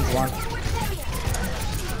 Zen's one.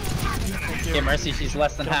 Okay, Mercy, she's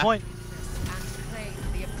less than half. Point.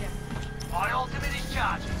 My ultimate is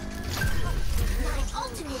charged.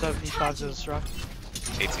 75 to destruct.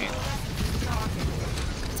 18.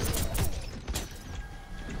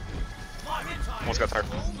 Almost got tired.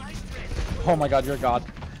 Oh my god, you're a god.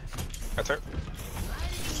 That's her.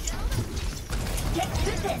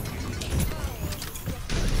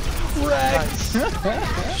 Rex!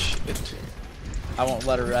 I won't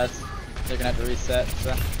let her rest. They're gonna have to reset.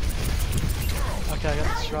 So. Okay, I got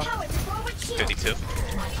the struck. 52.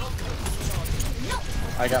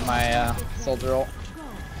 I got my soldier ult.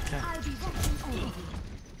 Okay.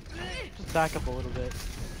 Just back up a little bit.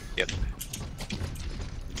 Yep.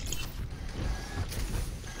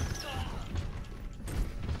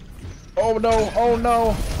 Oh no! Oh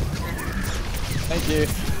no! Thank you.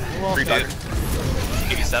 Well,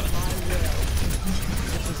 87.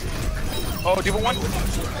 Oh, D.Va one.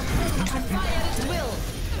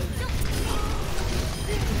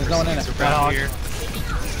 There's no one in it. Around here.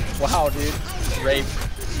 Wow, dude. Rape.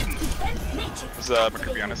 This is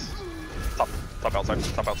McCree, be honest. Top outside.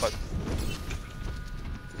 Top outside.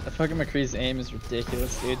 The fucking McCree's aim is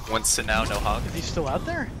ridiculous, dude. Winston now, no hog. Is he still out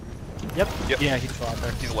there? Yep. Yeah, he's still out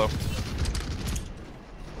there. He's low.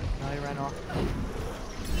 No, he ran off.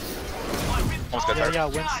 Almost got tired. Yeah,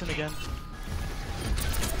 Winston again.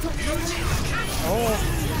 Oh!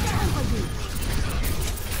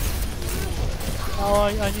 Oh,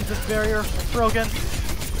 I need this barrier broken.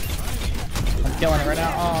 I'm killing it right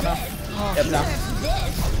now. Oh no. Oh, yep, down.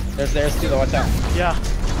 There's theirs too though, watch out. Yeah.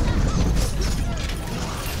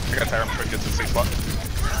 I got tired, I'm trying to get to the safe spot.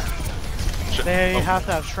 Shit. They have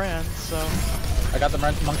to have trans, so. I got the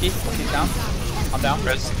monkey. Monkey's down. I'm down.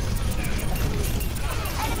 Res.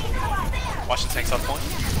 Watch the tanks off point.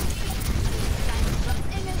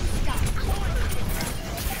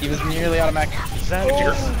 He was nearly out of mech. Zen,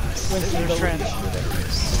 Winston, there's trans.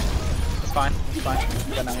 It's fine. It's fine.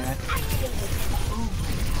 Got 99.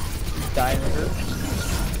 Die in river.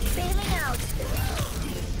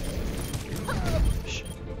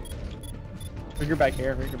 Rigger back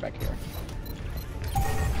here. Rigger back here.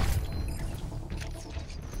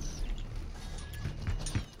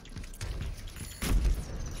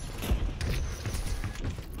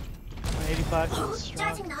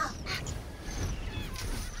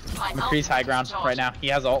 McCree's high ground right now. He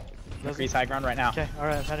has ult. McCree's high ground right now. Okay,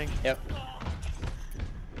 alright, I'm heading. Yep.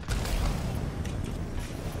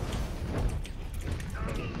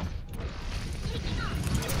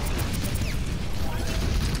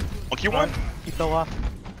 Monkey one. He fell off.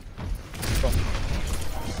 Cool.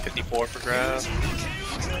 54 for grab.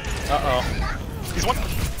 Uh-oh. He's one.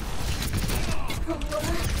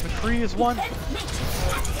 McCree is one.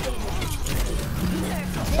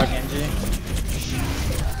 Fuck NG.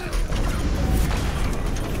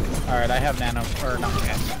 Alright, I have nano, or not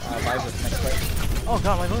visor next way. Oh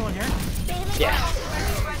god, my little one here? Yeah.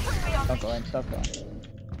 Don't go in, stop going.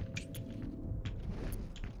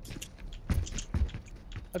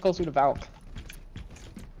 How close are we to Valk?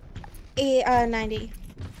 90.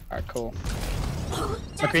 Alright, cool.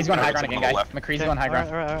 McCree's going high ground again, guys. McCree's going high ground.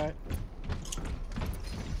 Alright.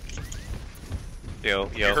 Yo.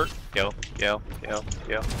 Okay.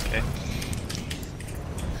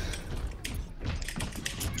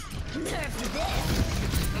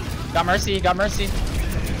 Got Mercy. I'm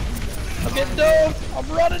getting dove. I'm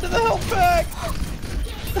running to the health pack.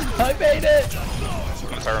 I made it.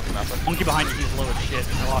 Monkey behind you, he's low as shit.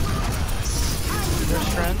 There's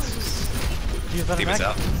trends. Team is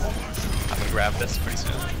out. I'm gonna grab this pretty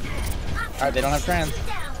soon. Alright, they don't have trans.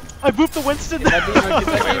 I booped the Winston! Wait. I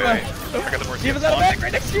got the Mercy. He was out of back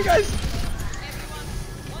right next to you guys!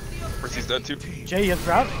 Mercy's dead too. Jay, you have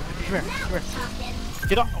grab? Come here.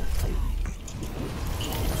 Get up!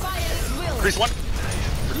 McCree's one.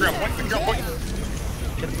 McCree on point.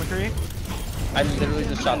 Get McCree. I literally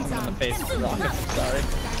just shot someone in the face with rockets, I'm sorry.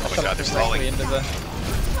 Oh my god, they're stalling. Into the...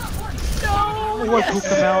 What pooped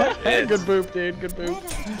him out? Hey, good boop, dude. Good boop.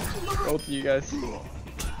 Both of you guys. We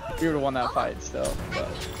would have won that fight still, but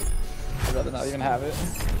I'd rather not even have it.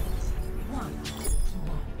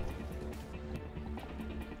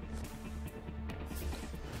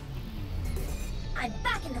 I'm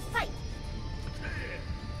back in the fight.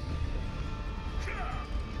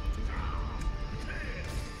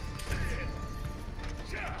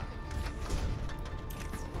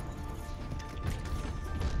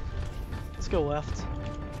 Let's go left.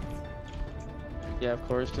 Yeah, of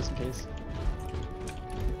course, just in case.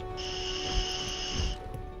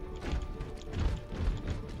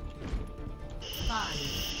 Five,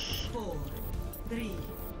 4, 3,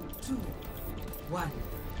 2, 1.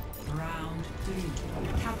 Round 3.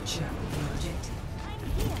 Capture the objective.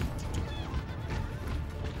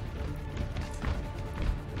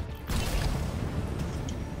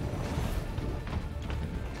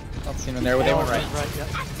 Don't see him in there. They went right. Yeah.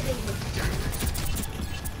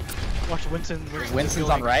 Watch Winston. Winston's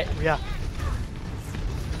on right? Yeah.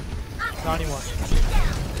 Not anymore.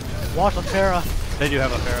 Watch Alpera. They do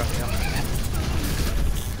have Alpera, yeah.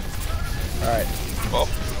 Alright. Well.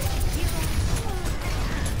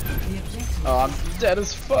 Oh, I'm dead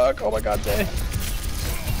as fuck. Oh my god, Jay.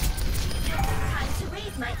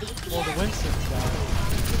 Well, the Winston's down.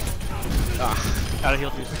 Ah. Gotta heal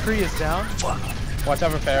too. McCree is down. Watch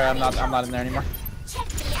out for Farah. I'm not in there anymore.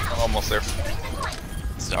 I'm almost there.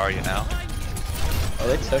 Zarya now. Oh,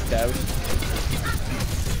 they took that.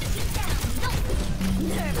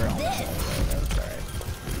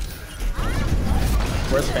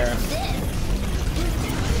 Where's Farah?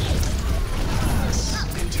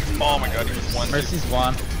 Oh my god, he was one. Mercy's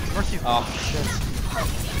one. Mercy's oh shit.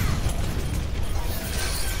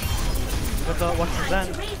 What's the Zen?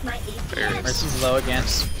 Mercy's low again.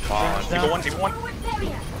 People one.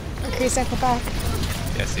 Okay, cycle back.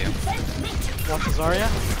 Yeah, I see him. Watch Zarya.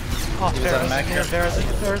 Oh,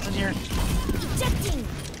 Farah's in here.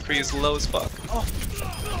 Kree is low as fuck. Oh.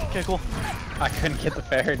 Okay, cool. I couldn't get the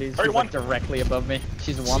Farah, dude. She's like directly above me.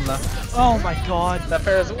 She's one though. Oh my god. That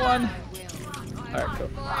Farah's one. Alright, cool.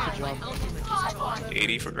 Good job.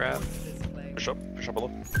 80 for grab. Push up a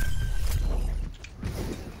little.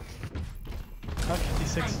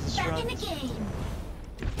 56 is Back in the game.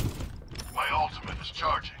 My ultimate is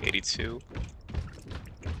charging. 82.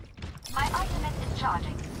 My ultimate is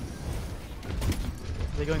charging.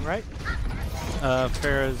 Are they going right?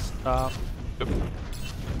 Farah's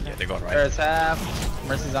Yeah, they're going right. Farah's half.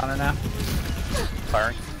 Mercy's on her now.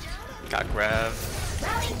 Firing. Got grab.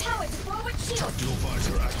 Rally power to forward shield.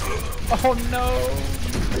 Oh no!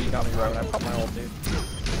 You got me right when I popped my ult, dude.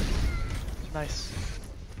 Nice.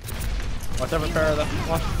 Watch out for Farah though.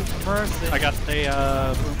 Watch Mercy. I got the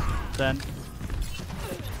Zen.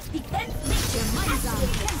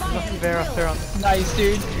 Farah. Nice,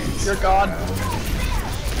 dude. You're gone.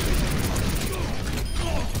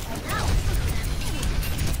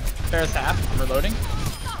 Farah's half. I'm reloading.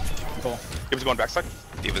 Cool. Diva's going backside.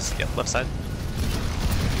 Diva's left side.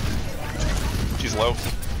 She's low.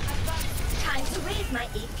 Time to raise my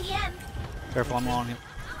APM. Careful, I'm long.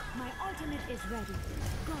 My ultimate is ready.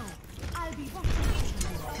 Go. I'll be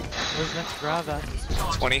Where's next grab at?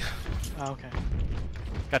 20. Oh, okay.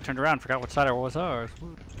 Got turned around, forgot what side it was ours.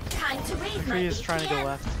 Time to raise my McCree is trying to go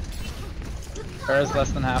left. Farah's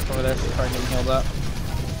less than half over there, so she's probably getting healed up.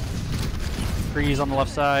 Freeze on the left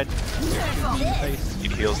side.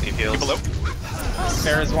 Need heals, need heals. Below.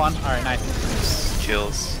 Farah's one. Alright, nice.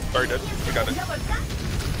 Kills. Very good. We got it.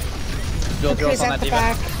 Build drills on that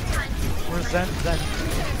Diva. Where's Zen?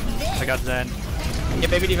 I got Zen. Get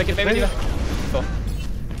baby Diva, get baby Diva. Cool.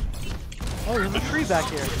 Oh, you're in the tree back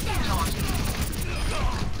here.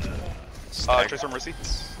 Tracer Mercy.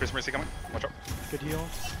 Tracer Mercy coming. Watch out. Good heal.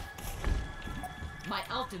 My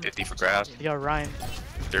ultimate 50 for grab. You got Ryan.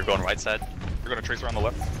 They're going right side. We're gonna Tracer on the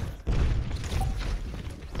left.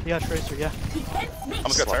 You got Tracer, yeah.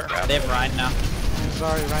 Almost got Farah. They have Ryan now.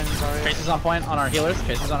 Sorry, Ryan, sorry. Tracer's on point on our healers.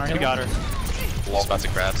 Tracer's on our healers. We got her. She's about to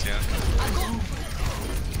grab soon.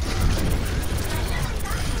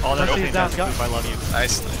 Oh, that's Mercy's down. fantastic. I love you.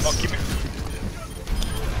 Nice. Oh, keep it.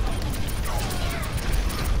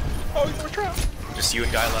 Oh, he's trapped. Just you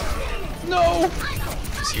and Guy left. No!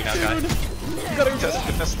 Just you now, Guy. You gotta get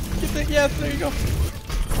this. Get the, yes, there you go.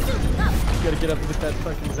 You gotta get up and get that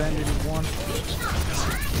fucking Zen, dude. He's one.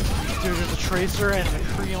 Dude, there's a Tracer and a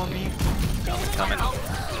McCree on me. Coming.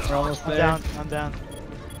 We're almost there. I'm down.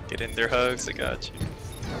 Get in there, Hugs. I got you.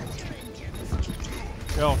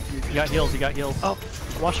 Go. You got heals, you got heals. Oh,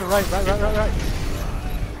 watch it right.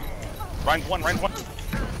 Ryan's one.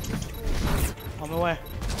 On the way.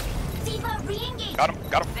 Got him.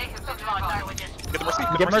 Get the Mercy.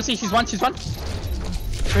 Get Mercy. She's one.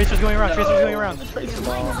 Tracer's going around.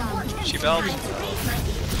 She bells.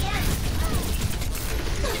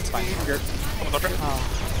 It's fine. You're good.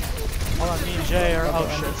 Hold on, me and Jay are. Oh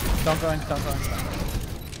shit. Don't go in.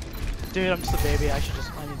 Dude, I'm just a baby. I need to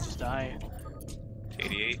just die.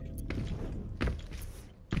 88.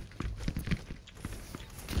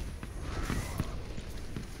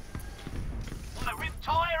 My rip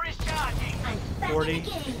tire is charging. 40.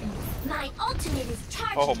 My ultimate is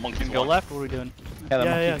charging. Oh, monkey. Go left. What are we doing?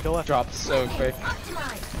 Yeah, go left. Dropped so quick.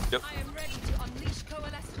 Yep. I am ready to unleash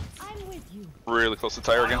coalescence. I'm with you. Really close to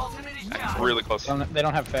tire again. Really close. They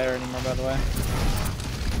don't have fair anymore, by the way.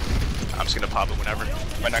 I'm just gonna pop it whenever.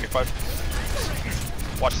 My 95.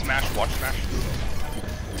 Watch smash.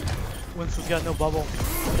 Winston's got no bubble.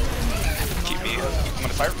 Keep me. I'm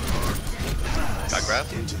gonna tire. Got grab.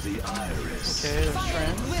 Okay, there's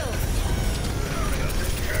Trent.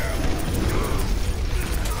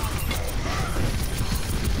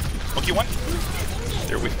 Monkey one.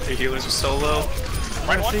 Their healers are so low.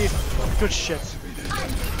 Right one. Good shit.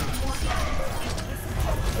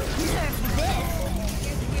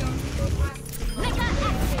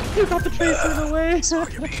 You got the tracer in the way.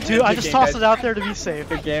 Dude, I just tossed it out there to be safe.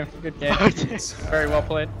 Good game. Very well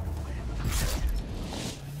played.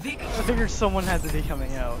 I figured someone had to be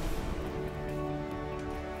coming out.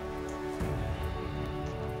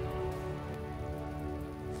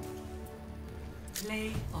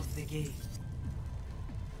 Play of the game.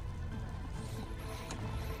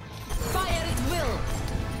 Fire at will.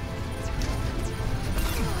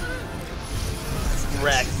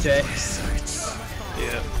 Wrecked.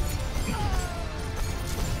 Yeah.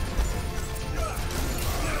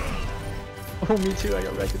 Oh, me too. I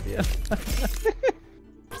got wrecked at the end.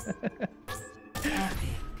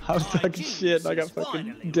 I was talking shit and I got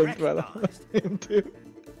fucking dinked by the him too.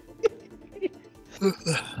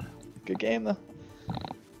 Good game though.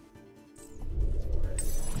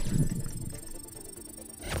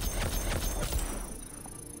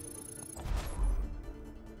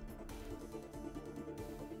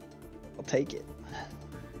 I'll take it.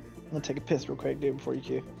 I'm gonna take a piss real quick, dude, before you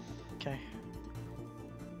queue. Okay.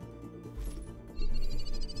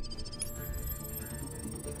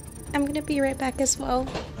 I'm gonna be right back as well.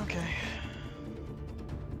 Okay.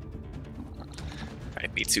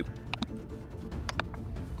 Alright, me too.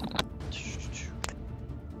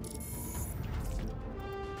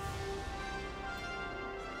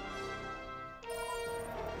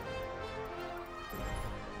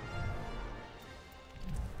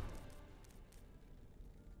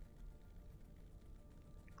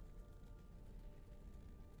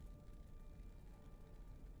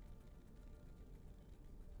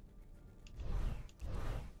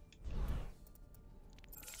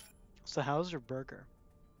 So how's your burger?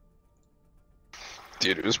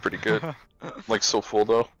 Dude, it was pretty good. Like so full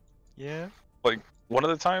though. Yeah. Like one of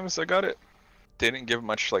the times I got it, they didn't give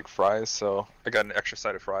much like fries, so I got an extra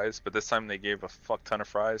side of fries. But this time they gave a fuck ton of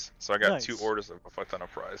fries, so I got Nice. 2 orders of a fuck ton of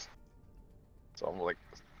fries. So I'm like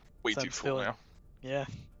way So too I'm full feeling- now. Yeah.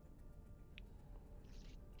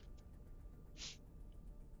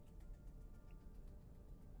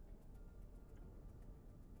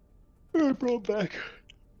 I brought back.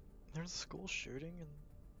 There's a school shooting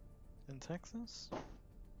in Texas?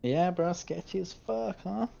 Yeah, bro, sketchy as fuck,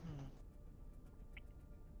 huh?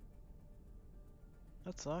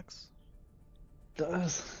 That sucks.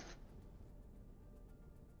 Does.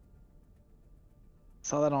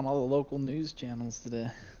 Saw that on all the local news channels today.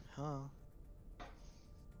 Huh.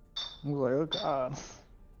 I was like, oh god.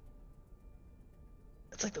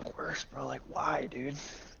 It's like the worst, bro. Like, why, dude?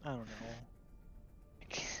 I don't know.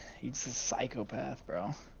 Like, he's a psychopath,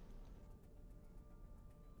 bro.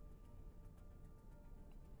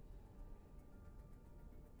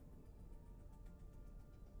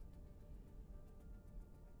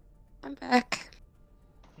 I'm back.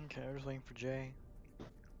 Okay, I was waiting for Jay.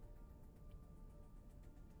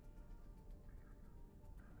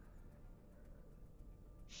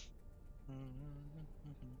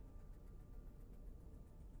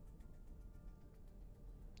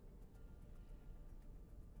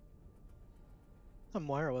 The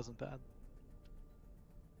Moira wasn't bad.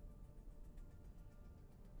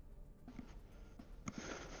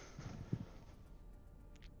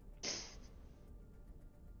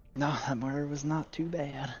 No, that murder was not too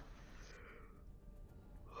bad.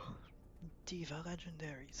 Diva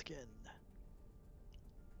legendary skin.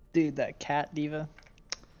 Dude, that cat diva.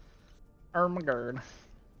 Oh my god.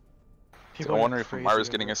 I wonder if Myra's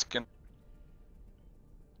getting a skin.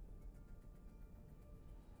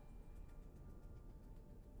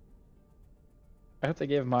 I hope they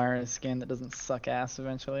gave Myra a skin that doesn't suck ass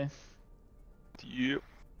eventually. Yep.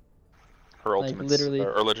 Her ultimates, literally-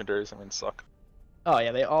 or legendaries, I mean, suck. Oh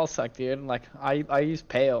yeah, they all suck, dude. Like I use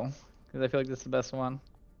Pale because I feel like that's the best one.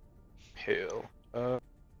 Pale.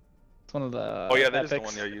 It's one of the. Oh yeah, that is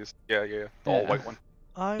epics. the one I used. Yeah, the all white one.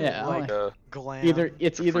 I Yeah, like like, Glam.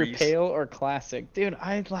 It's either Freeze. Pale or Classic, dude.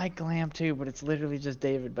 I like Glam too, but it's literally just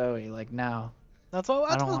David Bowie. Like now, That's all.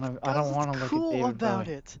 I don't want to. I don't want to look cool at David about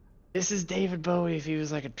Bowie. it. This is David Bowie if he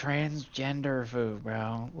was like a transgender food,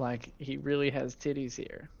 bro. Like he really has titties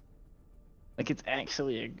here. Like it's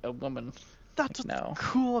actually a woman. That's what's no.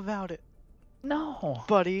 cool about it. No,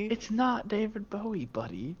 buddy. It's not David Bowie,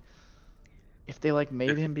 buddy. If they like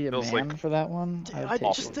made him be a feels man like- for that one, I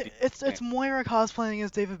just it's Moira cosplaying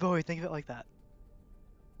as David Bowie. Think of it like that.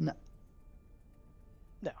 No.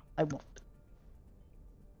 No. I won't.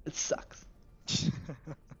 It sucks.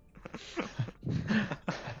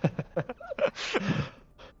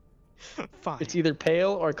 Fine. It's either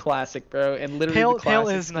Pale or Classic, bro. And literally the Pale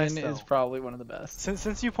Classic is nice, skin is though. probably one of the best.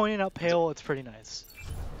 Since you pointed out Pale, it's pretty nice.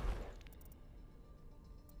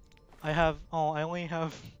 I only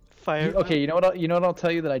have fire. Okay, you know what? You know what I'll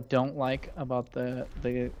tell you that I don't like about the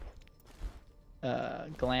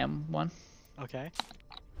Glam one. Okay.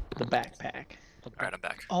 The backpack. Alright, I'm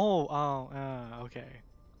back. Okay.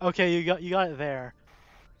 Okay, you got it there.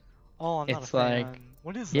 Oh, I'm not It's a fan. like,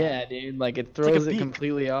 What is yeah, that? dude. Like it It's like a throws it beak.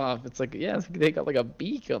 completely off. It's like, yeah, it's like they got like a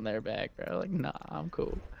beak on their back, bro. Like, nah, I'm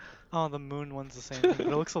cool. Oh, the moon one's the same thing, but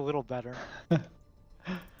it looks a little better.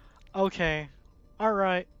 Okay.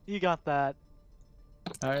 Alright, you got that.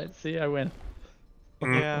 All right, see, I win.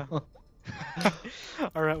 Yeah.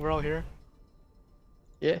 Alright, we're all here?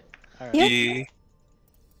 Yeah. Alright. Yeah.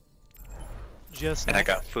 Just And I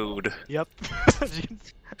got food. Yep.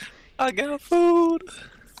 I got food.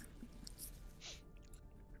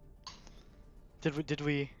 Did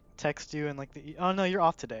we text you and like the oh no, you're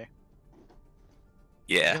off today. I was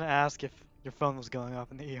Yeah. gonna ask if your phone was going off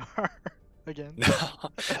in the ER again.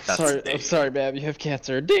 I'm sorry, Bab. You have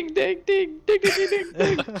cancer. Ding, ding, ding, ding, ding, ding,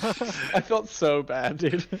 ding, ding. I felt so bad,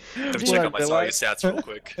 dude. Let me check out my Zarya stats real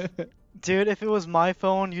quick. Dude, if it was my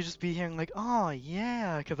phone, you'd just be hearing like, oh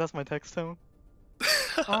yeah, because that's my text tone.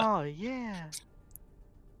 Oh yeah.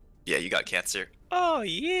 Yeah, you got cancer. Oh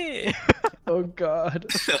yeah. Oh god.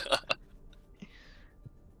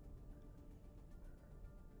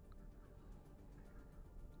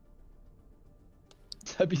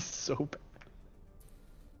 That'd be so bad.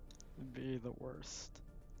 It'd be the worst.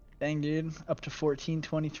 Dang, dude. Up to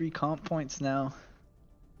 1423 comp points now.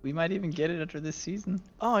 We might even get it after this season.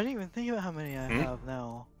 Oh, I didn't even think about how many I have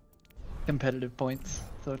now. Competitive points.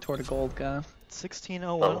 So toward a gold guy.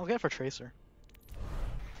 1601. I'll get it for Tracer.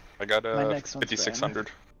 I got My next one's 5600.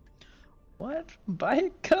 What? Buy a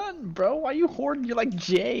gun, bro. Why you hoarding? You're like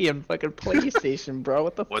Jay in fucking PlayStation, bro.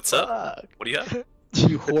 What the What's fuck? up? What do you have?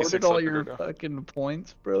 You hoarded all 5600 your now. fucking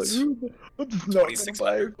points, bro. Like, I'm just not gonna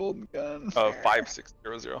buy a golden gun.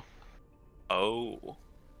 5600. Oh.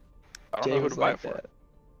 I don't Jay know who was to buy like it for. that.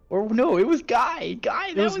 Or no, it was Guy. Guy,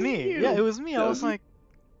 It that was me. you. Yeah, it was me. That I was you. like,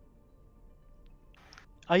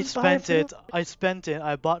 I Just buy it spent for it. I spent it.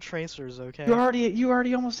 I bought Tracers. Okay. You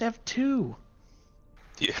already almost have 2.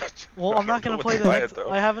 Yeah. Well, I'm not gonna play the next.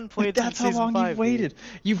 I haven't played That's since how season long 5. you've waited.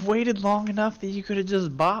 You've waited long enough that you could have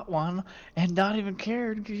just bought one and not even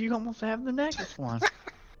cared because you almost have the next one.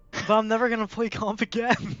 But I'm never gonna play comp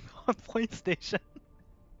again on PlayStation.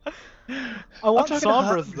 I want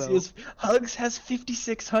Sombras though. Hugs has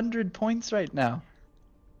 5,600 points right now.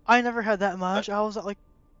 I never had that much. I was at like,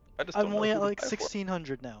 I just I'm don't know only who at to like buy it for.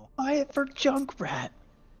 1600 now. Buy it for Junkrat.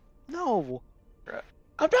 No.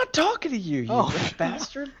 I'm not talking to you, you rich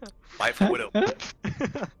bastard. Buy it for Widow.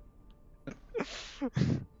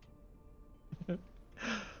 I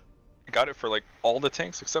got it for like all the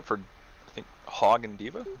tanks except for I think Hog and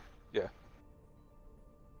Diva. Yeah.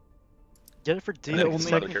 Get it for I D. think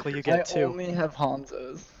some other Technically, you characters. get 2. I only have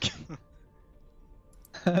Hanzo's.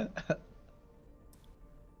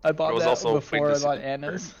 I bought It was that also big before I to see bought the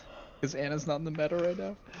Anna's. Because Anna's not in the meta right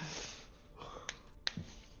now.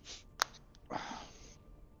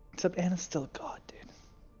 Except Anna's still a god, dude.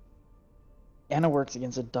 Anna works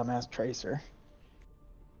against a dumbass Tracer.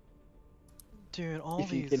 Dude, all if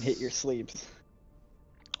these. you can hit your sleeps.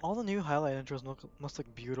 All the new highlight intros must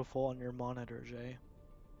look beautiful on your monitor, Jay.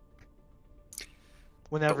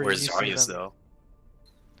 Whenever Where's you Zarya's see them. though?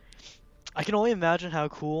 I can only imagine how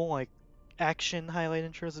cool like action highlight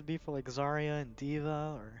intros would be for like Zarya and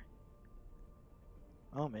Diva or.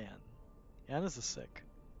 Oh man, yeah, this is sick.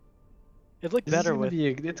 It looked better with.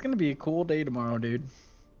 It's gonna be a cool day tomorrow, dude.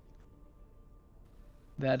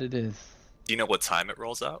 That it is. Do you know what time it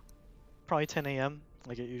rolls out? Probably 10 a.m.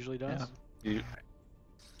 like it usually does. Yeah.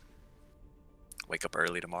 Wake up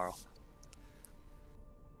early tomorrow.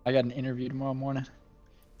 I got an interview tomorrow morning.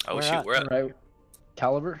 Oh shoot, where at? Right.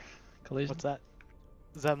 Caliber Collision. What's that?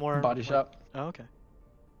 Is that more Body shop? Oh, okay.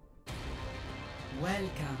 Welcome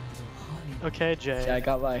to Hollywood. Okay, Jay. Yeah, I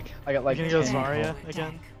got like You gonna go 10. Zarya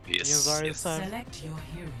again? Yes. You gonna Zarya this time? Select your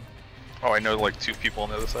hero. Oh, I know like 2 people on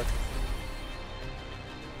the other side.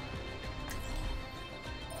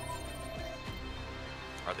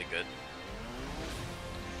 Are they good?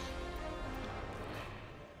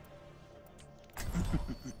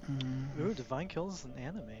 Ooh, Divine Kills an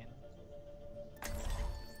anime.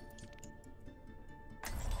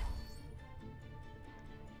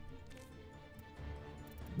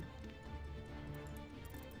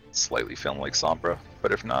 Slightly feeling like Sombra,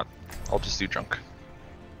 but if not, I'll just do Junk.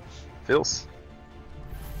 Feels.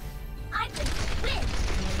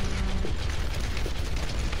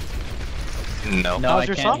 No. No, I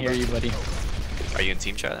can't hear you, buddy. Are you in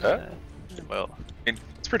team chat? Well,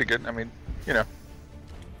 it's pretty good. I mean, you know,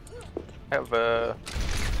 I have a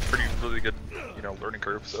really good, you know, learning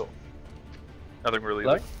curve, so nothing really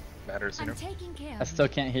like matters, you know. I still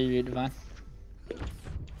can't hear you, Divine.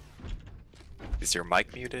 Is your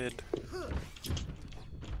mic muted?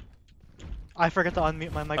 I forget to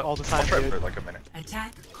unmute my mic all the time, I'll try dude. for like a minute.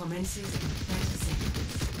 Attack commences in 30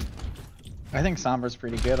 seconds. I think Sombra's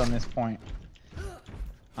pretty good on this point.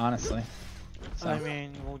 Honestly. So, I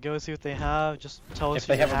mean, we'll go see what they have. Just tell us if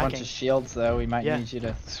they have a hacking. bunch of shields, though, we might Yeah. need you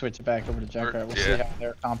to switch it back over to Junkrat. We'll yeah. see how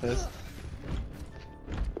their comp is.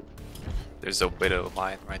 There's a Widow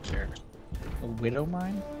mine right there. A Widow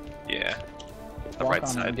mine? Yeah. The Walk right on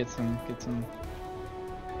side. and get some.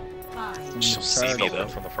 She'll see me though.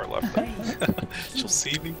 From the far left. She'll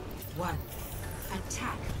see me. 1.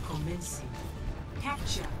 Attack commencing.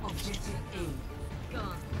 Capture objective A.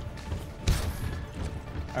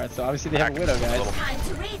 Alright, so obviously they have a Widow, guys.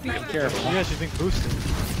 Be careful. You guys should think boosted.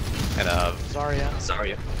 And Zarya.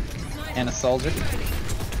 Zarya. And a Soldier.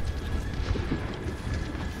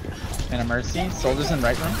 And a Mercy. Soldier's in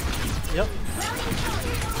right room. Yep.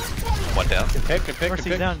 One down. Good pick, good pick, Mercy's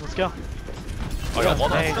good pick. down. Let's go. I got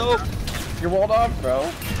one Hey. off. You're walled off, bro.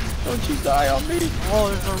 Don't you die on me. Oh,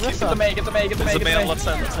 there's a Rissa. Get the May, get the May, get the May, There's a get man the on May. left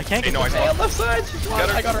side. I can't get no, the I May on left side. She's Got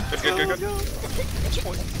her. I got her. Good.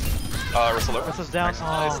 Russell over. Rissa's down. Nice,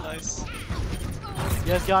 Oh, nice.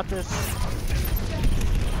 you guys got this.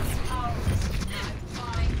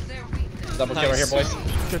 Double kill right here, boys.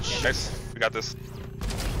 Good shit. Nice. We got this.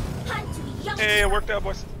 Hey, it worked out,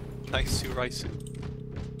 boys. Nice, Raisu.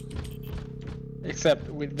 Except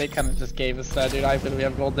they kind of just gave us that, dude. I feel we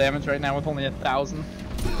have gold damage right now with only 1,000.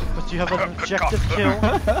 But you have an objective kill.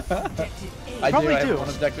 I Probably have do. one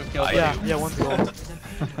objective kill. Yeah, one's gold.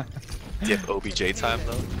 Do you have OBJ time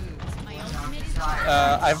though?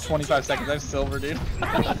 I have 25 seconds. I have silver, dude. Go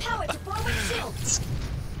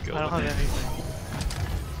I don't have anything.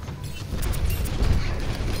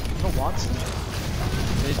 No Watson?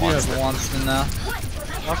 They do have Wanston now.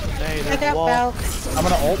 Watson, hey, I there's got wall. belts. I'm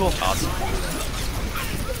gonna ult. Awesome.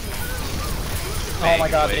 Oh my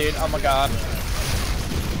god, dude. Oh my god.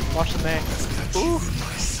 Watch the May.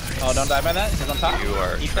 Oh, don't die by that. He's on top. You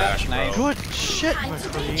are Eat trash, that. Nice. bro. Good shit,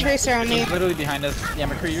 McCree. Tracer on me. He's literally behind us. Yeah,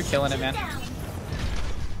 McCree, you're killing it, man.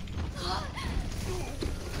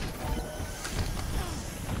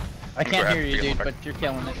 I can't hear you, dude, but you're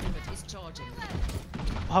killing it.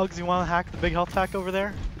 Hugs, you want to hack the big health pack over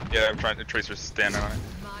there? Yeah, I'm trying to Tracer's standing on it.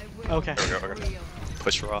 Okay. There we go. Okay.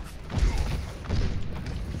 Push her off.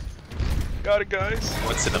 Got it, guys.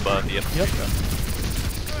 What's in above? Yep.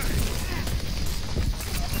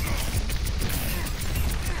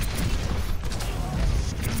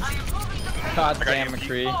 God I got damn, EMP.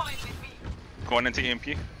 McCree. Going into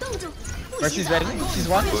EMP. Mercy's ready. She's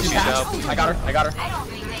one. She's She's half. out. I got her.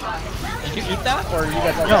 Did you eat that, or you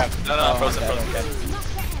guys all No. have? No, frozen, okay, frozen. okay.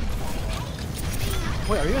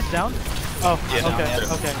 Wait, are you guys down? Oh, Yeah, okay,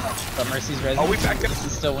 yes. okay. But Mercy's ready. Oh, we backed it. This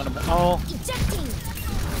is still winnable.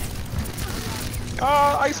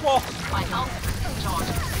 Oh, Ice wall.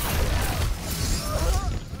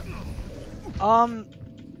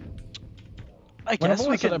 I guess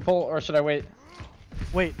we Should I can. pull, or should I wait?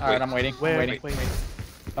 Wait. Alright, I'm waiting. Wait, I'm waiting. wait.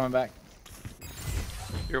 Coming back.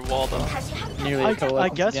 You're walled off. Nearly I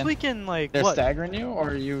collapsed guess again. we can like They're what? staggering you,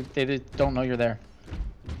 or they don't know you're there?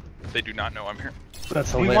 They do not know I'm here.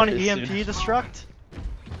 That's We want an hilarious, EMP dude. destruct?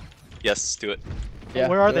 Yes, do it. Yeah,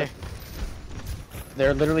 Where are do they? it.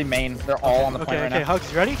 They're literally main. They're all on the point right now. Hugs,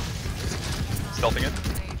 you ready? Stealthing it.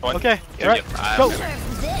 One. Okay, Yeah, right. yeah, Go. Do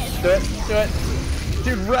it. Do it.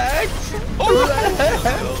 Dude, Rex!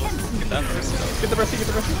 That Mercy. Get the Mercy, get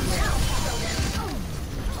the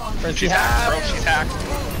Mercy. She's hacked, bro. She's hacked.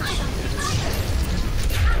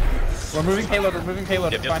 We're moving payload, we're moving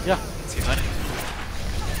payload. Yep, It's fine. Yeah. See money.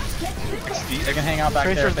 They can hang out back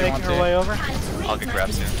there Tracer's if they want making her way to. over. I'll get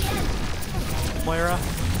grabbed soon. Moira.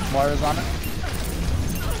 Moira's on it.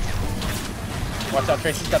 Watch out,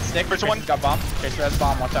 Tracer's got stick. Tracer's got bomb. Tracer has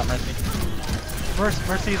bomb. Watch out, Mercy.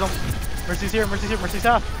 Mercy's on. Mercy's here. Mercy's here. Mercy's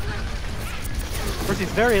half. Mercy's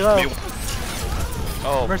very low.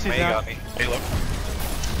 Oh, Mercy's May down. got me. Hey, look.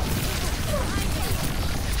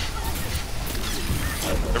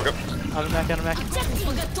 There we go. Out of mech, out of mech.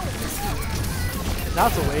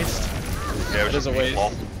 That's a waste. Yeah, It is a waste.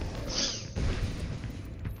 Wall.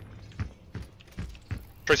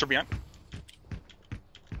 Tracer behind.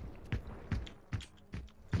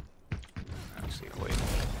 Actually, wait.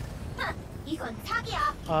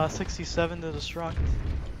 67 to destruct.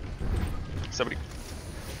 70.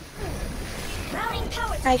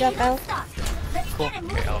 I got Bell. Cool.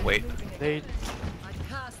 Okay, I'll wait. They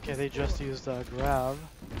just used grab.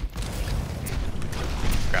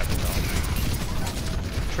 Grab it.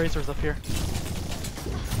 Tracer's up here.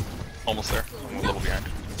 Almost there. I'm a little behind.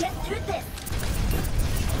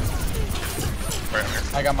 Right here.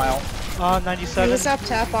 I got my ult. 97. He's up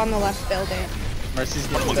top on the left building. Mercy's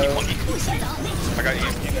getting Monkey. those. I got you.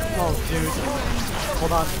 Oh, dude.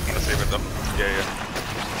 Hold on. I'm gonna save it though. Yeah.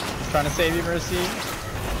 Trying to save you, Mercy.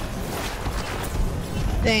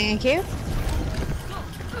 Thank you.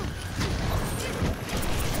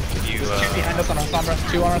 You, There's two behind us on our Sombra.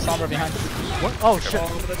 Two on our Sombra behind. What? Oh, shit. Oh,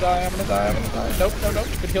 I'm gonna die, I'm gonna die, I'm gonna die. Nope, no.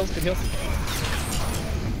 Good heals, good heals.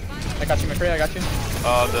 I got you, McCree, I got you.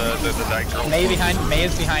 The dyke girl. May behind, May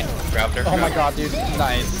is behind. Grabbed her. Oh my god, dude.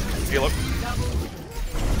 Nice. Heal up.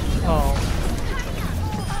 Oh.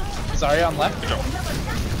 Zarya on left. Good job.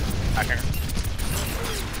 Back here.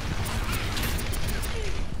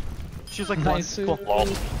 She's like Nice. one. Cool. Lol.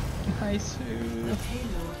 Nice.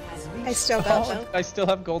 I still got Bell. I still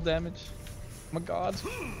have gold damage. Oh my god.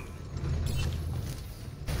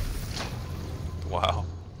 wow.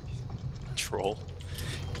 Troll.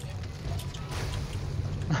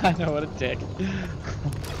 I know, what a dick.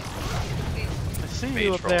 I see Mage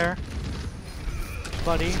you up roll. there,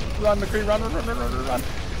 buddy. Run, McCree, run.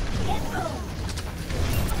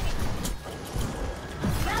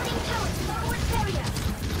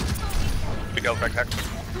 Big L backpack.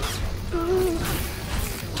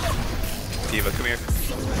 Diva, come here.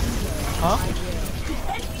 Huh?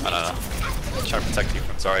 I don't know. I'm trying to protect you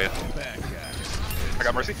from Zarya. I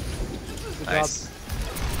got Mercy. Good Nice. job.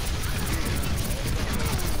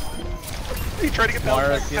 You try to get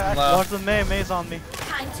Moira's getting low. Watch the May. May's on me.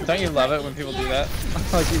 Don't you love it when people do that?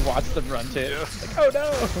 Like you watch them run too. Yeah. Like, oh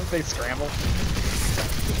no! They scramble.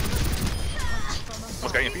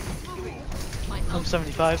 Almost got EMP. I'm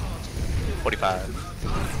 75. 45.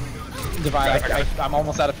 Divine, I'm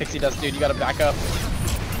almost out of pixie dust, dude. You gotta back up.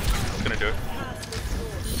 It's gonna do it.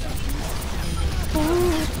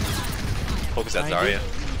 Focus at Zarya.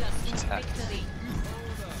 She's hacked.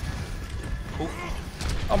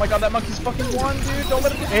 Oh my god, that monkey's fucking one, dude. Don't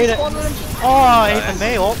let him Ate get it. spawn room. Oh, I ate the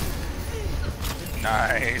May ult.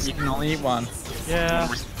 Nice. You can only eat one. Yeah.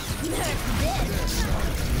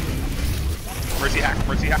 Mercy hack.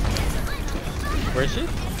 Where is she?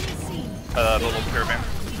 The little caravan.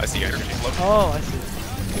 I see her. She's low. Oh, I see.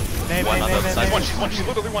 May. One on the other side. She's one. She's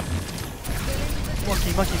literally one.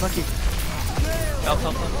 Monkey. Help.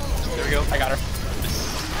 There we go. I got her.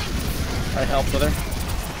 Alright, help with her.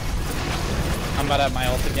 I'm about to have my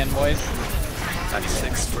ult again, boys.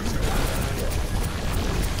 96.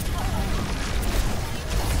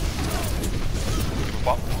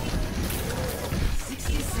 Well,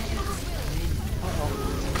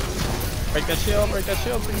 Break that shield,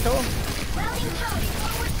 so we can kill him.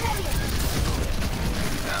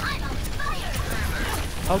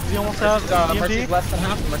 Oh, do you almost have Mercy's EMP? less than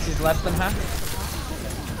half. Mercy's less than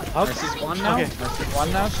half. Oh. Mercy's one now. Okay. Mercy's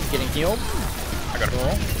one now. She's getting healed. I got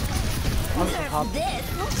her. I'm just gonna hop.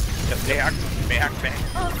 Yep, May hack.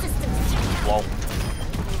 Lol.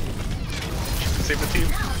 Save the team.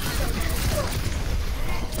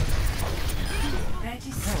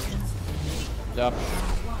 30 seconds. Yep.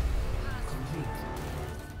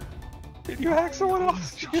 Did you hack someone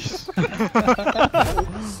else?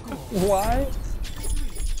 Why?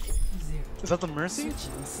 Is that the Mercy?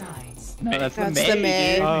 No, that's the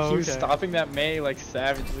May, dude. He was stopping that May like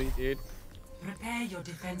savagely, dude. Prepare your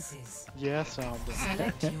defenses. Yeah, sound.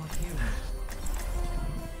 Select your hero.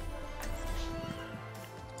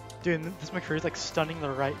 Dude, this McCree's like stunning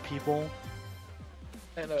the right people,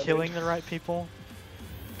 killing the right people.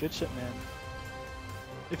 Good shit, man.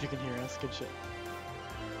 If you can hear us, good shit.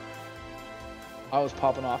 I was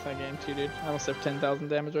popping off that game too, dude. I almost have 10,000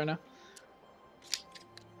 damage right now.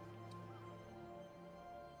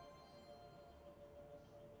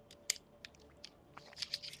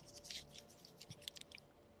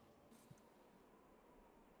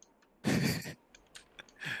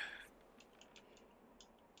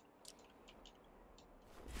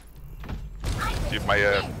 Dude, my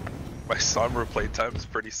Sombra playtime is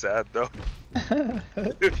pretty sad though.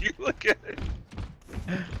 If you look at it.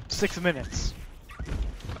 6 minutes.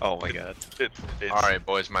 Oh my god. Alright,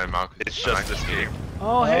 boys, my mouth. It's just this game.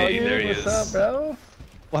 Oh, hey, there he what's is. up, bro?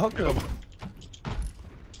 Welcome.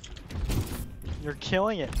 You're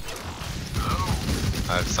killing it.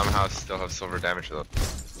 I somehow still have silver damage though.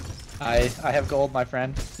 I have gold, my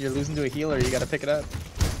friend. You're losing to a healer, you gotta pick it up.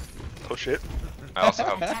 Oh shit. I also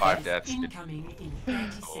have 5 deaths. Incoming in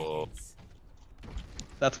 30 Oh. seconds.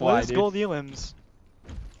 That's why, What is dude. gold elims?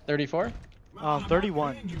 34?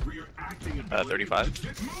 31.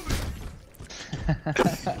 35.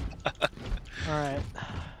 Alright.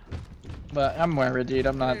 But I'm worried, dude.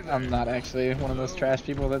 I'm not actually one of those trash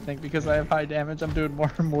people that think because I have high damage I'm doing more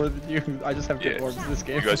than you. I just have good orbs this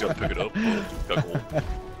game. You guys gotta pick it up. Got gold. 5,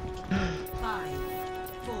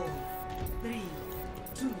 4, 3,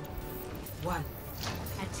 2, 1.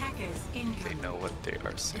 Attackers incoming. They know what they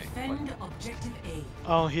are saying. Defend objective A.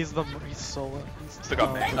 Oh, he's solo. Still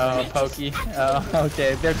got Meg. Oh, Pokey. Oh,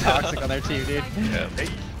 okay. They're toxic on their team, dude. Yeah. Hey.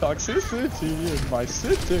 Toxicity in my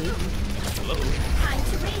city. Hello. Time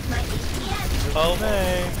to raise my DPS. Oh,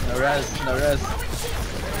 hey. No res, no res.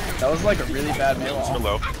 That was like a really bad melee.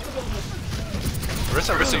 Hello.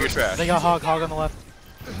 Rissa, you're trash. They got hog on the left.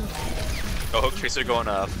 Oh, Hook Tracer going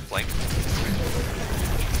flank.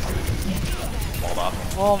 Walled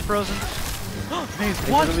off. Oh, I'm frozen. They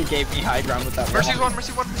literally gave me high ground with that. Mercy's wall. one,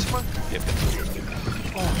 Mercy one, Mercy one. Yep.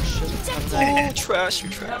 Oh shit. Trash, you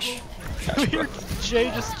trash. You're Jay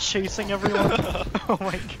just chasing everyone. Oh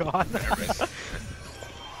my god.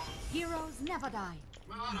 Heroes never die.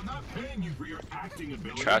 I'm not paying you for your acting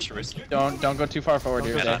ability. Trash risk. Don't go too far forward,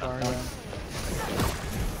 dude. Don't go Okay? too far, Don't. yeah.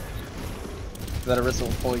 That Arissa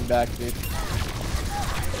will pull you back, dude.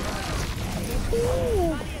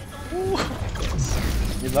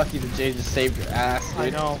 You're lucky that Jay just saved your ass, dude. I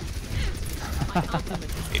know.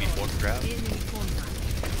 84 grab.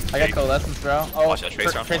 I got coalescence, bro. Oh, Watch that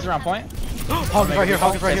Tracer on Tracer on point. Hog is right here,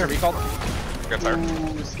 Hog is right here. Recall. Grab fire.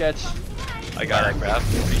 Ooh, sketch. I got it, grab.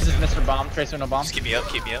 This is Mr. Bomb. Tracer no bomb. Just keep me up,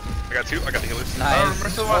 keep me up. I got 2, I got the healers.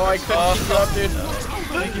 Nice. Oh, I couldn't keep you up, dude.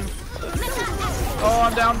 Thank you. Oh,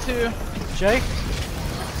 I'm down 2. Jay?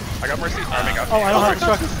 I got Mercy. I got Oh, I don't have I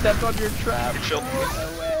truck. stepped on your trap. Good shield.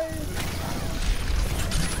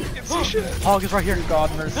 Hog is right here.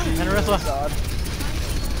 God mercy. And Arissa. Oh, God.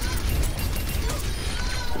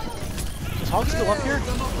 Is Hog still up here?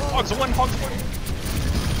 Hog's one, Hog's one.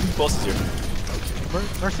 Who else is here?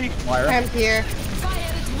 Mercy? Moira. I'm here.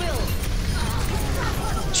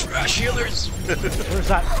 Trash healers! Where's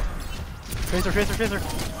that? Tracer.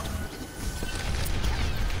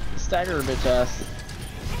 Stagger her bitch ass.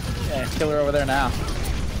 Yeah, kill her over there now.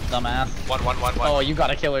 Dumbass. One. Oh, you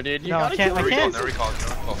gotta kill her, dude. You No, I gotta can't. kill her. No recall.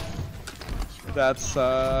 That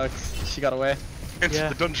sucks. She got away. Into Yeah.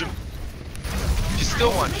 the dungeon. She's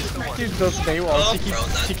still one. Dude, those paywalls.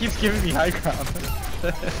 Oh, she keeps giving me high ground.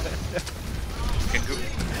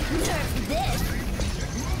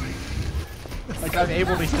 Like I'm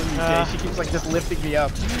able to heal you, Jay. She keeps like just lifting me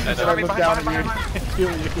up. I So know. I look down at you and heal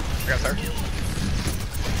you. I got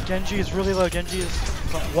her. Genji is really low. Genji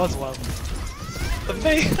was low.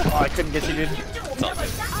 Oh, I couldn't get you, dude.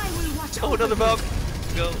 Oh, another bomb.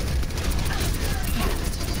 Go.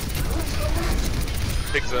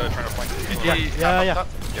 Pig's trying to flank. Yeah. Yeah,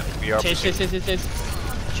 we are. Chase.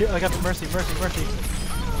 I got the Mercy.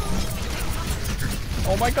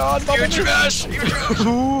 Oh my god, You're bubble trash! You're trash!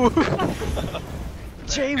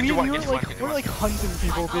 Jay, Get you one, get you one, we're like hunting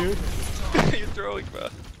people, dude. You're throwing, bro.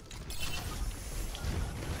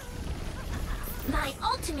 My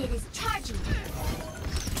ultimate is charging.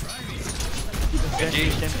 Genji.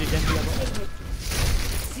 60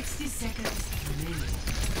 seconds remaining.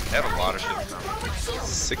 They have a lot of shit.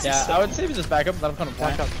 60 Yeah, I would say we just back up and let him come to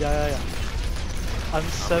Back point. up. Yeah. I'm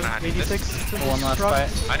gonna need 86. One last Truck. fight.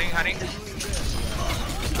 Honey.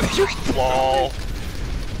 Wall.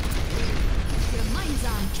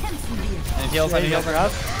 And heals, Yeah, you guys are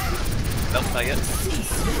out. Nope, not yet.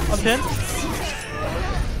 I'm pinned.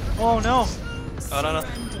 Oh no. Oh, no.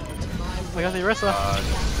 I got the Arissa.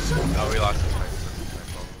 Oh, we lost.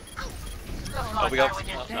 Oh, we got.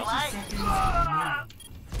 Seconds remaining.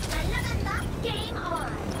 Game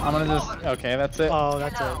on. I'm gonna just. Okay, that's it. Oh,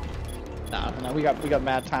 that's it. No, we got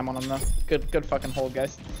mad time on him though. Good fucking hold,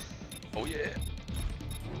 guys. Oh yeah.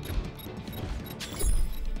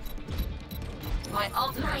 My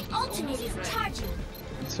ultimate is charging.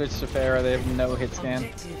 Switch to Pharah. They have no hit scan.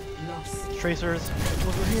 Tracers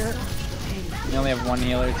over here. You only have one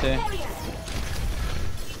healer too.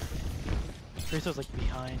 Tracer's like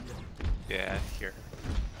behind. Yeah, here.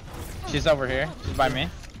 She's over here. She's by me.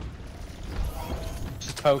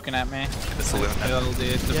 She's poking at me. The saloon. Little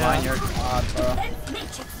dude, Divine, you're god, bro.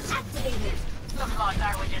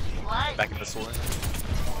 Back in the saloon.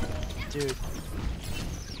 Dude.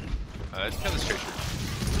 Let's kill this Tracer.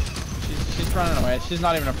 She's running away. She's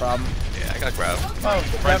not even a problem. Yeah, I got grab. Oh,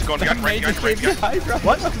 Ryan's going. Got Ryan.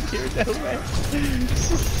 What?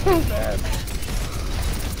 This is so bad.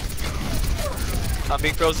 I'm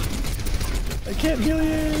being frozen. I can't heal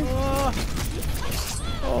you.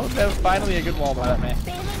 Oh, that's finally a good wall by that man.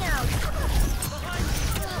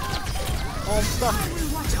 Oh, I'm stuck.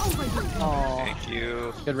 Oh. Thank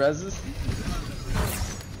you. Good reses.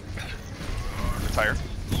 Fire.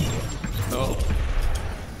 Oh.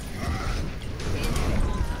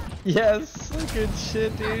 Yes, good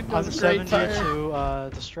shit, dude. I'm That's a great 70 tire.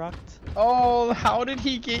 to destruct. Oh, how did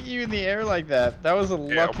he get you in the air like that? That was a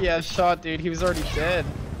lucky ass shot, dude. He was already dead.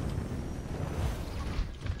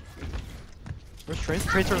 Where's Tracer?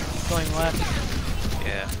 Tracer's going left.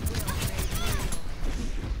 Yeah.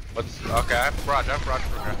 Okay, I have Barrage.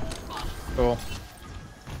 Cool.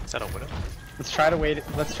 Is that a widow? Let's try to wait.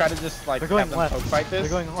 Let's try to just like They're going have them left. poke fight this.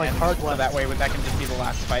 They're going like and hard so left. that way that can just be the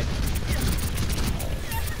last fight.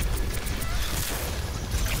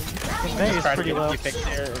 May Just is try to pretty get low. a few picks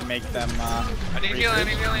here and make them. I need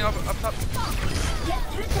healing up top.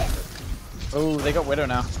 Oh, they got Widow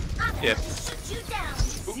now. Yeah.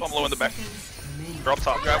 Ooh, I'm low in the back. They're up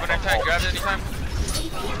top. Grab it anytime. Grab it anytime.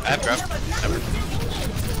 I have grab. Never.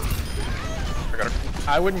 I got her.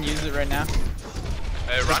 I wouldn't use it right now.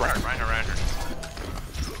 Hey, Reinhardt.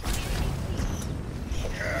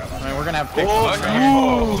 I mean, we're gonna have picks.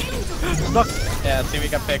 Oh, Stuck. Yeah, see, we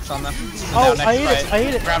got picks on them. Oh, Now, I next ate it. fight. I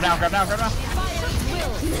ate it. Grab now.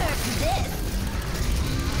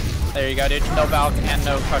 There you go, dude. No Valk and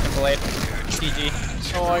no fucking blade. GG.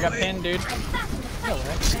 Oh, I got pinned, dude.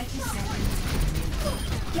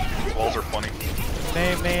 Walls are funny.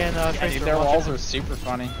 May and Yeah, Tracer. dude, their walls are super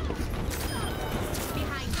funny.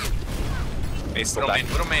 May still back.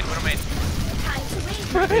 Widow main.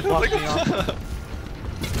 They blocked me off.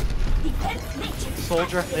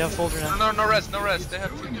 Soldier. They have soldier now. No rest. They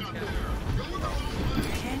have two.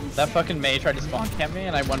 That fucking Mei tried to spawn camp me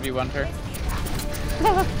and I 1v1'd her.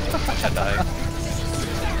 I died.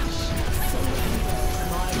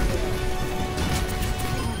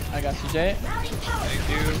 I got you, Jay. Thank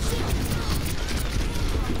you.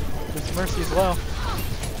 This Mercy's low.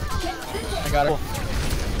 I got her.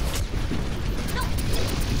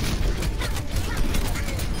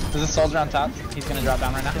 There's a soldier on top. He's gonna drop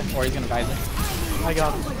down right now, or he's gonna visor. I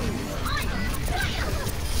got him.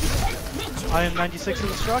 I am 96 in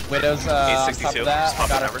the struck. Widow's on top 62. of that. I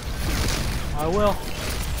got her. I will.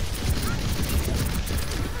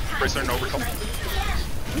 Bracer and overkill.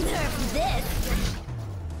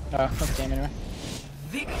 Oh, that's game anyway.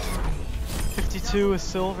 52 is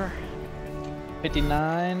silver.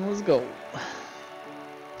 59 was gold.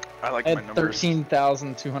 I like I my had numbers.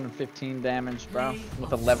 13,215 damage, bro,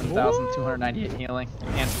 with 11,298 healing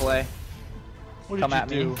and play. What Come did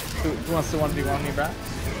at you me. do? Who wants to 1v1 me, bro?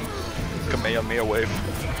 Kamehameha wave.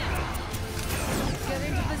 Get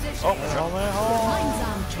into position. Oh,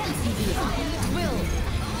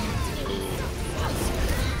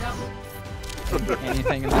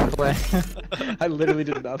 Anything in that play. I literally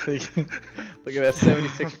did nothing. Look at that,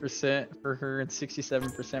 76% for her and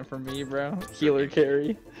 67% for me, bro. Healer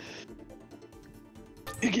carry.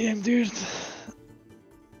 Good game, dude.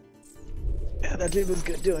 Yeah, that dude was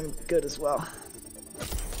good, doing good as well.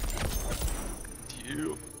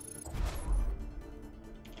 you.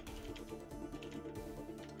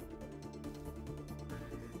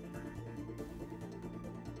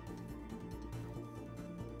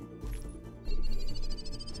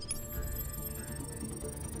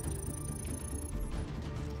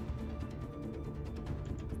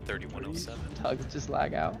 Tugs just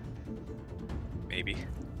lag out. Maybe.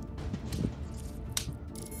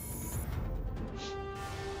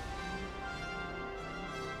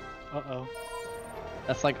 Uh-oh.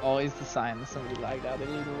 That's like always the sign that somebody lagged out. They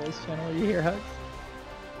need a voice channel. You hear Hugs?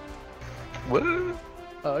 What?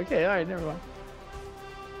 Oh, okay, alright, never mind.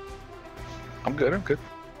 I'm good.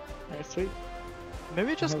 Alright, sweet.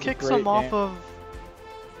 Maybe just That was a kick great some off game. of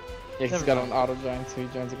Yeah, he's got an auto join, so he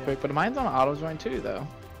joins it quick. But mine's on auto join too, though.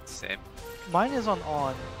 Same. Mine is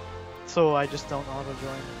on, so I just don't auto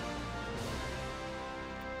join.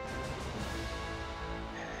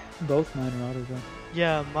 Both mine are auto join.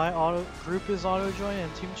 Yeah, my group is auto join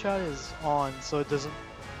and team chat is on, so it doesn't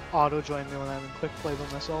auto join me when I'm in quick play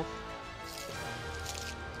by myself.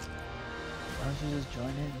 Why don't you just join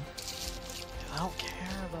in? I don't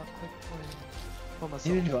care about quick play by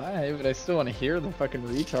myself. Neither do I, but I still want to hear the fucking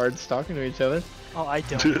retards talking to each other. Oh, I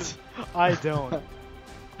don't. I don't.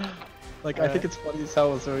 Like, I think it's funny as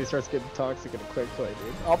hell when somebody starts getting toxic in a quick play,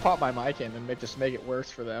 dude. I'll pop my mic in and just make it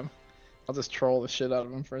worse for them. I'll just troll the shit out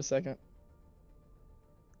of them for a second.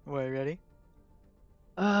 Wait, ready?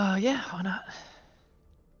 Yeah, why not?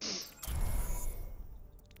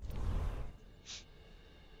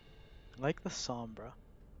 Like the Sombra.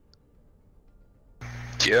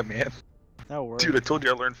 Yeah, man. That works. Dude, I told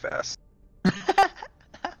you I learned fast.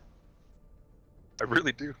 I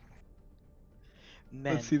really do.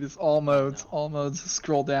 Men. Let's see this all modes. All modes.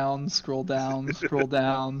 Scroll down, scroll down, scroll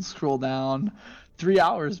down, scroll down. 3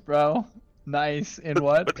 hours, bro. Nice. In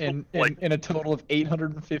what? In a total of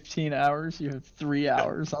 815 hours, you have 3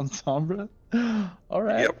 hours on Sombra. All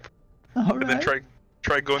right. Yep. All and right. then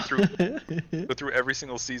try going through go through every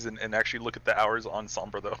single season and actually look at the hours on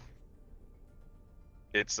Sombra though.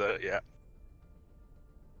 It's yeah.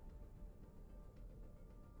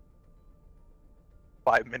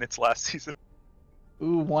 Five minutes last season.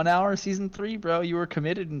 Ooh, 1 hour season 3, bro. You were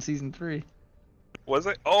committed in season 3. Was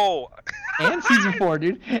it? Oh. And season 4,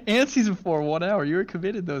 dude. And season 4, 1 hour. You were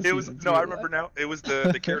committed those It was seasons. no, I remember now. It was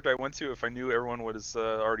the character I went to if I knew everyone was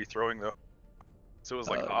already throwing though. So it was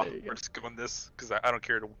like, oh, we're just going this because I don't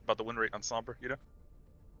care about the win rate on Sombra, you know.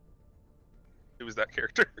 It was that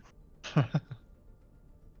character.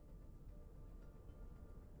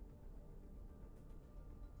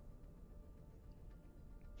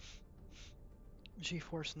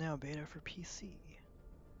 GeForce Now beta for PC.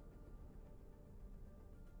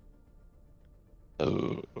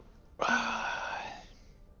 Oh.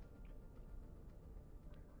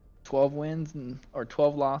 12 wins or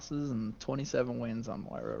 12 losses and 27 wins on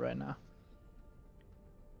Moira right now.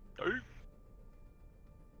 I'll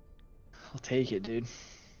take it, dude.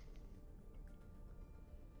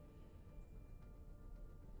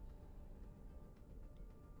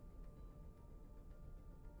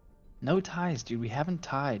 No ties, dude. We haven't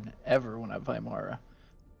tied ever when I play Moira.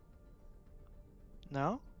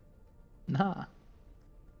 No? Nah. Out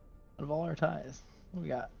of all our ties. What we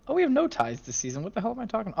got? Oh, we have no ties this season. What the hell am I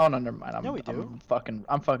talking? Oh no, never mind. No, we do.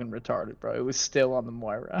 I'm fucking retarded, bro. It was still on the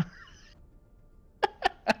Moira.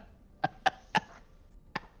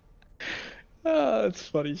 Oh, that's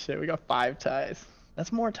funny shit. We got 5 ties.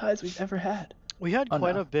 That's more ties we've ever had. We had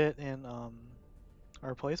quite a bit in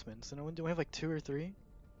our placements. Didn't we have like 2 or 3?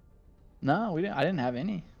 No, we didn't. I didn't have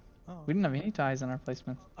any. Oh. We didn't have any ties in our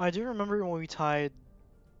placements. I do remember when we tied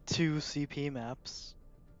 2 CP maps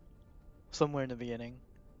somewhere in the beginning.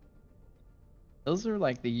 Those are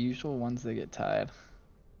like the usual ones that get tied.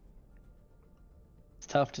 It's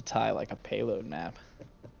tough to tie like a payload map.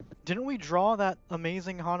 Didn't we draw that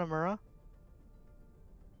amazing Hanamura?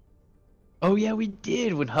 Oh yeah, we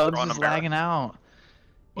did when Hugs was lagging out.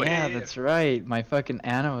 Oh, yeah, yeah. that's right. My fucking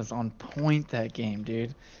Ana was on point that game,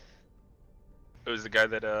 dude. It was the guy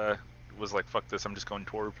that was like, fuck this, I'm just going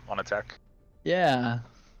Torb on attack. Yeah.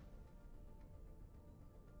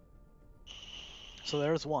 So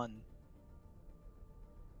there's one.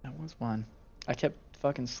 That was one. I kept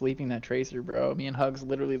fucking sleeping that Tracer, bro. Me and Hugs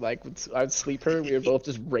literally like I'd sleep her, we would both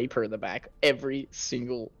just rape her in the back every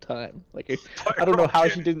single time. Like I don't know how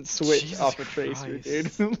she didn't switch Jesus off a Tracer,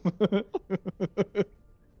 Christ. dude.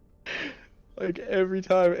 Like every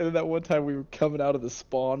time, and then that one time we were coming out of the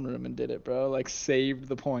spawn room and did it, bro. Like saved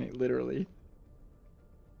the point, literally.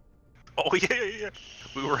 Oh yeah.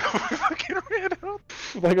 We fucking ran out.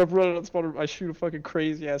 Like I'm running on spawn room, I shoot a fucking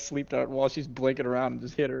crazy ass sleep dart while she's blinking around and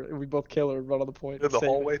just hit her, and we both kill her and run on the point. The and save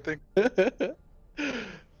hallway it. thing. That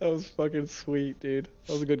was fucking sweet, dude.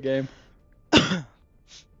 That was a good game.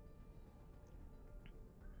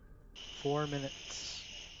 4 minutes.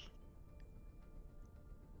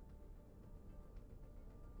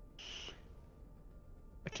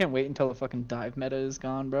 I can't wait until the fucking dive meta is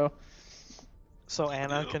gone, bro. So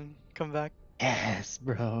Ana can come back? Yes,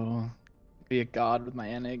 bro. Be a god with my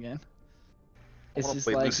Ana again. It's wanna just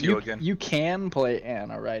play like Lucio again. you can play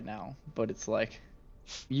Ana right now, but it's like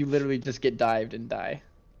you literally just get dived and die.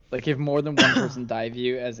 Like if more than one person dive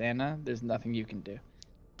you as Ana, there's nothing you can do.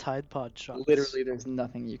 Tide Pod shots. Literally, there's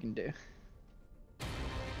nothing you can do.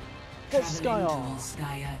 Skya.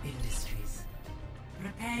 Skya Industries.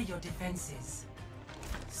 Prepare your defenses.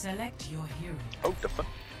 Select your hero. Oh, defense.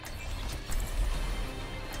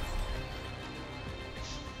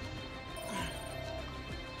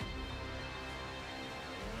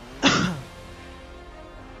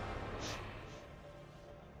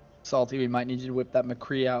 Salty, we might need you to whip that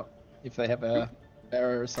McCree out if they have a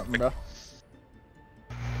error or something, bro.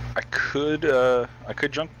 I could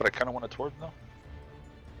junk, but I kind of want to Torb though.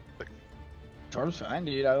 Torb's fine,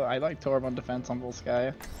 dude. I like Torb on defense on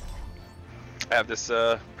Volskaya. I have this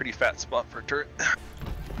pretty fat spot for a turret.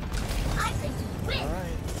 Alright.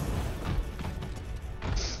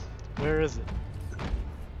 Where is it?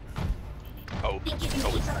 Oh,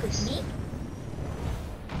 it's nice.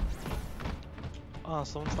 Oh,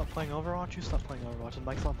 someone stopped playing Overwatch? You stopped playing Overwatch? Did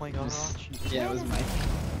Mike stop playing Overwatch? Yeah, it was Mike.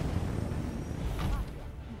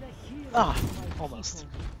 Ah, almost.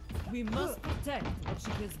 We must protect what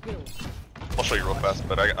she has built. I'll show you real fast,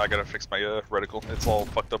 but I gotta fix my reticle. It's all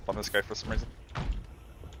fucked up on this guy for some reason.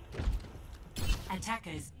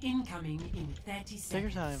 Attackers incoming in 30 seconds. Take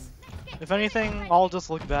your time. If anything, I'll just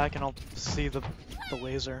look back and I'll see the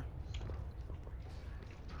laser.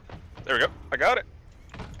 There we go. I got it.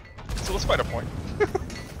 So let's fight a point.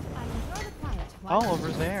 Oh, over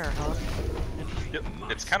there, huh? Yep.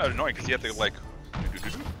 It's kind of annoying because you have to like,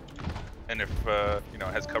 and if you know,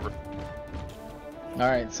 it has cover. All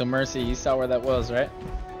right, so Mercy, you saw where that was, right?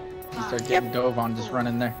 You start getting dove on, just run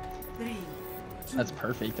in there. That's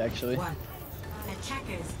perfect, actually.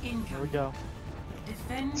 Attackers incoming. Here we go.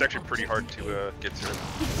 It's actually pretty hard to get to.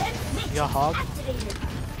 You got Hog?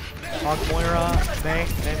 Hog Moira, May.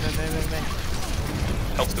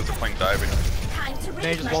 Helps because they're playing diving.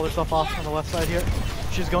 May just walled herself off on the left side here.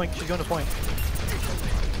 She's going to point.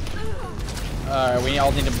 Alright, we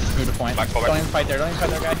all need to move to point. Don't even fight there, guy.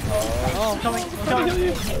 Oh, I'm coming.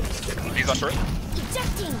 He's on turret.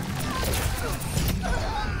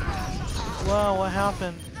 Wow, what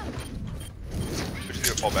happened? We just need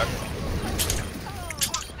to fall back.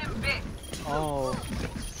 Oh.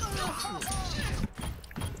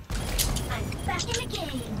 I'm back in the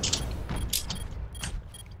game.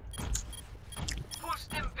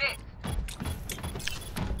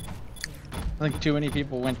 I think too many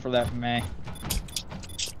people went for that May.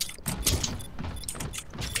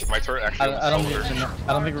 My turret actually. I don't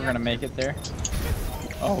think we're gonna make it there.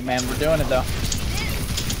 Oh man, we're doing it though.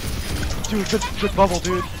 Dude, good bubble,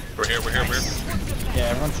 dude. We're here. Yeah,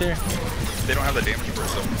 everyone's here. They don't have the damage for it,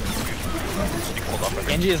 so you pulled off.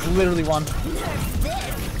 Genji is literally one.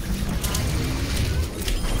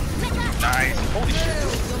 Nice. Holy shit.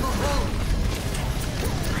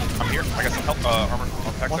 I'm here. I got some help. Armor.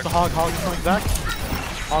 What's the Hog? Hog is coming back.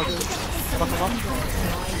 Hog is fucking up.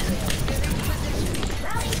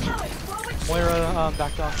 Moira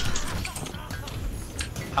backed off.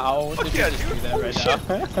 How did you just do that right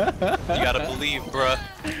now? You gotta believe, bruh.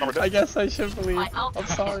 I guess I should believe. I'm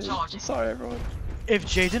sorry. I'm sorry, everyone. If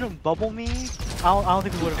Jay didn't bubble me, I don't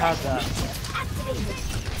think we would have had that.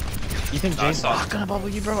 You think Jay's not gonna bubble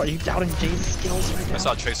you, bro? Are you doubting Jay's skills right now? I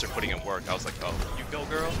saw Tracer putting in work. I was like, oh, you go,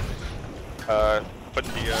 girl. Put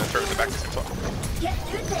the turret in the back of this one.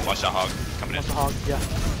 Watch that Hog coming in. Watch the Hog, yeah.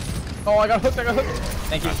 Oh, I got hooked.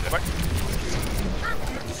 Thank you.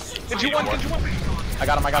 Did you win? I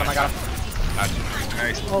got him.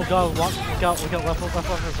 Nice. Oh god, we got left,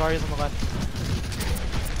 Zarya's on the left.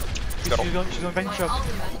 She's going back to choke.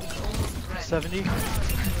 70.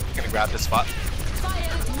 Gonna grab this spot.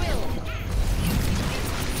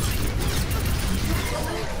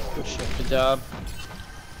 Good shit. Good job.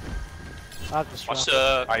 Watch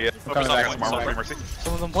the. Coming back tomorrow. Mercy.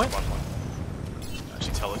 Some of them point.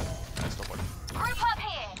 Actually, tell it. Nice, no point.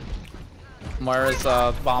 Moira's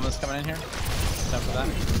bomb is coming in here. Time for that.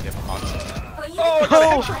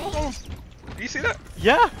 Oh! Do you see that?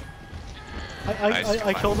 Yeah!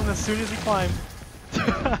 I killed him as soon as he climbed.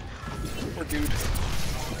 Poor dude.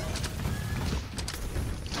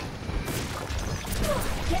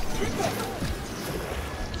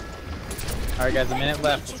 Alright guys, a minute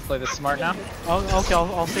left. Let's play this smart now. Oh, okay,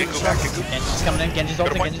 I'll save the shot. Genji's coming in. Genji's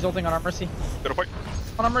ulting on our Mercy. Go to point.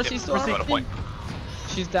 On our Mercy, still on our point.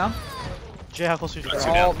 She's down. Jay, how close are you?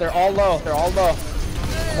 They're all low.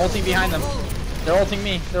 I'm ulting behind them. They're ulting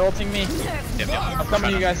me. Yep. I'm coming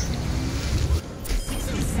to you guys.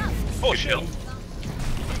 Oh shit.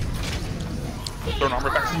 Throw an armor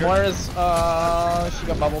back. Moira's, she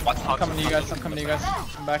got bubbled. I'm coming to you guys. I'm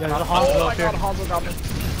back. Yeah, there's a Hanzo up here. Hanzo got me.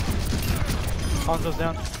 Hanzo's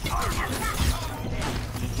down.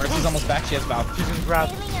 Mercy's almost back. She has bow. She's gonna grab.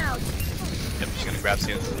 Yep, she's gonna grab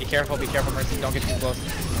Sienna. Be careful, Mercy. Don't get too close.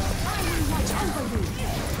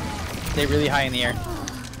 Stay really high in the air.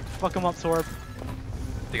 Fuck him up, Sorb.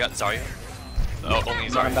 They got Zarya. Oh, only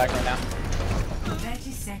Zarya. I'm back right now.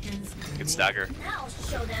 30 seconds. Good stagger. Now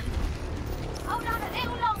show them. Hold on a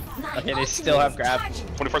little longer. Okay, they still have grab.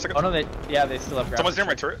 24 seconds. Oh no, they still have grab. Someone's near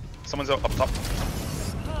my turret. Someone's up top.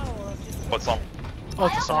 What's on? Oh,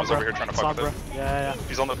 it's a Someone's Sombra. over here trying to fuck with it. Yeah.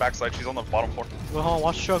 She's on the backside. She's on the bottom floor. Well, hold on,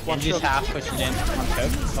 watch choke, watch Genji's choke. half pushing in on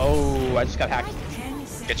choke. Oh, I just got hacked.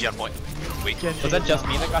 Genji on point. Wait. Genji. Was that just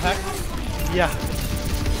me that got hacked? Yeah.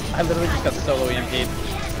 I literally just got solo EMP'd.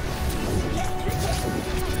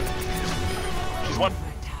 She's one.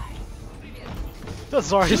 That's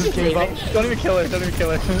Zarya just gave up. Don't even kill her. Don't even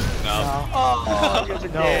kill her. No. Oh, you guys are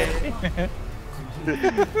gay.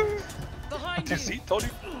 Did you see? Told you.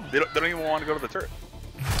 They don't even want to go to the turret.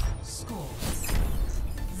 Score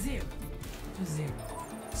 0-0.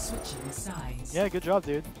 Switching sides. Yeah, good job,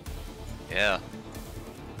 dude. Yeah.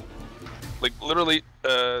 Like literally,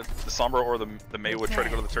 the Sombra or the Mei would try to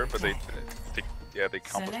go to the turret, but they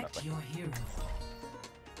accomplish Select nothing. your hero.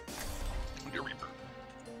 Your Reaper.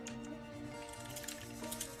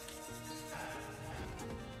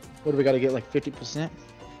 What do we got to get? Like 50%?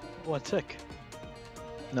 One tick.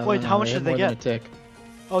 No, Wait, no, how no, much they did had they more than get? a tick.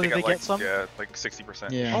 Oh, did they like, get some? Yeah, like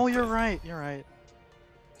 60%. Yeah. Oh, you're right. You're right.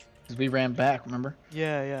 Because we ran back, remember?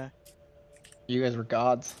 Yeah. You guys were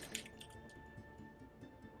gods.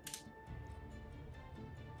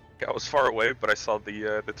 Yeah, I was far away, but I saw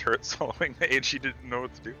the turret soloing Mei, and she didn't know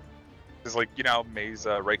what to do. It's like, you know how Mei's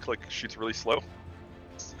right click shoots really slow?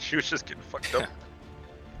 She was just getting fucked up.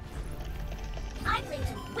 I play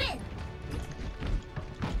to win.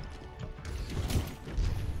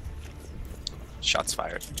 Shots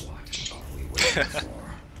fired.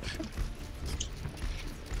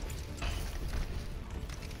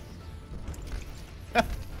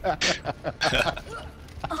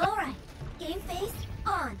 Alright, game face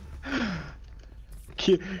on.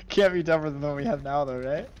 Can't be tougher than the one we have now, though,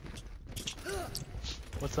 right?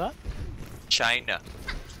 What's that? China.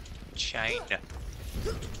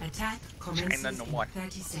 Attack commences in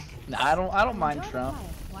 30 seconds. Nah, I don't mind Trump.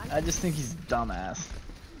 I just think he's a dumbass.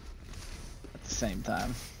 At the same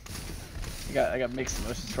time, I got mixed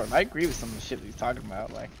emotions toward him. I agree with some of the shit that he's talking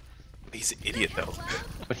about, like. He's an idiot though.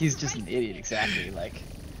 But he's just an idiot, exactly. Like,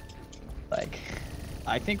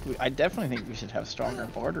 I definitely think we should have stronger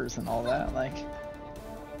borders and all that. Like,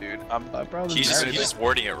 dude, he's just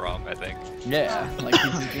wording it wrong, I think. Yeah, like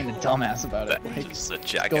he's just being a dumbass about it. Like, just a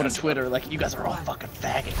jackass. Go to Twitter, like, you guys are all fucking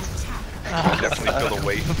faggots. I definitely feel the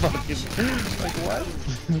weight. Like what?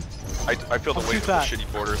 I feel the weight of the shitty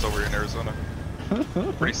borders over in Arizona.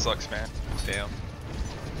 Pretty sucks, man. Damn.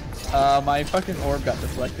 My fucking orb got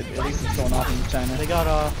deflected. At least it's going off in China. They got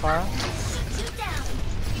Pharah.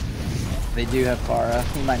 They do have Pharah.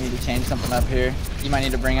 We might need to change something up here. You might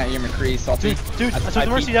need to bring out your McCree, Salty. Dude, I took the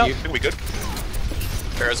Mercy out. I think we good.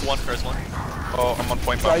 Pharah's one. Oh, I'm on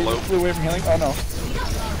point Sorry, by low. you flew away from healing. Oh no.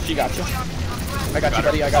 She got you. I got you,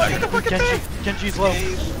 buddy. I got you. Genji's low.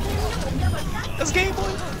 That's game,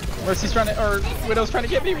 boy. Mercy's trying to, or Widow's trying to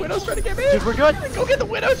get me. Widow's trying to get me. Dude, we're good. Go get the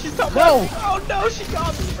Widow. She's top No. one. Oh no, she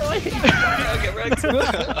got me, bro. I hate you. I'll get wrecked.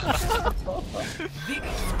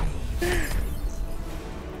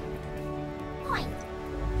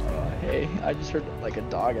 Hey, I just heard like a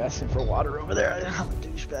dog asking for water over there. I'm a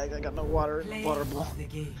douchebag. I got no water. Water bowl.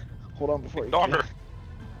 Hold on before you. Daughter.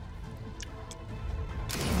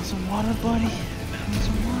 Want some water, buddy? Want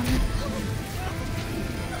some water?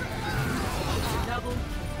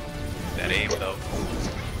 That aim though.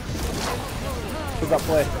 Who's that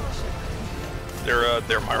play?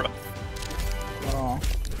 They're Myra. Oh.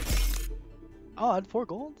 Oh, I had 4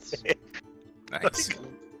 golds. Nice.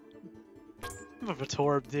 I'm a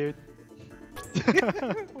Torb, dude.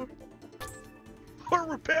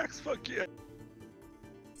 Armor packs, fuck yeah.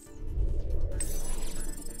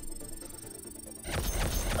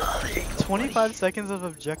 Oh, 25 seconds of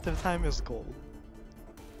objective time is gold.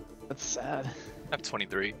 That's sad. I have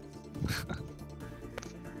 23.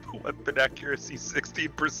 Weapon accuracy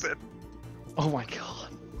 16%. Oh my god.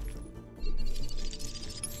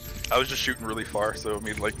 I was just shooting really far, so I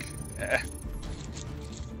mean, like, eh.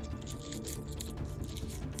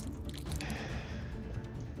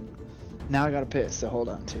 Now I gotta piss, so hold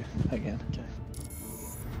on to again. Okay.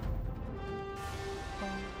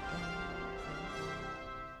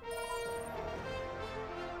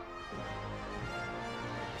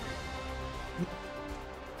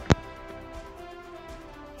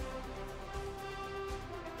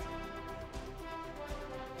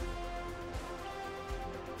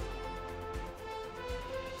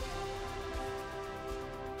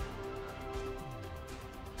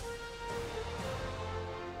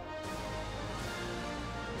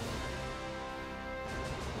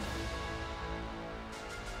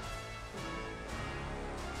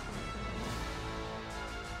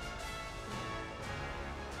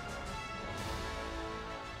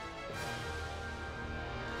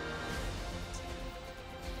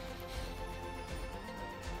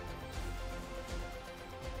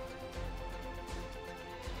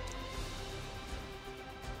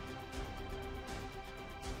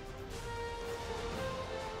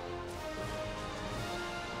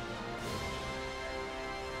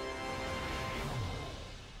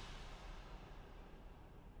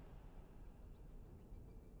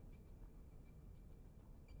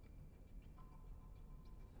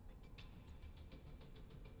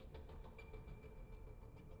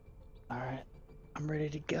 Alright, I'm ready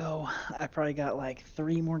to go. I probably got like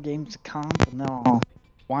 3 more games to comp, and then I'll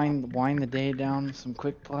wind the day down with some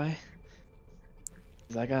quick play.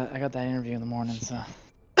 Cause I got that interview in the morning, so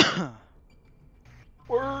I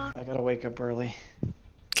gotta wake up early.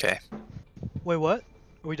 Okay. Wait, what?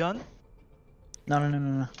 Are we done?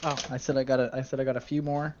 No. Oh, I said I got a few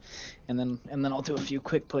more, and then I'll do a few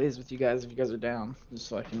quick plays with you guys if you guys are down, just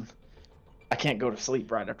so I can't go to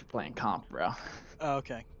sleep right after playing comp, bro. Oh,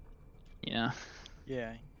 okay. Yeah.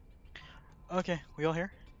 Yeah. Okay, we all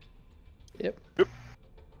here? Yep.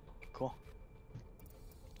 Cool.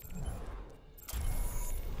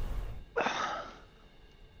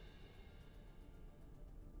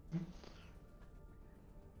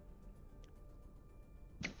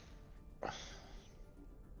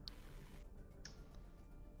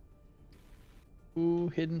 Ooh,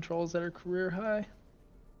 hidden trolls at our career high.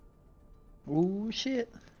 Ooh,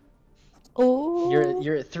 shit. Ooh.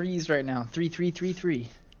 You're at 3s right now. 3, 3, 3, 3.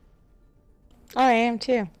 Oh, I am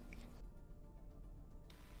too.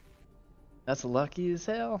 That's lucky as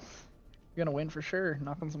hell. You're gonna win for sure.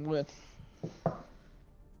 Knock on some wood.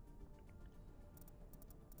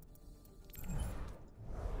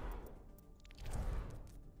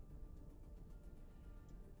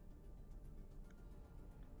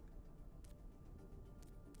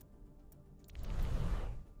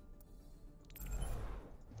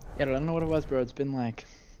 Yeah, I don't know what it was, bro. It's been like,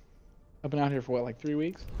 I've been out here for what, like 3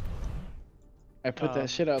 weeks? I put that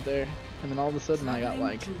shit out there, and then all of a sudden I got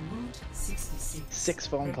like 6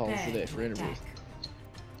 phone calls today for interviews.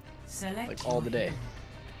 Like all the day.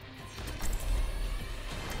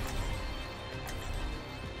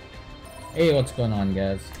 Hey, what's going on,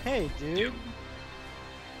 guys? Hey, dude.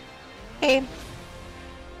 Hey.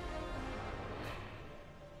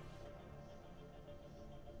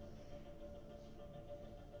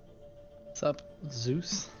 What's up,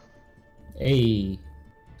 Zeus? Hey.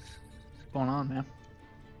 What's going on, man?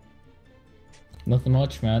 Nothing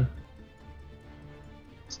much, man.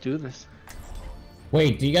 Let's do this.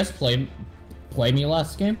 Wait, do you guys play me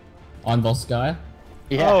last game? On Volskaya?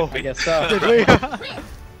 Yeah, Oh. I guess so. Did we?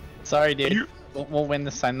 Sorry, dude. We'll win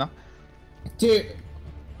this time, though. Dude.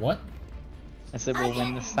 What? I said we'll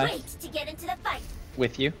win this time. Wait to get into the fight.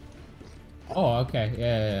 With you. Oh, okay.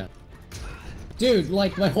 Yeah. Dude,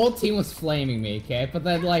 like, my whole team was flaming me, okay? But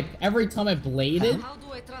then, like, every time I bladed,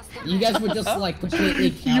 you guys would just, like, completely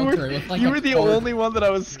counter it with, like, You were the only one that I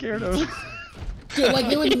was scared of. Dude,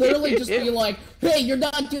 like, it would literally just be like, hey, you're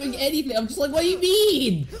not doing anything. I'm just like, what do you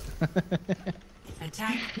mean?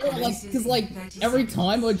 Attack. No, like, cause, like, every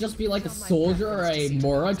time it would just be, like, a soldier or a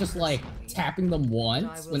Mora just, like, tapping them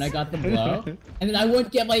once when I got the blow. And then I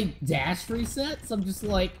wouldn't get my dash reset, so I'm just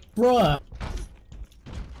like, bruh.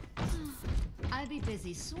 I'll be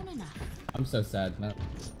busy soon enough. I'm so sad, man.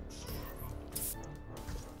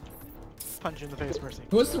 Punch you in the face, Mercy.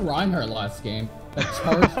 Who was the Reinhardt last game that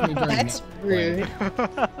charged me during That's rude.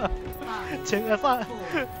 Tim, that's not.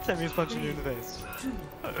 Timmy's punching you in the face.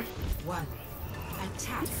 1.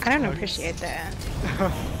 Attack. I don't appreciate that.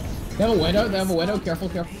 They have a widow, careful.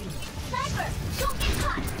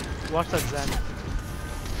 Watch that Zen.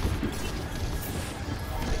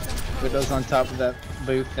 Widow's on top of that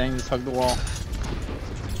booth thing, just hug the wall.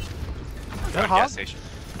 Is that Got a Hog? gas station.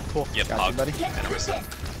 Cool. Yep, Got you, Hog. buddy. And Orisa.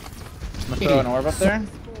 I'm gonna throw an orb up there.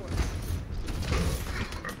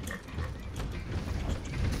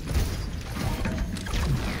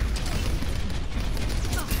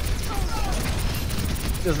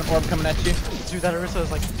 There's an orb coming at you. Dude, that Orisa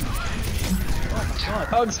is like. Oh my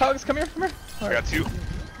god. Hugs, come here. I got 2.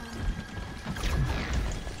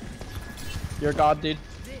 You're a god, dude.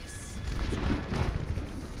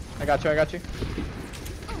 I got you.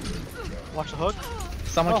 Watch the hook.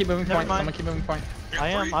 Someone keep moving never point. mind. I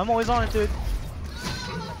am. I'm always on it, dude.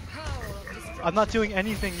 I'm not doing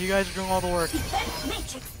anything. You guys are doing all the work.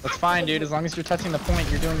 That's fine, dude. As long as you're touching the point,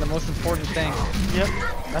 you're doing the most important thing. Yep.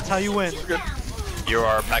 That's how you win. You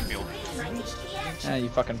are pack mule. Yeah, you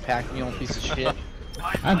fucking pack mule piece of shit.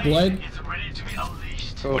 I bled.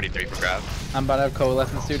 Cool. 23 for grab. I'm about to have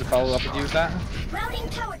coalescence too to follow up with you with that. Routing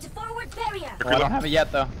tower to forward barrier. Oh, I don't have it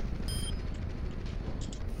yet though.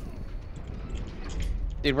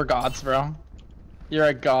 Dude, we're gods, bro. You're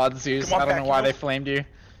a god, Zeus. I don't know why they flamed you.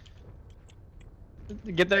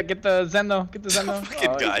 Get the Zen though. Get the Zen though.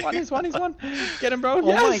 Fucking guy. He's one. Get him, bro. Oh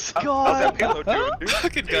Yes. my god. How's that payload doing, dude?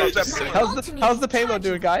 Fucking guy. How's the payload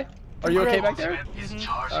doing, guy? Are you okay back there?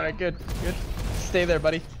 Mm-hmm. All right, good. Stay there,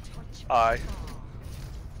 buddy. Aye.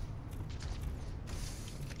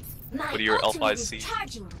 What do your elf eyes see?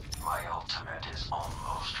 My ultimate is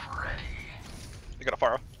almost ready. You got a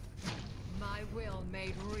Pharah. My will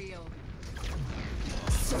made real.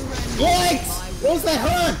 What? What was that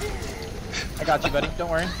hurt? I got you, buddy. Don't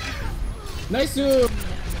worry. Nice. Oh,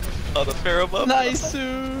 the Pharaoh buff. Nice.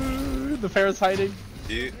 The Pharaoh's hiding.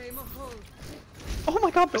 Yeah. Oh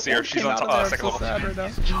my god, the See her, orb she's came on out of top, there. I'm second so level. sad right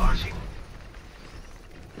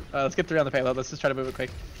now. Let's get 3 on the payload. Let's just try to move it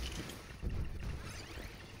quick.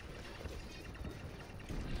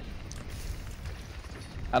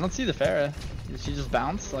 I don't see the Pharah. Did she just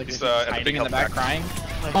bounce? Like, she's hiding in the back crying?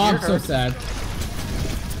 Like, oh, I'm so sad.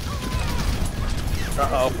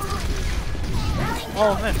 Uh-oh.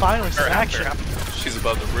 Oh man, finally some action. She's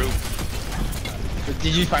above the roof.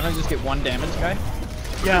 Did you finally just get 1 damage, guy?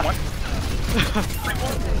 Yeah.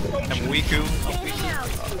 I'm Wiku.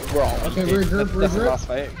 We're all okay. Regroup. That's a lost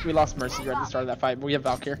fight. We lost Mercy right at the start of that fight, but we have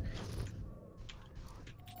Valkyr.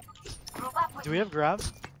 Do we have grab?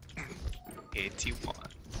 81.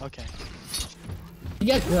 Okay. You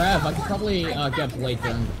get grab. I could probably get Blade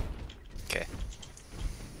Gun. Okay.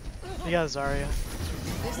 You got Zarya.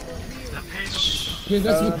 Dude,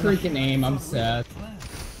 that's some freaking aim. I'm sad.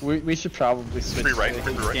 We should probably switch Free right, to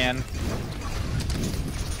free his right. scan.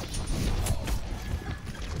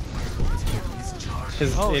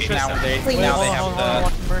 Because now they have the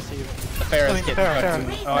Pharah's getting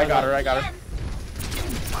hooked. Oh, I got her. I got her.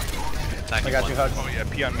 I got you, Hugs. Oh yeah,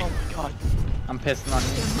 P on me. Oh my god. I'm pissing on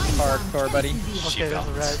hardcore, buddy. Okay, there's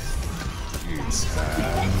a red.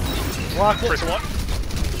 Block it. First one.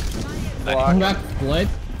 Come back, Blade.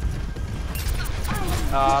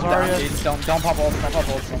 Down, dude. Don't pop ults. Don't pop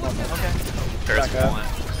ults. Okay. Pharaoh's one.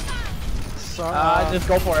 Sorry. Just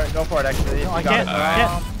go for it. Go for it. Actually, no, I can't.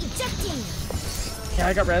 Yeah,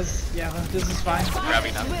 I got res. Yeah, this is fine.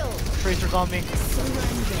 Grabbing up. Tracer's on me.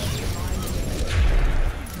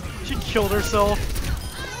 She killed herself.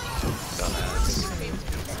 Dumbass.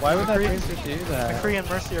 Why would that Tracer do that? McCree and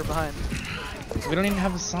Mercy are behind. We don't even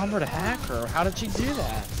have a Sombra to hack her. How did she do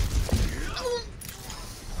that?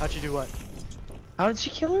 How'd you do what? How did she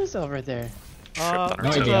kill herself right there?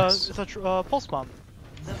 It's a pulse bomb.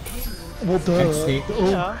 Well, duh.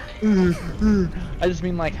 Yeah. I just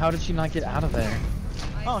mean, like, how did she not get out of there?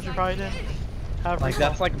 Oh, she probably didn't have like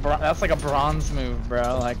recall. that's like a bronze move,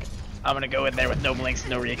 bro. Like, I'm gonna go in there with no blinks,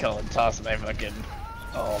 no recall, and toss my fucking.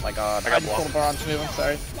 Oh my god! I just pulled a bronze move. I'm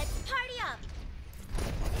sorry. Let's party up.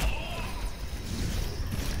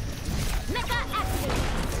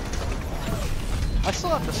 I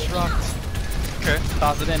still have destruct. Okay.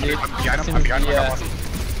 Toss it in, dude. I'm behind him.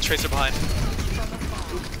 Tracer behind.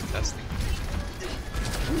 That's the.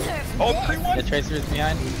 Oh, 3-1. The Tracer is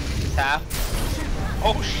behind. He's half.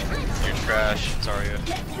 Oh shit. You're trash. Zarya.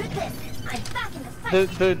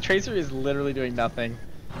 The Tracer is literally doing nothing.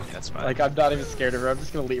 Yeah, that's fine. Like, I'm not even scared of her. I'm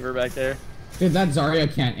just gonna leave her back there. Dude, that Zarya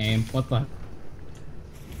can't aim. What the?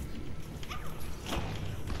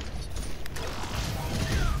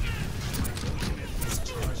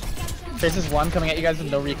 Tracer's 1 coming at you guys with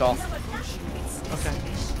no recall. Okay.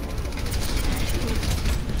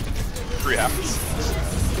 3 half.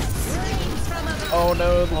 Oh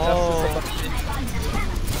no, the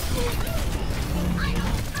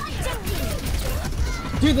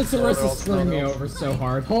Dude, this Orisa screwed me over so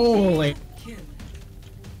hard. Holy.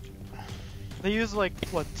 They use like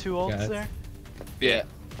what 2 ults there? Yeah.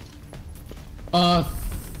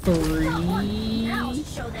 3. I'll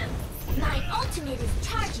show them. My ultimate is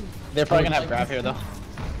charging. They're probably gonna have grab here though.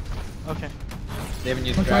 Okay. They haven't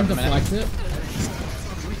used I'm trying grab to in a minute. deflect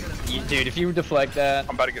it. Dude, if you deflect that,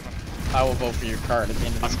 I'm about to get them. I will vote for your card at the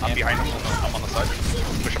end of this game. I'm behind them. I'm on the side.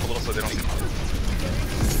 Push up a little so they don't see me.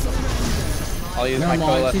 I'll use Never my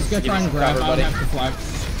mind, cola. she's gonna try and grab. I buddy. have to deflect.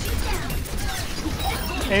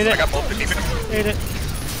 Ate it. I got both. Ate it.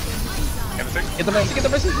 Get the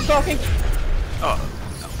Mercy, he's talking! Oh.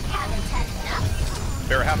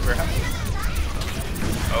 Bear half.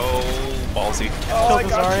 Oh, ballsy. Oh, I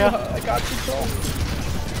got Zarya. you. I got you, Troll.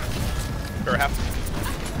 Bear half.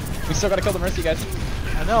 We still gotta kill the Mercy, guys.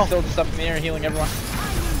 I know. Still just up in the air healing everyone.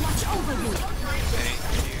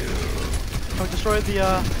 Thank you. Oh, destroyed the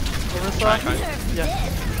Orisa. Yeah.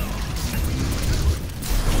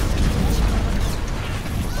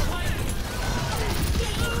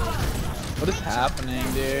 What is happening,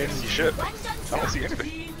 dude? See shit. I don't see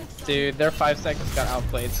anything. Dude, their 5 seconds got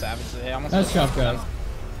outplayed savagely. They almost Nice job, guys.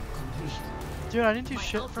 Dude, I didn't do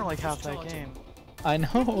shit for like half that game. I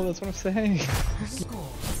know, that's what I'm saying.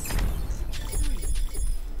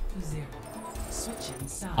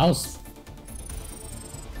 I was.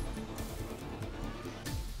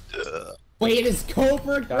 Wait, is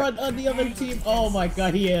Cobra Grunt on the other team? Oh my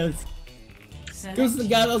god, he is. Who's the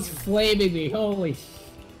guy that was flaming me? Holy.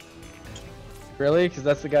 Really? Because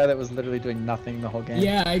that's the guy that was literally doing nothing the whole game.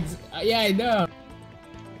 Yeah, I know.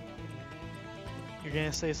 You're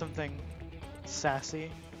gonna say something sassy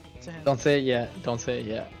to him? Don't say it yet. Don't say it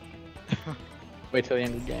yet. Wait till the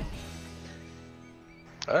end of the game.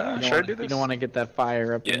 Should I do this? You don't want to get that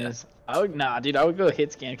fire up in his. Nah, dude. I would go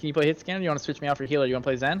hit scan. Can you play hit scan? Or do you want to switch me out for healer? You want to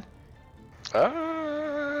play Zen?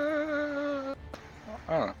 I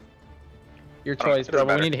don't know. Your choice, bro.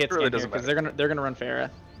 But we need to hit really scan here because they're gonna run Pharah.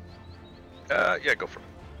 Yeah, go for it.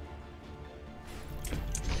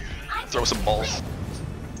 Throw some balls.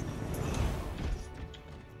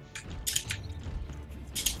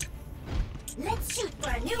 Let's shoot for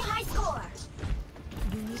a new high score.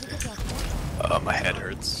 My head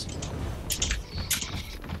hurts.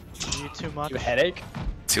 You too much? You headache?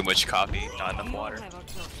 Too much coffee, not enough water.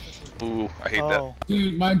 Ooh, I hate that.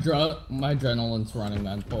 Dude, my adrenaline's running,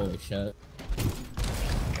 man. Holy shit.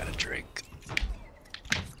 Gotta drink.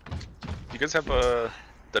 You guys have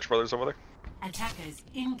Dutch Brothers over there? Attackers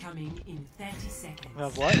incoming in 30 seconds. We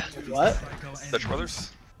have what? What? Dutch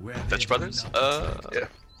Brothers? Dutch Brothers? Yeah.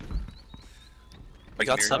 I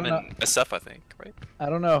got some in SF, I think, right? I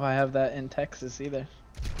don't know if I have that in Texas either.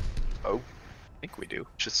 Oh. I think we do.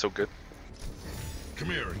 It's just so good. Come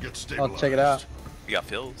here and get stabilized. I'll check it out. We got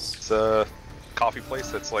Phil's. It's a coffee place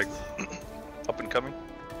that's like up and coming.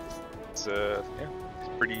 It's yeah, it's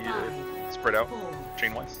pretty spread out,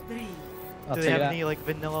 chain wise. Do they have any like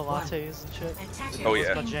vanilla lattes and shit? Oh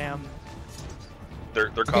yeah. The jam. Their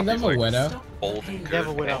coffee's like bold and good. They have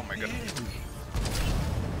a widow. Oh my god.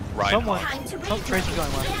 Someone, Tracy's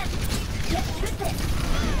going left.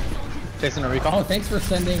 Jason, a recall. Oh, thanks for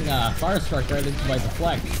sending Firestrike right into my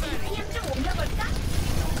deflect.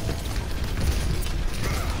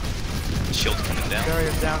 Shield's coming down.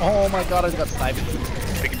 Barrier's down. Oh my god, I just got sniped.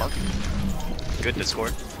 Big mark. Good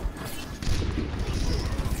Discord.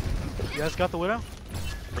 You guys got the widow?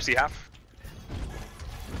 Mercy half.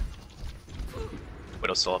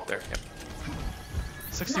 Widow's still up there. Yep.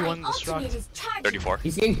 61 destruct. 34.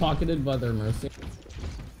 He's getting pocketed by their Mercy.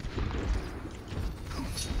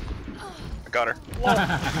 I got her.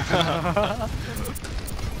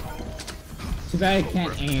 Too bad I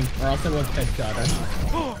can't aim, or else I would have headshot her.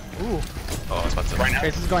 Oh, I was about to right now.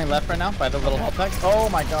 Trace is going left right now by the little health pack. Oh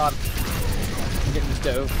my god. I'm getting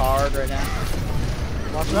dove hard right now.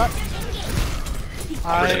 Watch that.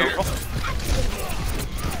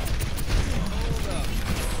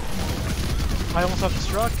 I almost have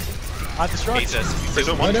destruct. I destruct. There's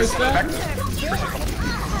a one.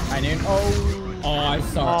 I knew. Oh, I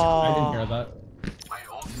saw it. I didn't hear that.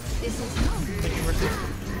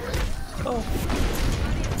 Oh.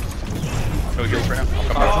 No heals right now. I'll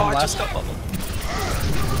come I just got bubbled.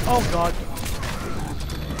 Oh god.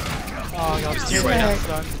 Oh god. Just you right now.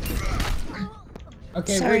 Done.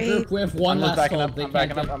 Okay, Sorry. regroup. We have one last backing hold. up. I'm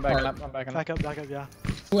backing up. I'm backing up. I'm backing up. Back up, yeah.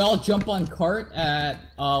 We all jump on cart at,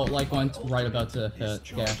 like, when it's right about to hit.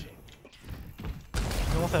 Yeah.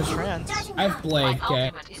 North has trans. I have Blade, okay.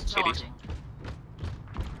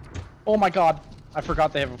 Oh my god. I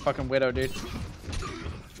forgot they have a fucking widow, dude.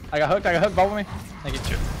 I got hooked. Bubble me. Thank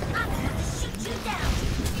you.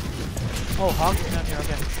 Oh, Hog down here,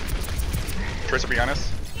 okay. Tracer behind us.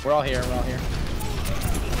 We're all here.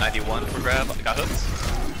 91 for grab. I got hooked.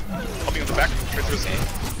 Helping with the back. Tracer's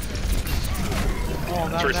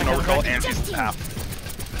Tracer no recall and she's half.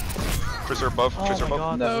 Tracer above. Tracer above.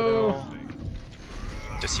 God, no.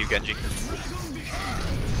 Just you, Genji.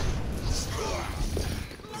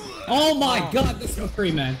 Oh my god, this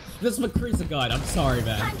McCree, man. This McCree's a god. I'm sorry,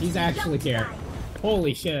 man. He's actually here.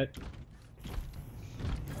 Holy shit.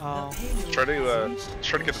 Oh. Try to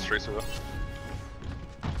get this Tracer though.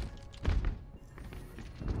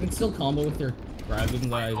 You can still combo with your grab even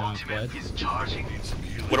though I don't have Blade.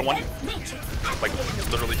 What a one? Like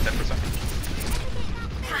literally 10%.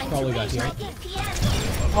 Probably got healed.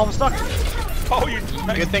 Oh, I'm stuck. Oh, you.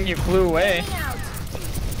 Good thing you flew away.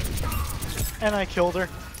 And I killed her.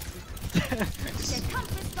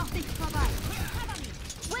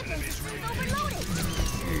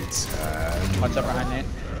 Watch out behind Nate.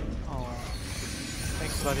 Oh.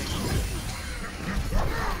 Thanks, buddy.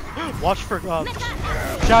 Watch for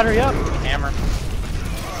Shatter, yep. Hammer.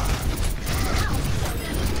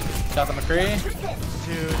 Shot the McCree.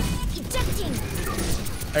 Dude.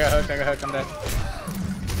 I got hooked, I'm dead.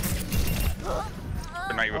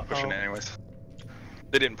 They're not even pushing it anyways.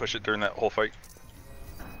 They didn't push it during that whole fight.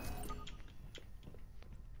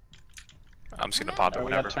 I'm just gonna pop it We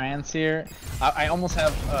whenever. got trans here. I almost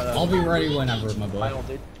have. I'll be ready whenever, my boy. Final,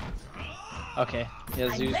 dude. Okay. Yeah,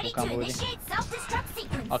 Zeus will combo with you.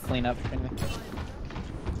 I'll clean up.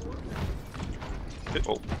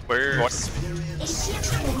 Oh, where?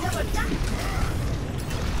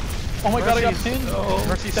 Oh my god, I got pinned!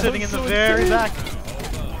 Mercy's sitting in the very back.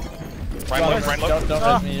 Ryan low, Ryan low. Don't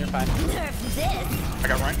res me, you're fine. I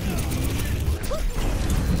got Ryan.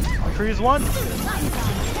 McCree's one.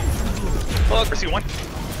 Look, Mercy one.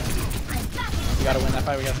 We gotta win that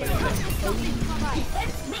fight, we gotta win this.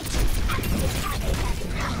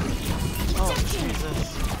 Oh,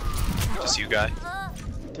 Jesus. Just you, guy.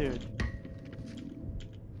 Dude.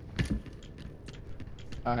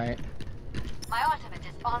 Alright. My ultimate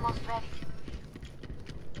is almost ready.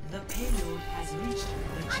 The payload has reached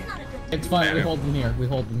the chip. It's fine. We hold them here. We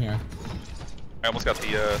hold them here. I almost got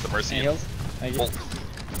the Mercy. Any heals? Thank you. Bolt.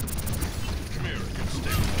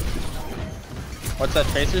 What's that,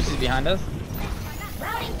 Tracers? He's behind us.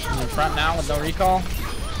 He's in front now with no recall.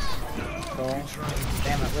 Cool.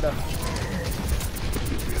 Damn it, Widow.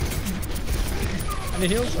 Any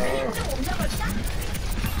heals?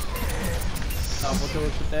 Oh, we'll go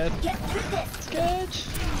with the dead. Sketch.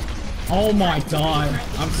 Oh my god.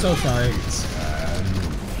 I'm so sorry.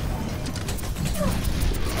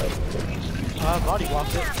 Body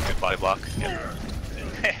blocked it. Good body block.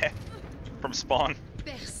 Yeah. From spawn.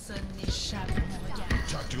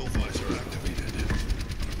 Tactical visor activated.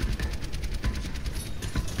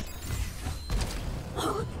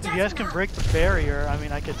 If you guys can break the barrier, I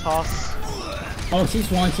mean, I could toss. Oh, she's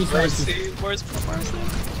one. She's one. Where's Mercy?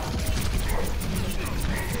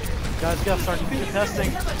 Guys, gotta start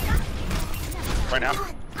testing. Right now.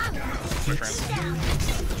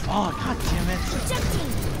 Oh, god damn it.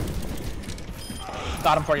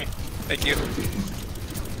 Got him for you. Thank you.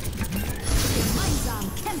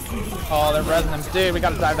 Oh, they're resing him. Dude, we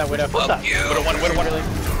gotta dive that Widow. What's up? Widow one, Widow one.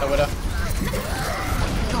 That Widow.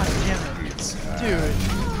 God damn it. Dude.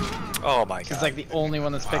 Oh my god. He's like the only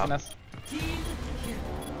one that's picking us. Can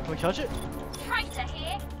we catch it? Traitor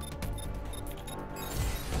here.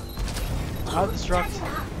 Out destruct.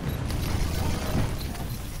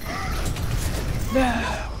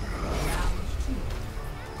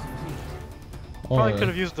 Probably could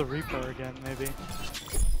have used the Reaper again, maybe.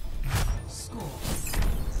 Score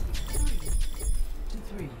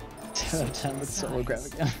 3-3. 10 with solo grab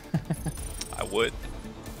again. I would.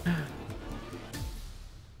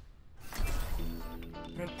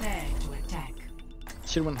 Prepare to attack.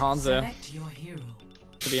 Should've went Hanzo, Select your hero.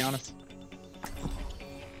 to be honest.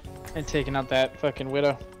 And taking out that fucking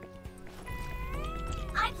Widow.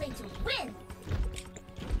 I plan to win.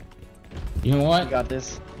 You know what? You got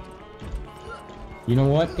this. You know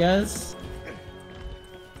what, guys?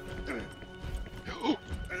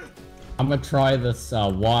 I'm gonna try this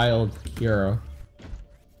wild hero.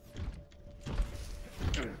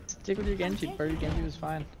 Stick with your Genji, bro. Your Genji was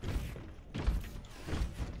fine.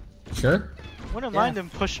 Sure. Wouldn't mind him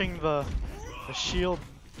pushing the shield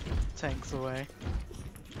tanks away.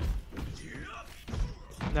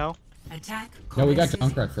 No? Attack. No, we got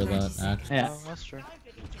Junkrat for that, actually. Yeah. Oh, that's true.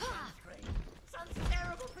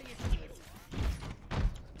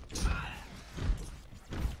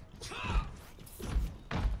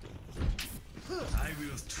 I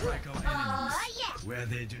will strike our enemies where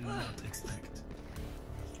they do not expect.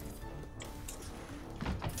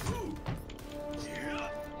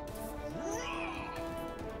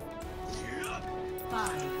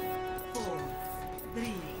 5, 4,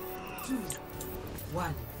 3, 2,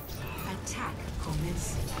 1. Attack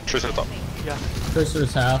commencing. Tracer at the top. Yeah.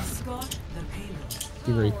 Tracer's half. Escort the payload.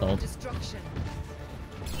 He recalled. Destruction.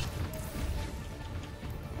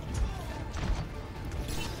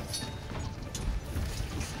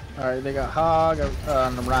 Alright, they got Hog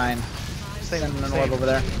and Ryan. Sending an orb over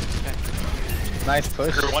there. Okay. Nice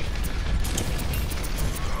push. One.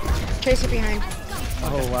 Tracer behind.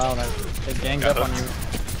 Oh wow, they ganged up on you.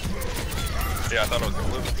 Yeah, I thought it was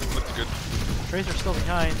gonna looked good. Tracer's still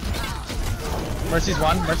behind. Mercy's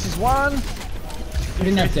one. Mercy's one. You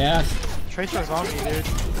didn't have dash. Tracer's on me, dude.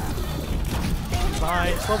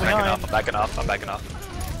 Behind. Still I'm backing behind. off. I'm backing off. I'm backing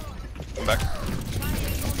off. I'm back.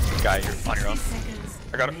 Guy, you're on your own.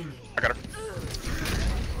 I got her. I got her.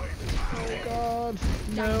 Oh god.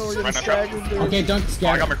 No, we're Right getting now, staggered, dude. Okay, don't Oh, I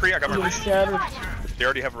scatter. got McCree. I got We're getting McCree. scattered. They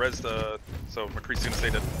already have res, so McCree's gonna stay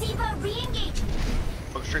dead. Diva re-engage.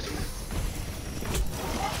 Focus Tracer.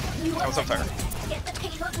 You That was some tiger. Get the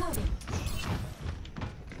payload moving.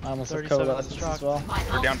 I almost have 37 coalescence struck. as well.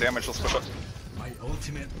 We're down damage. Let's push up. My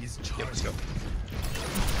ultimate is charged. Yep, let's go.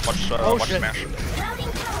 Watch, Oh, watch shit. smash.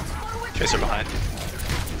 Routing count forward. Chaser behind.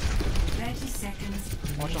 30 seconds.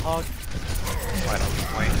 Watch a Hog. Wide on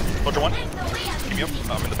lane. Soldier one. Keep me up.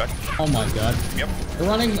 I'm in the back. Oh my god. Keep me up. They're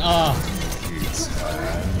running,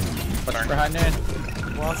 Watch for high noon.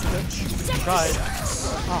 Lost it. Tried.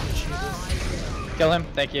 Oh, Jesus. Kill him.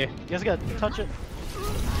 Thank you. You guys gotta touch it.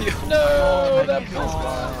 No, Oh, that my feels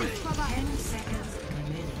God. 10 seconds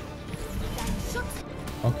remaining.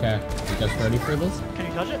 Okay, you guys ready for this? Can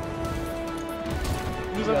you touch it?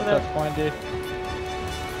 Who's You over got there? touch point, dude.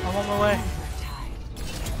 I'm on my way.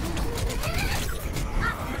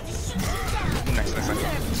 Nice.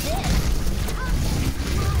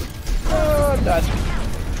 Oh, dodge.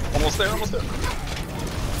 Almost there.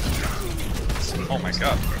 Oh my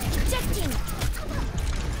god.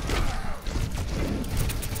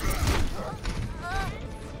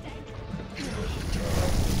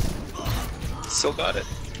 Still got it.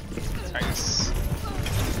 Nice.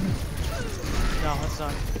 No, it's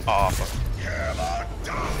done. Oh, fuck.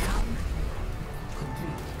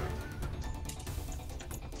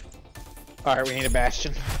 Alright, we need a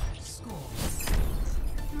bastion. Score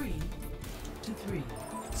 3-3.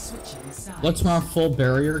 Switching sides. Let's run a full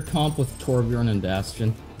barrier comp with Torbjorn and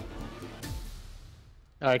Bastion.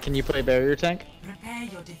 Alright, can you play barrier tank? Prepare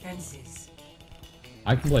your defenses.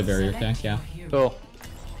 I can play barrier tank, yeah. Cool.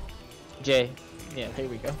 Jay. Yeah, here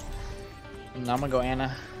we go. And I'm gonna go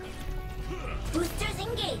Anna. Boosters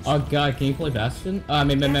engaged. Oh god, can you play Bastion? I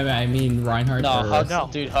mean Reinhardt. No, or... Hugs, no.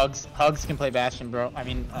 Dude, Hugs can play Bastion, bro. I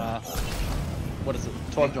mean, what is it?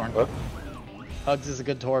 Torbjorn. What? Hugs is a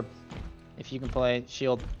good Torb. If you can play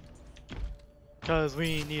shield. Cause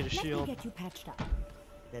we need a shield. Let me get you patched up.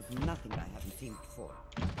 There's nothing I haven't seen before.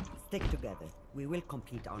 Stick together. We will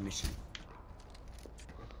complete our mission.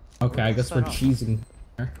 Okay, I guess we're cheesing.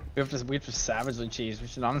 We have to savagely cheese. We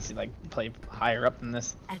should honestly like play higher up than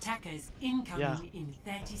this. Attackers incoming in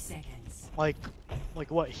 30 seconds. Like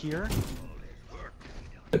what, here?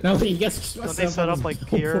 No, he gets. Don't they set up like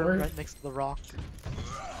here, right next to the rock?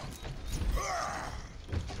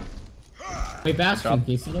 Wait, Bastion,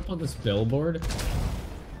 can you set up on this billboard?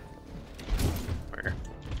 Where?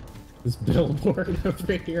 This billboard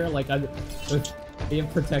over here, like with being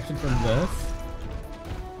protection from this.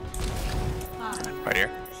 Right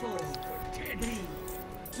here. 4, 3,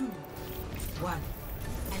 2, 1.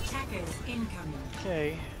 Attackers incoming.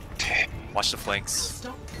 Okay. Watch the flanks.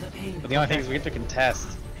 Stop the pain. But the only thing is we have to contest.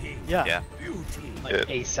 Yeah. Yeah. Like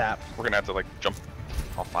ASAP. We're gonna have to like jump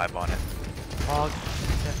All 5 on it. Hog.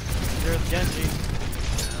 There's Genji.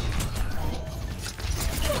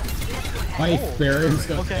 My barriers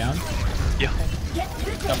go down. Yeah.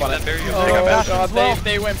 Jump on that barrier. Oh my god,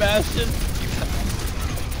 they went Bastion.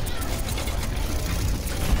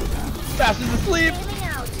 Bastion's asleep.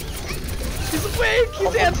 He's awake.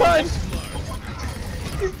 He's anti.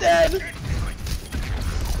 He's dead.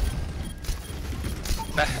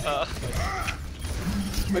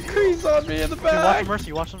 McCree's on me in the back. Watch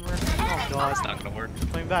him, Mercy. Oh god. It's not gonna work.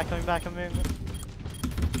 Coming back.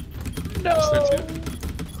 No.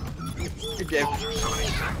 Good game.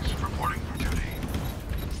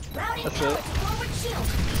 That's it.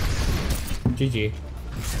 GG.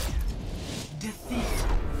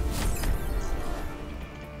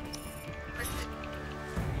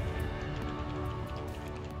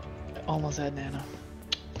 Almost had Nano.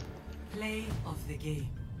 Play of the game.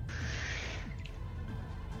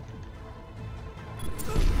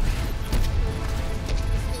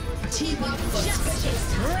 Team up for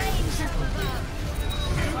justice.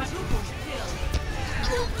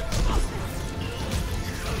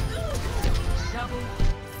 Double.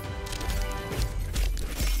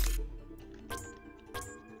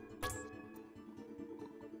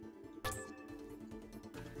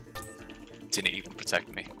 Didn't even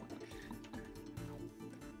protect me.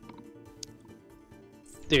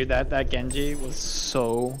 Dude, that Genji was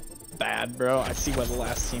so bad, bro. I see why the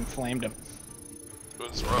last team flamed him. It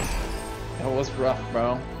was rough. It was rough,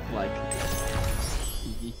 bro. Like,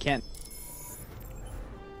 you can't.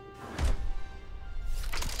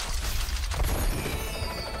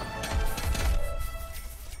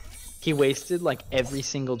 He wasted like every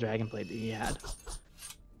single dragon blade that he had.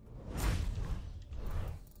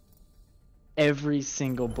 Every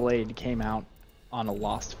single blade came out on a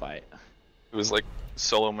lost fight. It was like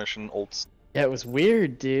solo mission ults. Yeah, it was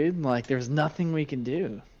weird, dude. Like, there was nothing we can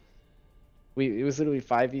do. It was literally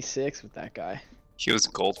 5v6 with that guy. He was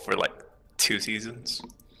gold for like 2 seasons.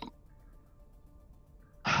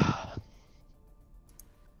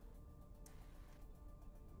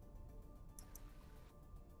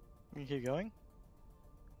 You keep going?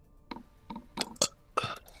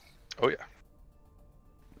 Oh yeah.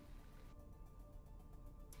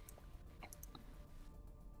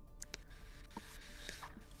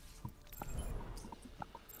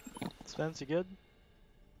 Spence, you good?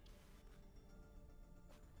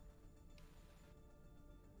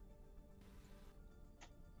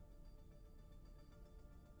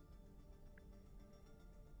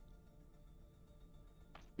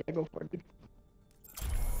 Yeah, go for it, dude.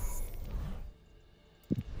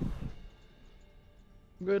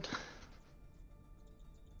 Good.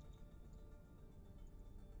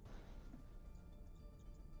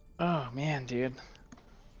 Oh man, dude.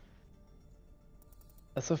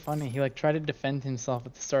 That's so funny. He like tried to defend himself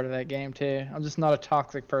at the start of that game too. I'm just not a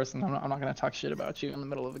toxic person. I'm not gonna talk shit about you in the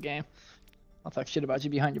middle of a game. I'll talk shit about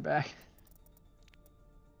you behind your back.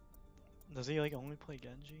 Does he like only play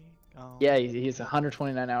Genji? Oh. Yeah, he's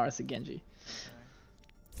 129 hours to Genji.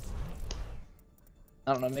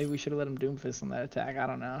 I don't know. Maybe we should have let him Doomfist on that attack. I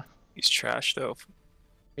don't know. He's trash though.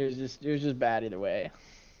 It was just bad either way.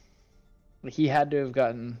 Like, he had to have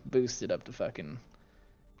gotten boosted up to fucking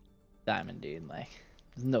diamond, dude. Like,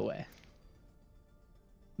 there's no way.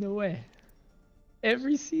 No way.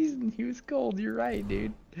 Every season he was gold. You're right,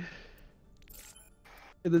 dude.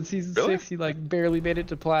 And then season 6 he like barely made it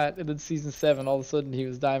to plat, and then season 7 all of a sudden he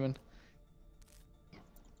was diamond.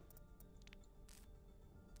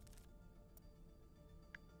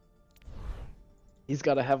 He's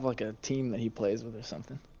got to have like a team that he plays with or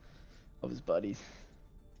something of his buddies.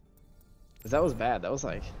 Cause that was bad. That was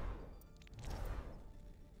like,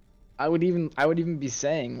 I would even be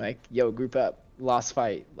saying like, "Yo, group up, lost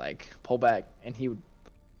fight, like pull back," and he would,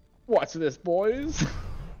 "Watch this, boys,"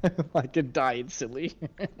 like it die instantly.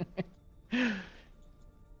 Yeah,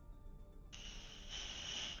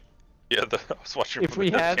 I was watching. If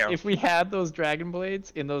we had those Dragon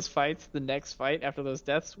Blades in those fights, the next fight after those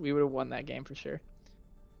deaths, we would have won that game for sure.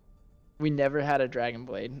 We never had a Dragon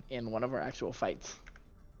Blade in one of our actual fights.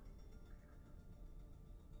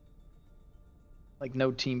 Like,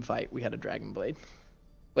 no team fight, we had a Dragon Blade.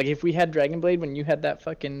 Like, if we had Dragon Blade when you had that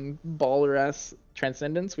fucking baller-ass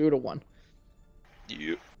Transcendence, we would have won.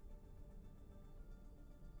 Yeah.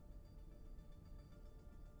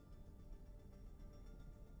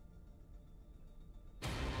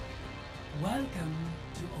 Welcome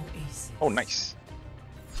to Oasis. Oh, nice.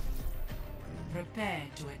 Prepare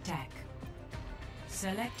to attack.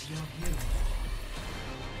 Select your hero.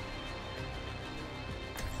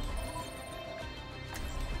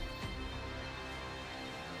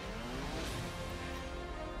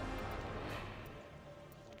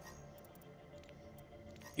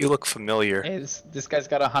 You look familiar. Hey, this guy's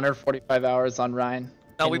got 145 hours on Ryan.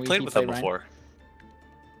 No, we played with him before.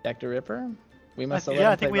 Jack the Ripper? We must have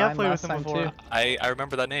I think we have played with him before. Too. I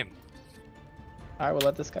remember that name. Alright, we'll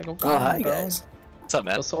let this guy go. Oh, hi guys. What's up,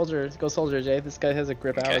 man? Go soldier, Jay. This guy has a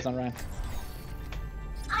grip hours on Ryan.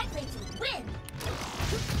 I'm ready to win.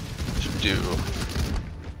 Should do.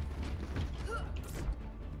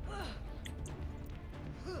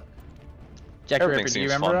 Jack the Ripper, do you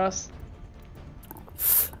remember us?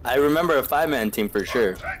 I remember a 5-man team for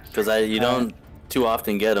sure, because you don't too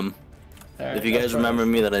often get them. Right, if you guys remember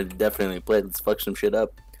me, that I definitely played. Let's fuck some shit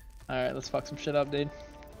up. Alright, let's fuck some shit up, dude.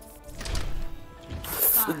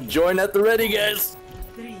 Join at the ready, guys.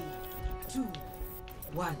 3, 2,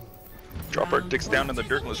 1. Drop our dicks down in the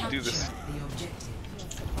dirt and let's do this.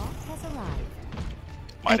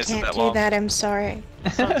 I can't do that, I'm sorry.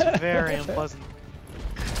 Sounds very unpleasant.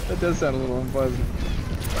 That does sound a little unpleasant.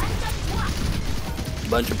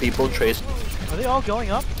 Bunch of people, Trace. Are they all going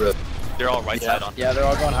up? They're all right side on. Yeah, they're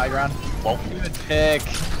all going high ground. Good pick.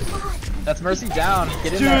 That's Mercy down.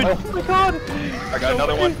 Get in Dude, there. Oh my god! I got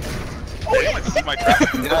another one. Oh, this is my trap.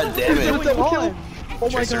 God damn it. Oh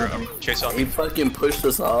my god. Chase on He me. fucking pushed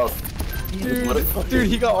us off. Dude,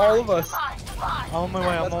 he got all of us. On my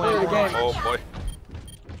way, on Let's my play way. the game. Oh boy.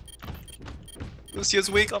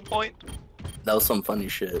 Lucia's weak on point. That was some funny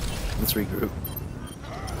shit. Let's regroup.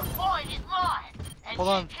 Hold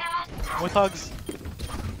on. With hugs.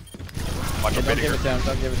 Watch Don't give it to him.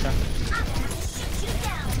 Don't give it to him.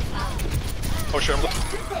 Oh shit, I'm looking.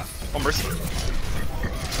 Oh, Mercy.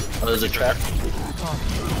 Oh, there's a trap.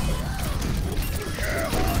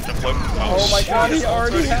 Oh my god, he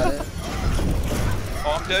already had it.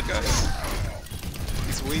 Oh, I'm dead, guys.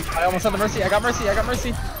 He's weak. I almost had the Mercy. I got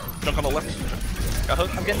Mercy. Jump on the left. Got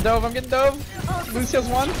hooked. I'm getting dove. Lucio's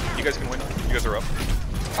one. You guys can win. You guys are up.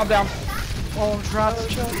 I'm down. Oh, I'm trapped.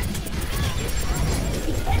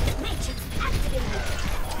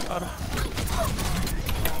 Got him.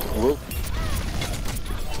 Whoop.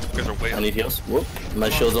 You guys are way up. I need heals. Whoop. My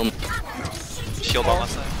shield's on. Shield on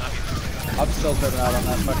last side. I'm still driven out on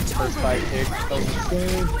that fucking first fight, dude. That was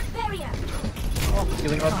insane.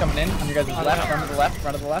 Healing what's coming in on your guys' left. Run to the left.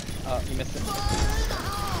 Run to the left. Oh, you missed it.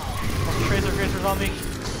 Tracer's on me.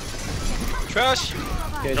 Trash.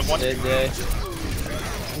 Good shit, Jay.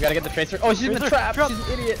 We gotta get the Tracer. Oh, she's in the trap. She's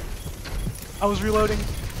an idiot. I was reloading.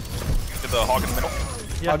 Did the hog in the middle?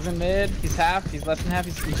 Yeah. Hog's in mid. He's half. He's less than half.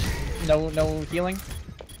 He's no healing.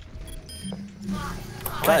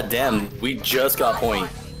 God damn, we just got point.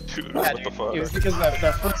 Dude, what the fuck? It was because that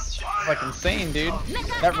first was like insane, dude.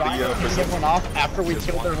 That Ryan getting one off after we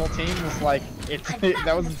killed their whole team was like,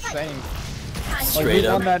 that was insane. Like, we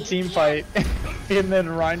won that team fight, and then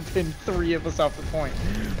Ryan pinned 3 of us off the point.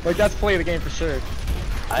 Like, that's play of the game for sure.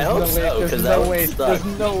 I hope so, because that would suck. There's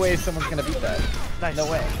no way someone's gonna beat that. Nice. No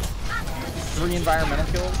way. 3 environmental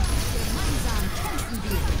kills.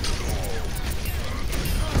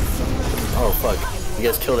 Oh fuck! You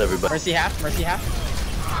guys killed everybody. Mercy half. Mercy half.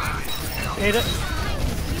 Ate it.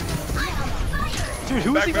 Dude,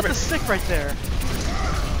 who is he with the stick right there?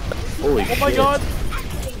 Holy shit! Oh my god!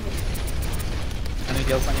 Any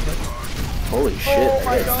kills? Any kills? Holy shit! Oh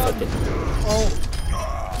my god! Oh.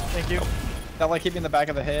 Thank you. That like hit me in the back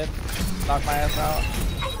of the head. Knocked my ass out.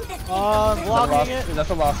 Blocking it. That's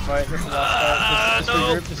a lost fight. That's a lost fight. Just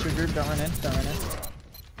regroup. Just regroup. Don't run in. Don't run in.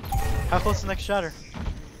 How close to the next shatter?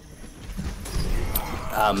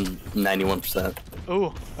 91%.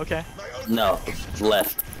 Ooh, okay. No,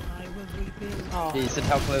 left. Oh. Yeah, you said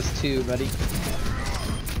how close to, buddy?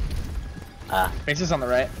 Ah. Faces on the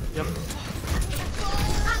right. Yep.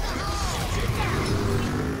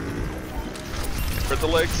 For the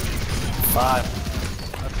legs. 5.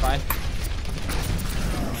 That's fine.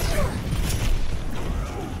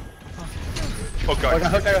 Oh god. I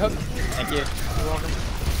got hooked. I got hooked. Thank you. You're welcome.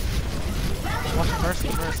 Watch Mercy,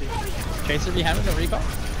 Mercy. Tracer behind me, no recall.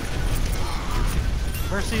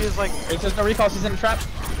 Mercy is like. Tracer's no recall, she's in a trap.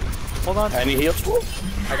 Hold on. Any heals?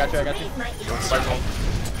 I got you, I got you.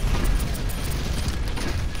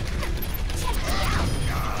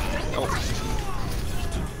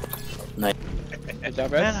 Nice. Good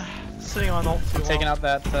job, guys. Man, sitting on ult. I'm taking out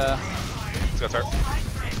that. Let's go, start.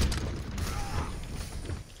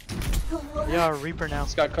 Yeah, Reaper now.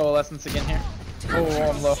 It's got coalescence again here. Oh,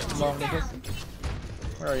 I'm low. I'm low.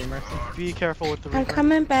 Where are you, Mercy? Be careful with the Reaper. I'm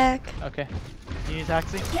coming back. Okay. You need a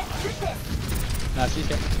taxi? No, she's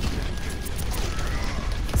here.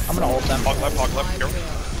 I'm gonna ult them. Pog left, here.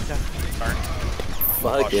 Okay. Sorry.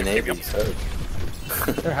 Fucking AP.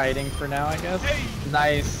 They're hiding for now, I guess.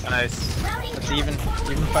 Nice. Nice. It's even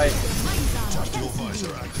fight.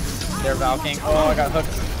 They're Valking. Oh, I got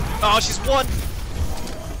hooked. Oh, she's one.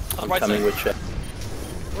 I'm coming with check.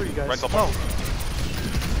 Where are you guys? Right off. Oh.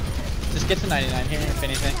 Just get to 99 here, if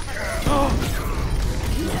anything.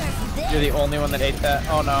 You're the only one that ate that.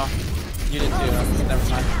 Oh no. You did too. Never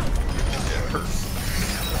mind.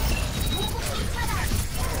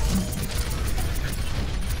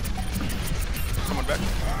 Someone back.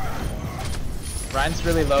 Ryan's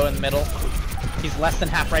really low in the middle. He's less than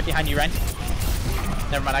half right behind you, Ryan.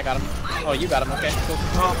 Never mind, I got him. Oh, you got him. Okay, cool.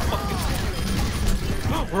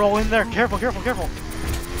 We're all in there. Careful, careful, careful.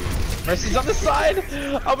 Mercy's on the side.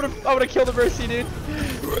 I'm gonna kill the Mercy, dude.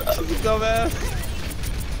 She's a dumbass.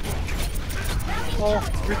 Oh,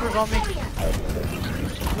 Reaper's on me.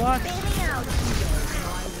 What?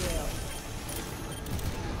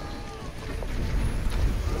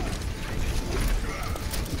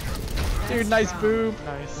 Dude, nice boob.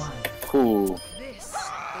 Nice. Cool. This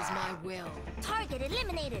is my will. Target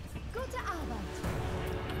eliminated. Go to Albert.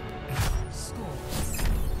 Score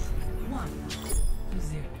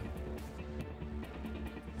 1-0.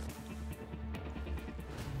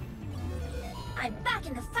 I'm back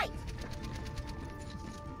in the fight.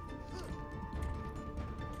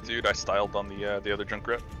 Dude, I styled on the other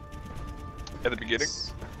Junkrat at the beginning,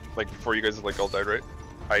 like before you guys like all died, right?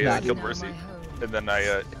 I killed Mercy, and then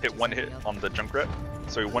I hit 1 hit on the Junkrat.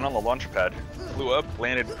 So he went on the launch pad, flew up,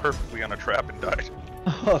 landed perfectly on a trap, and died.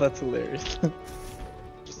 Oh, that's hilarious.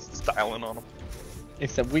 Just styling on him.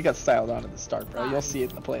 Except we got styled on at the start, bro. You'll see it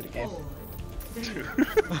in the play of the game.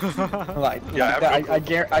 like, yeah,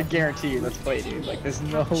 I guarantee you, let's play, dude. Like, there's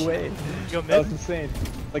no way. That was insane.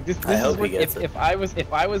 Like this is what, if I was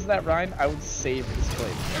that Ryan, I would save this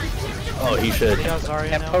play. Oh, he should.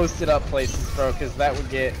 And post it up places, bro, because that would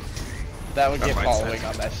get following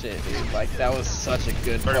on that shit, dude. Like that was such a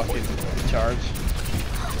good fucking charge.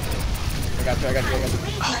 I got you.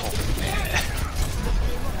 Oh man.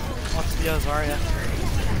 Wants to be Zarya.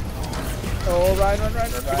 Oh, Ryan.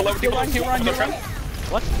 Hit Ryan.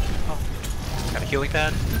 What? Oh. Got a healing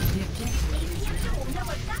pad.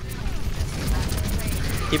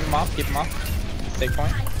 Keep him off. Stake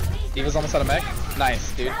point. D.Va's almost out of mech.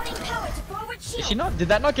 Nice, dude. Is she not? Did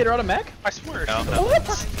that not get her out of mech? I swear. No. What?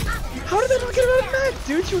 How did that not get her out of mech,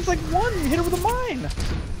 dude? She was like 1. You hit her with a mine.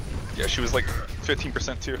 Yeah, she was like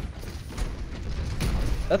 15% too.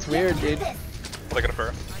 That's weird, dude. Well, I got a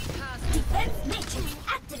Pharah.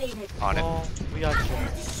 On it. Oh, we got you.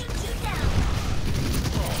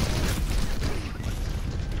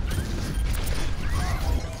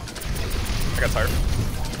 I got tired.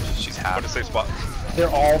 She's half. the same spot. They're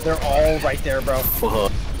all right there, bro.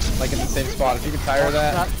 Like in the same spot. If you can tire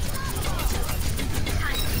that.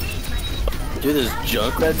 Dude, this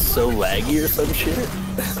Junkrat's so laggy or some shit.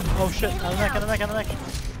 Oh shit, on the neck.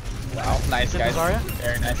 Wow, nice guys.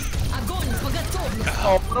 Very nice.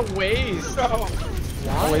 Oh, what a waste.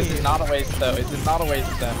 Oh, is it not a waste though? Is it not a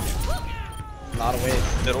waste then? Not a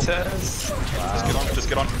waste. Middle. Wow. Just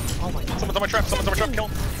get on. Oh my god. Someone's on my trap, kill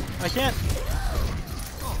him. I can't.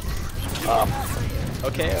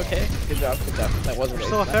 Okay. Good job. That wasn't a waste.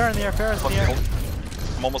 Still a fair in the air,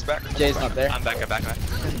 I'm almost back. Jay's not there. I'm back.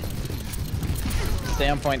 Stay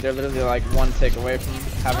on point, they're literally like one tick away from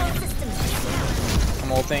having it.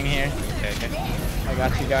 I'm ulting here. Okay. I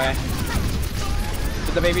got you, guy.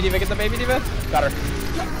 Get the baby diva, Got her.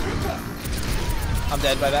 I'm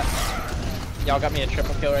dead by that. Y'all got me a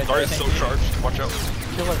triple kill right there. Zarya's so charged, watch out.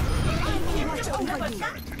 Kill her.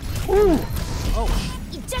 Ooh. Oh.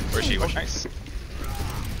 Where's she? Nice.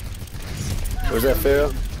 Where's that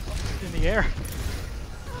Pharaoh? In the air.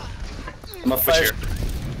 I'm a fire.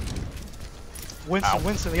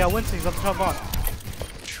 Winston, yeah, Winston's up the top box.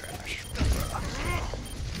 Trash.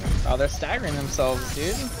 Oh, they're staggering themselves,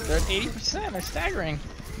 dude. They're at 80%. They're staggering.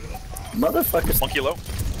 Motherfuckers. Monkey low.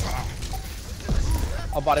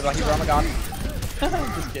 I'll body block you, bro. Oh my god.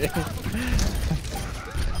 Just kidding.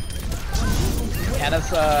 Anna's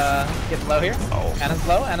getting low here. Oh. Anna's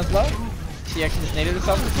low. She actually just naded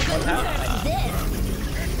herself. One tap.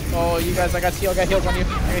 Oh, you guys, I got heals on you.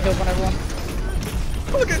 I got heals on everyone.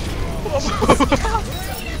 Look at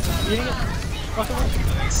Eating it.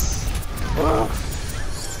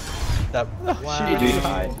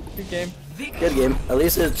 Wow. Good game. Good game. At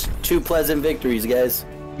least it's 2 pleasant victories, guys.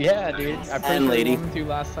 Yeah, dude. I'm pretty And sure lady. we won 2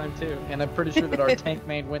 last time too, and I'm pretty sure that our tank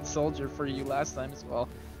main went soldier for you last time as well.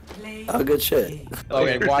 Oh, good shit.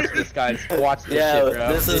 Okay, watch this, guys. Watch this Yeah, shit,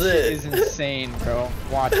 bro. this is shit it. is insane, bro.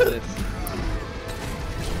 Watch this.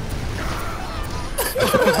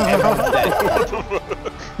 Everyone's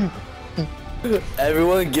dead.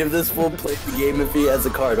 Everyone give this fool play the game if he has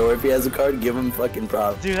a card, or if he has a card, give him fucking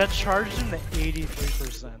props. Dude, that charged him to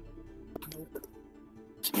 83%.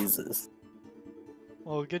 Jesus.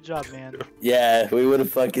 Well, good job, man. Yeah, we would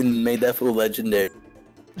have fucking made that fool legendary.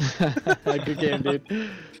 Good game, dude.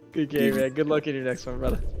 Good game, man. Good luck in your next one,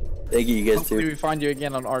 brother. Thank you, you guys Hopefully too. we find you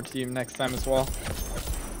again on our team next time as well.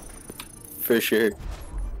 For sure.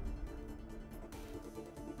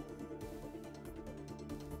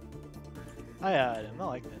 I had him. I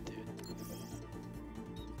like that dude.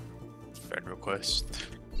 Friend request.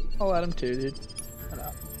 I'll add him too, dude. Why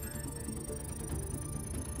not?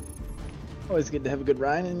 Always good to have a good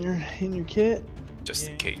Ryan in your kit. Just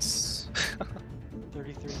in case.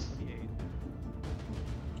 33-28.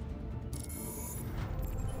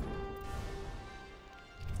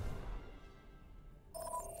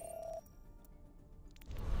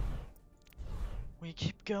 We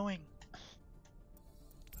keep going.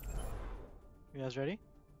 You guys ready?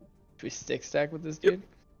 Should we stick stack with this dude?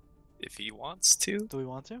 If he wants to. Do we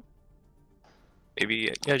want to?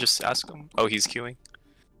 Maybe, yeah, just ask him. Oh, he's queuing.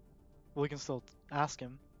 Well, we can still ask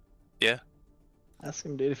him. Yeah. Ask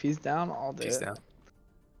him, dude. If he's down, I'll do He's it. down.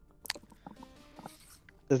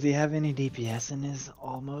 Does he have any DPS in his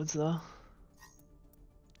all modes though?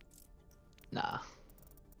 Nah.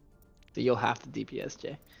 So you'll have to DPS,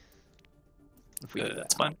 Jay. If we do that.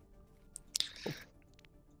 That's fine.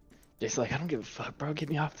 Jay's like, I don't give a fuck, bro. Get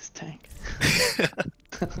me off this tank.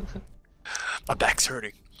 My back's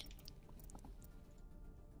hurting.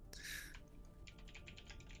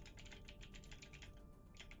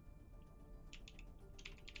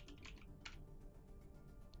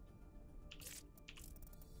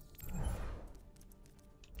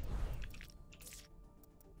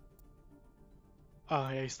 Oh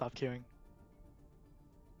yeah, he stopped queuing.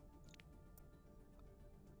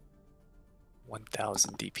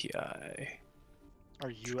 1000 DPI. Are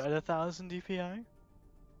you at 1000 DPI?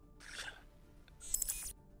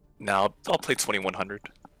 Now I'll play 2100.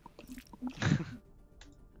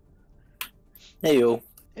 Hey yo.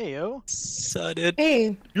 Hey yo. Sudded.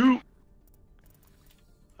 Hey. You.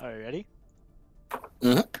 Are you ready?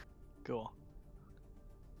 Mm-hmm. Cool.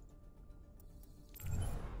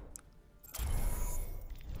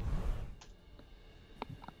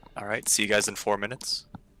 Alright, see you guys in 4 minutes.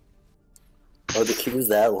 Oh, the queue is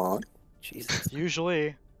that long? Jesus.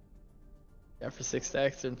 Usually. Yeah, for 6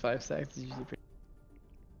 stacks and 5 stacks, it's usually pretty.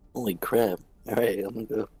 Holy crap. Alright, I'm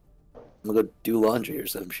gonna go do laundry or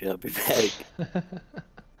some shit. I'll be back.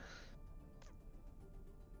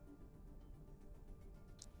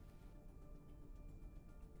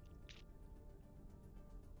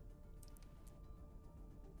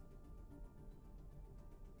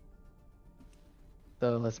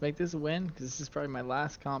 So let's make this a win, because this is probably my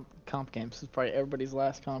last comp game. This is probably everybody's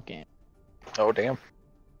last comp game. Oh damn.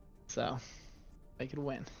 So, make it a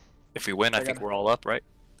win. If we win, I think we're all up, right?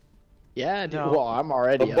 Yeah, dude. No. Well, I'm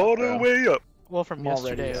already up. All the bro. way up. Well, from I'm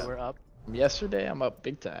already yesterday, up. we're up. From yesterday, I'm up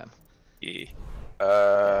big time. Yeah.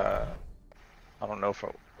 I don't know if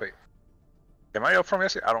wait. Am I up from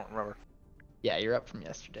yesterday? I don't remember. Yeah, you're up from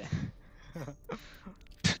yesterday.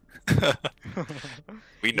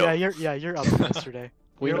 We know. You're up from yesterday.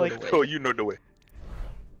 We You're know like, the way. Oh, you know the way.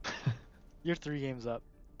 you're 3 games up.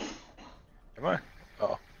 Am I?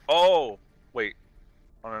 Oh. Oh, wait.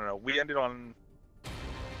 Oh, no. We ended on.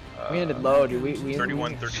 We ended low, dude. We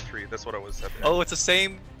 31-33. That's what I was at. Oh, it's the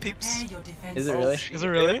same peeps. Is it really? Is it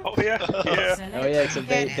really? Oh yeah. Yeah. Oh yeah, except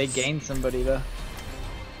they gained somebody though.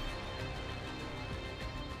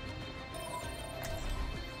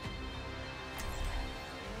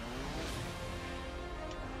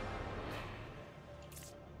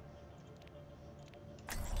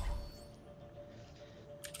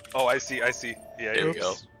 Oh, I see. Yeah. There we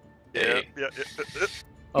go. Yeah.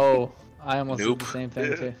 Oh, I almost did Nope. the same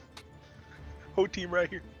thing too. Whole team right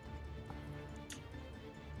here.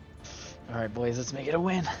 All right, boys, let's make it a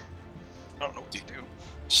win. I don't know what to do.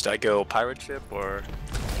 Should I go pirate ship or?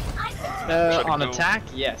 On go- attack,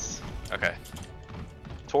 yes. Okay.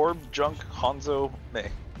 Torb, Junk, Hanzo, May.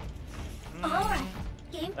 Alright.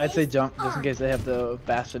 I'd say jump just in case they have the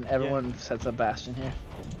Bastion. Everyone sets up Bastion here.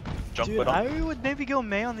 Junk, Dude, but I would maybe go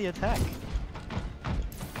May on the attack.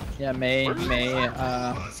 Yeah, May Bastion.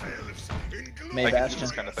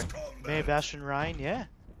 Kind of thing. May, Bastion, Ryan, yeah.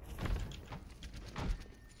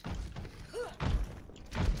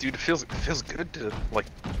 Dude, it feels good to like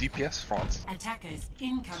DPS fronts. Attackers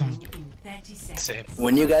incoming in 30 seconds. Same.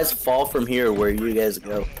 When you guys fall from here, where do you guys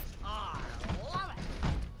go?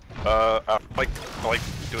 I like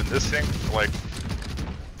doing this thing. Like,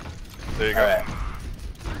 there you go. Alright.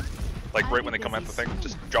 Like right when they come at the thing,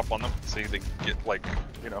 just drop on them so they get like,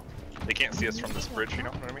 they can't see us from this bridge. You know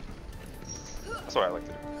what I mean? That's what I like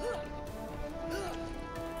to do.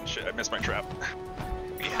 Shit, I missed my trap.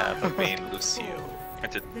 We have a main Lucio. I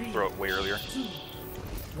did throw it way earlier. 2,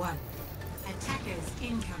 1. Attackers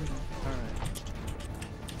incoming.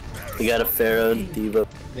 We got a Pharaoh, Diva.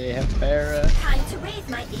 They have Pharah. Time to raise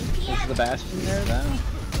my DPS. Is the Bastion there though?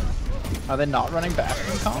 Are they not running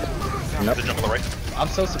Bastion comp? Nope. The jump on the right. I'm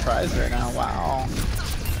so surprised right now. Wow.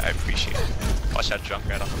 I appreciate it. Watch that junk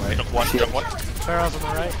right on the right. Jump one. Pharaoh's on the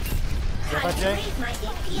right. Get that, Jay?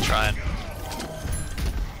 Trying.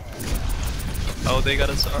 Oh, they got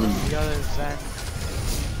us. You got a Zen.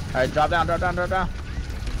 Alright, drop down.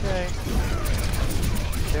 Okay.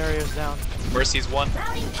 Dario's down. Mercy's one. I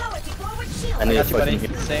I need a got you, buddy.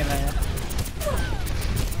 fucking Same there.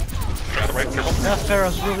 Try the right. Careful. That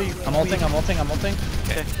Pharaoh's really. I'm ulting.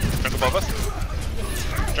 Okay. Junk above us.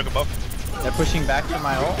 Junk above. They're pushing back for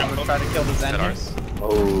my ult. I'm gonna try to kill the Zen here.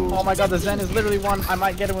 Oh my god, the Zen is literally one. I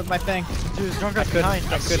might get him with my thing. Dude, Junkrat's behind.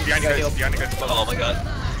 I couldn't. Behind you I got guys. healed. Behind you guys. Oh my god.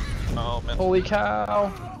 Oh man. Holy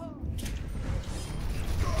cow.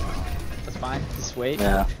 That's fine. Just wait.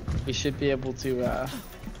 Yeah. We should be able to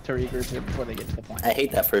regroup it before they get to the point. I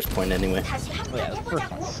hate that first point anyway. Oh yeah, the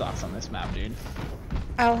first one sucks on this map, dude.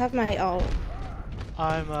 I'll have my ult.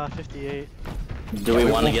 I'm 58. Do we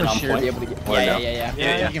want to We'll get for on sure point? be able to get, Or no?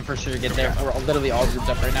 yeah. You can for sure get there. We're literally all grouped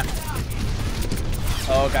up right now.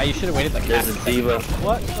 Oh, guy, you should have waited like There's half a second. Diva.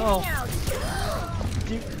 What? Oh.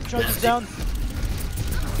 Junk is down.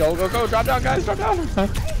 Go. Drop down, guys. Drop down.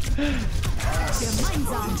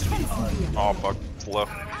 Oh fuck. It's low.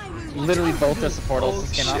 Literally both their support ults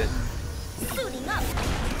just came out.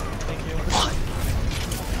 Thank you.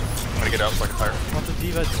 I'm gonna get out so I can fire. Want the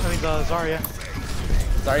Diva, the Zarya.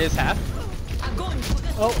 Zarya's half.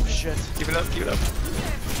 Oh, shit. Keep it up.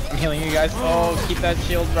 I'm healing you guys. Oh, keep that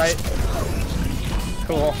shield right.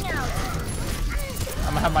 Cool.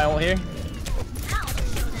 I'm gonna have my ult here.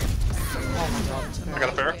 Oh my god. I got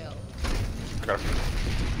a fair.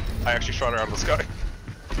 I actually shot her out of the sky.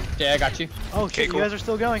 Yeah, I got you. Oh, okay, cool. You guys are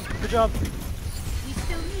still going. Good job.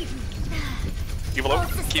 Give a low.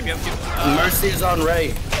 Keep him. Mercy's on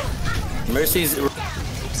right. Mercy's.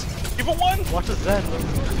 Give a one. Watch the Zen.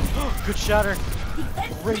 Good shatter.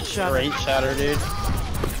 Great shatter. Great shatter, dude.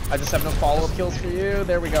 I just have no follow-up kills for you.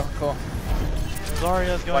 There we go. Cool.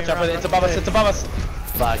 Zarya's going Watch out for around it. It's above us. It's above us.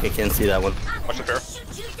 Fuck, I can't see that one. Watch the fair.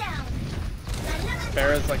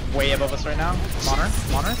 Pharah's like way above us right now. I'm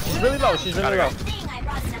on her. She's really low.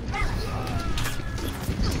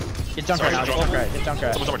 Get Junkrat now. Get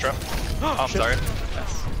Junkrat. Someone's on my trap. I'm sorry.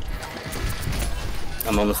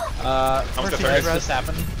 I'm almost. Almost got Mercy fair. just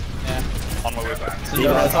happened. Yeah. On my way back.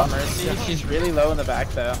 Diva's on Mercy. She's really low in the back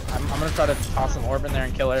though. I'm gonna try to toss an orb in there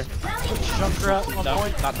and kill her. Junkrat on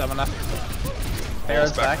point. Not dumb enough.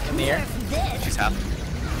 Pharah's back in the air. She's half.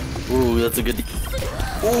 Ooh, that's a good.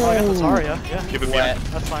 Oh, I got the Zarya. Yeah. Keep it Wet.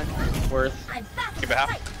 behind. That's fine. Worth. Keep it half.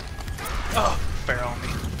 Oh, Pharah on me.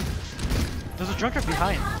 There's a Junkrat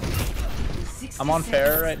behind. I'm on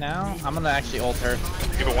Pharah right now. I'm gonna actually ult her.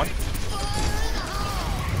 Keep it 1.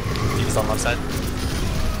 He's on left side.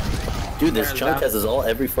 Dude, this chunk has his all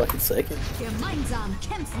every fucking second.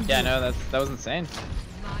 Yeah, no, that was insane.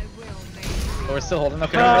 But we're still holding.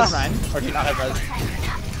 Okay, no res Ryan. Or do you not have res?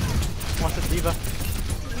 Wants a Diva.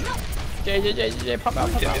 JJ, pop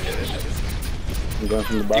out, pop out. I'm going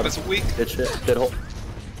from the bottom. Diva's weak. Good shit. Good hold.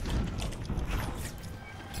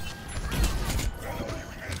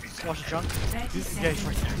 Watch the junk. Yeah, he's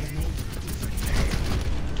right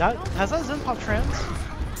there. Has that Zen pop trans?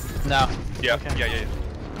 No. Yeah, Okay. yeah.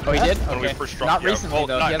 Oh, he did? When we Okay. first dropped- Not yeah, recently well,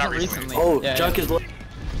 though. not- He not hasn't recently. recently. Oh, Yeah, junk is low.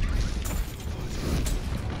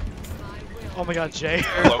 Oh my god, Jay.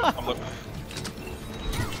 I'm low. I'm low.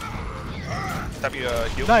 Have you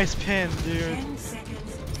healed? Nice pin, dude.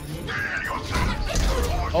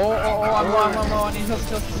 Oh, I'm low, I'm low. I need heals.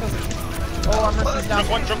 Oh, I'm Mercy's down.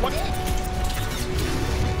 Jump one.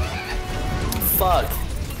 Fuck.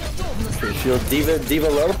 Shield Diva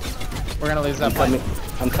low. We're gonna lose that fight.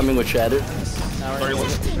 I'm coming with Shatter. Now we're gonna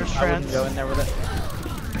lose it. There's I wouldn't trans. go in there with it.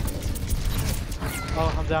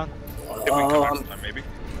 Oh, I'm down. Maybe.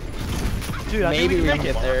 Dude, I Maybe think we we can can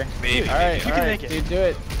get make it. there. Maybe. Alright, You can make it. dude,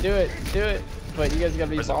 do it. But you guys gotta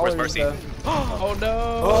be Where's ballers Mercy? though. Oh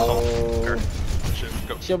no! Oh. Shit,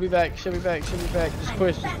 go. She'll be back. Just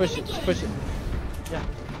push it. Yeah.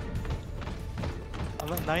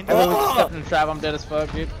 I'm at 90. I literally just stepped in a trap. I'm dead as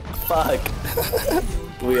fuck, dude. Fuck.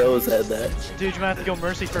 We always had that. Dude, you might have to go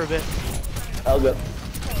Mercy for a bit. I'll go.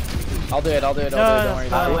 I'll do it. Don't worry.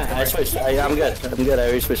 Don't worry. I switched. I'm good. I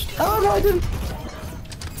already switched. Oh no, I didn't.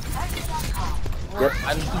 Yep.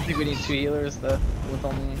 I just don't think we need 2 healers though. With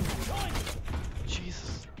only.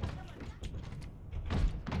 Jesus.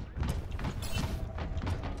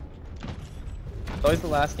 It's always the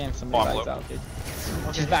last game somebody lags out, dude.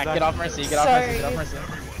 Okay, She's back. Get off Mercy. Get off Mercy.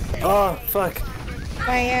 Oh fuck.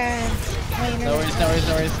 My No worries.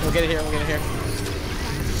 We'll get it here.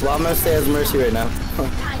 Well, I'm gonna stay as Mercy right now.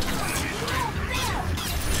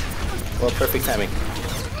 Well, perfect timing.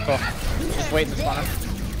 Cool. Just wait to spawn him.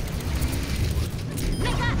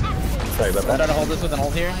 Sorry about I'm that. trying to hold this with an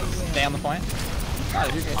ult here. Stay on the point. On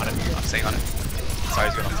it. I'm staying on it. Sorry,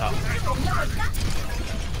 he's good on top.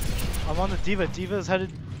 I'm on the Diva. Diva is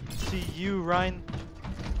headed to you, Ryan.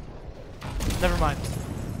 Never mind.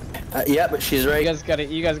 Yeah, but she's right. You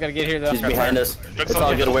guys gotta get here though. She's behind us. It's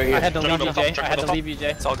all good. We're I here. had to leave you,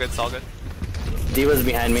 Jay. It's all good. Diva's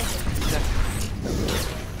behind me.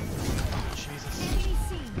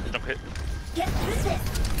 Jump hit.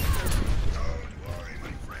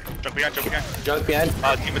 Jump behind. Junk behind.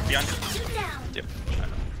 Team is behind. Yep.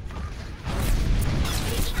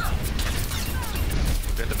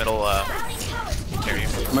 In the middle area.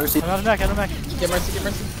 Mercy. I'm out of mech. Get Mercy.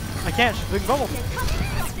 I can't. She's big bubble.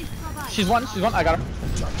 She's one. I got her.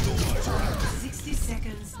 60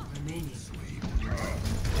 seconds remaining.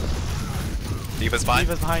 Diva's fine.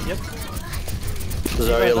 Diva's behind. Yep.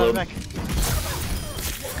 Zarya low.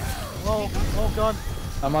 Oh god.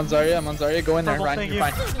 I'm on Zarya. Go in there, Purple, Ryan. thank You're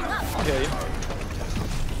you. fine. I'll kill you.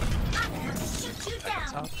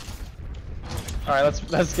 Alright,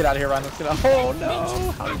 let's get out of here, Ryan. Let's get out. Oh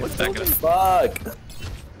no! How did you kill me? Fuck.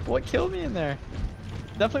 What killed me in there?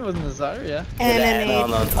 Definitely wasn't the Zarya.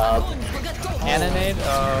 Anna on top. Ananade?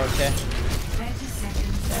 Oh, okay.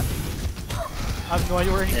 I have no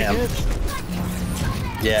idea where anything is.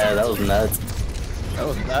 Yeah, that was nuts. That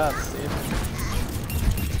was nuts, dude.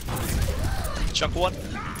 Chunk one.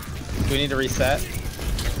 Do we need to reset?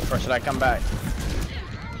 Or should I come back?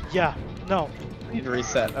 Yeah. No. We need to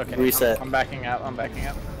reset. Okay. Reset. I'm backing out. 10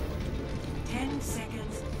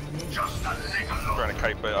 seconds remaining. I'm trying to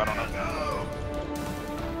kite, but I don't know.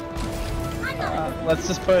 Let's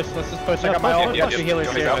just push. I got my ult. Bunch of healers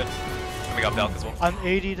here. And we got Valk as well. I'm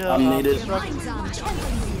 80 to. I'm needed.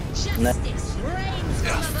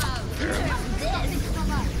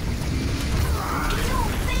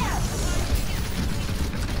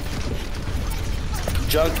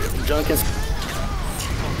 Junk is.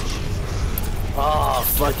 Oh,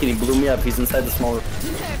 fucking, he blew me up. He's inside the small room.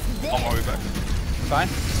 On my way back. Fine.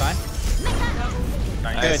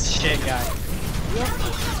 Nice. Good shit, guy.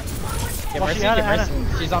 Get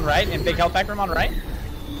Mercy. She's on right, in big health pack room on right.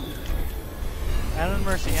 And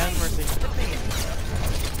Mercy.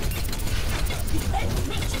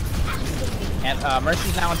 And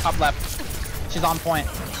Mercy's now on top left. She's on point.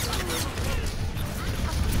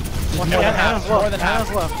 She's more than half. More than half.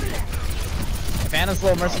 Anna's low. If Anna's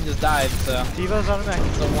low, Mercy just died, so... Diva's on the mech.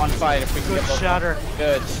 It's a one fight if we can Good get both. shatter.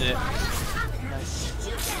 Good shit. Nice.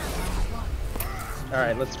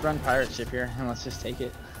 Alright, let's run pirate ship here, and let's just take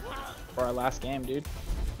it for our last game, dude.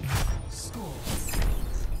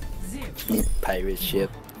 Pirate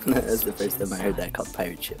ship. That's the first time I heard that called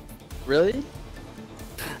pirate ship. Really?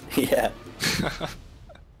 Yeah.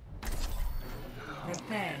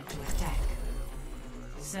 Prepare to attack.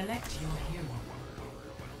 Select your hero.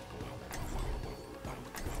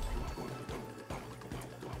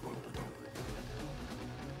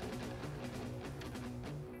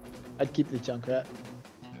 I'd keep the Junkrat.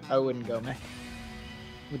 I wouldn't go Mei.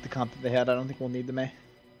 With the comp that they had, I don't think we'll need the Mei.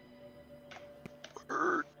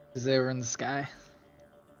 Because they were in the sky.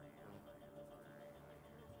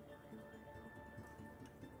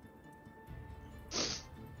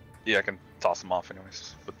 Yeah, I can toss them off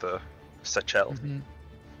anyways with the set shell.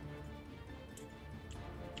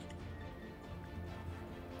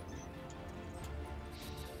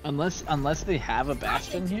 Unless they have a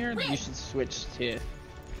Bastion here, you should switch to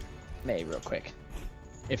Mei real quick.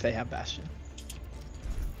 If they have Bastion.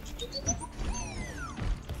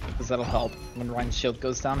 Because that'll help. When Ryan's shield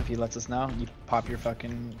goes down, if he lets us know, you pop your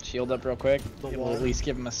fucking shield up real quick. It will at least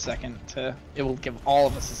give him a second to... It will give all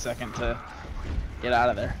of us a second to get out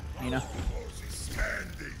of there, you know?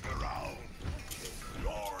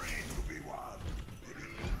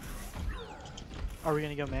 Are we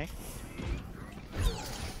gonna go Mei?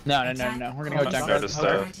 No. We're gonna go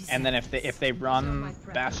Junkrat. And then if they run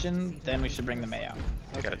Bastion, then we should bring the Mei out.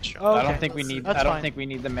 Okay. Oh, I don't think we need. That's I don't fine. think we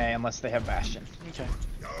need the Mei unless they have Bastion. Okay.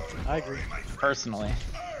 I agree. Personally.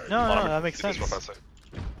 No, that makes sense.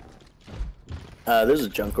 There's a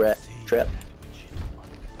Junkrat trap.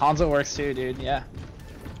 Hanzo works too, dude. Yeah.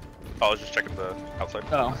 Oh, I was just checking the outside.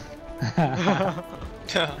 Oh.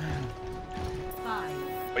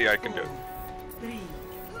 But yeah, I can do it. 3,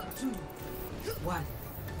 2, 1.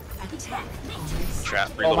 Attack.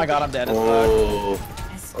 Trap. Oh my god, I'm dead as fuck.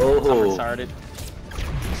 I'm retarded.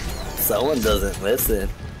 Someone doesn't listen.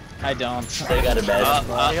 I don't. They got a bad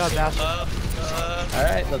They got Bastion.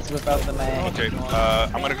 Alright, let's whip out the Mei. Okay,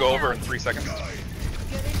 I'm gonna go over in 3 seconds.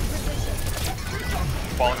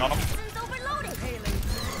 Falling on him.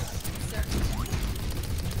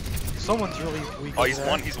 Someone's really weak. Oh, he's there.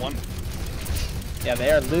 one. He's one. Yeah,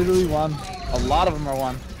 they are literally one. A lot of them are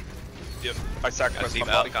one. Yep. I sacrificed my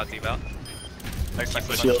Got body. Got Steve out.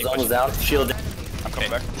 Nice. Shield almost out. Shield. I'm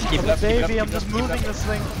coming back. Keep it up, Baby, I'm just moving this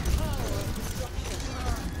thing.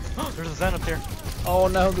 There's a Zen up here. Oh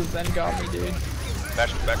no, the Zen got me, dude.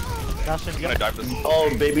 Bastion back. Bastion, I'm gonna dive this.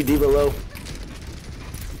 Oh, baby Diva low.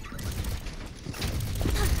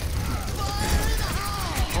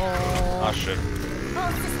 Oh shit.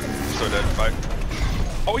 So dead. Bye.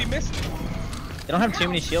 Oh, he missed. They don't have too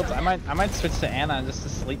many shields. I might switch to Anna just to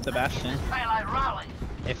sleep the Bastion.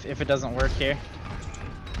 If it doesn't work here.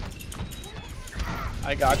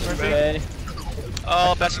 I got you, babe.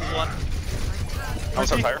 Oh, Bastion's one. I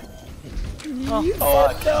was on fire. Oh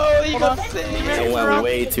no, he got saved. It went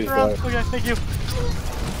way too far. Okay, thank you.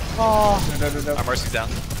 Oh. No. Our Mercy's down.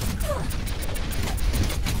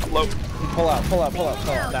 Low. Pull out.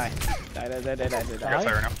 Die. I got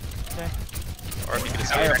fire now. Okay. Or if you could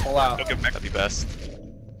just Fire, pull out. Go get back, that'd be best.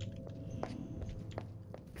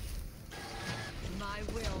 My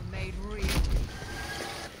will made real.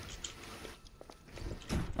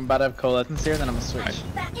 I'm about to have Coletons here, then I'm gonna switch.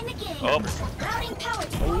 Back in the game. Oh. Routing power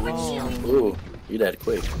to forward shield. Ooh, you died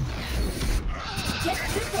quick. Get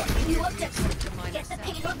prepared. New objective. Get the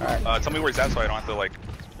payload. Tell me where he's at so I don't have to like,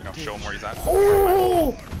 show him where he's at.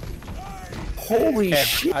 Oh! Holy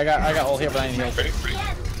shit! I got hold here, but I need heals. Ready?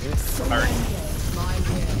 Alright.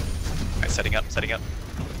 Alright, setting up.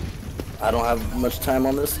 I don't have much time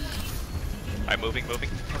on this. Alright, moving.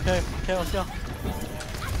 Okay, let's go.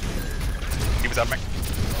 He was out of my.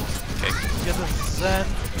 Okay. Get the Zen.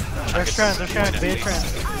 There's trans. Be a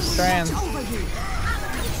trans. Trans.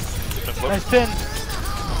 Nice pin.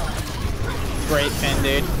 Great pin,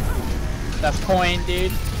 dude. That's point,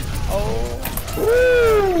 dude. Oh.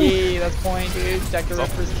 Woo! Yeah, that's point, dude. Decker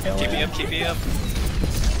Ripper's killing. Keep me up.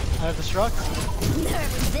 I have the struck.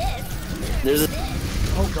 There's a.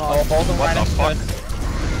 Oh god. Oh, hold them right next to it.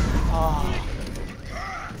 Oh.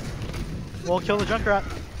 We'll kill the Junkrat.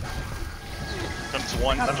 Jumps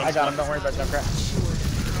one. I got him, don't worry about Junkrat.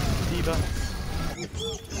 Diva.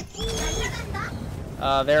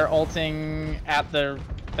 They're ulting at the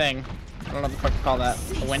thing. I don't know what the fuck to call that.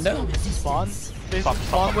 A window? Spawn?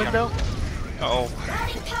 Spawn window? Oh.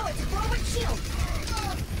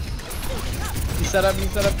 He set up,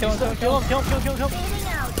 kill him.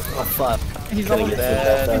 Oh fuck. He's Couldn't almost get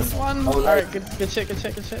dead. that He's fast. one. Oh, Alright, good shit. 60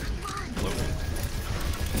 seconds.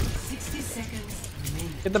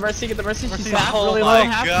 Get the Mercy. She's half, Oh really my low.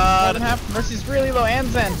 Half, God. more than half. Mercy's really low, and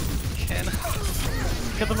Zen.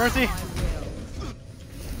 Get the Mercy.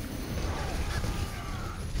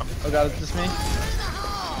 Oh god, it's just me.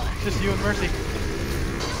 Just you and Mercy.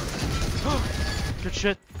 Good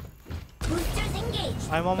shit.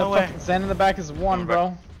 I'm on my way. Zen in the back is one,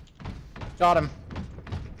 bro. Got him.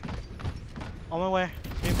 On my way.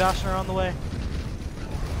 Me and Bastion are on the way.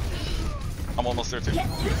 I'm almost there too.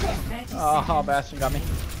 Oh, Bastion got me.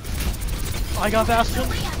 I got Bastion.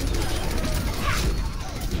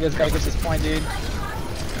 You guys gotta get this point, dude.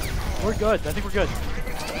 We're good. I think we're good.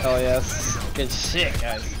 Oh yes. Good shit,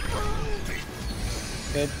 guys.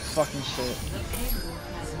 Good fucking shit.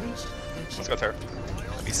 Let's go, Terra.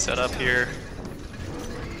 Let me set up here.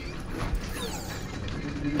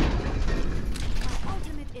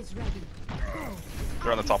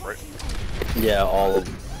 They're on the top right. Yeah, all of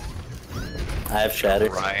them. I have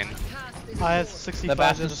Shattered. Ryan. I have 65. The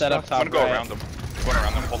Bastion's set up top I'm gonna go right. around them. Going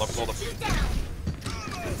around them. Hold up.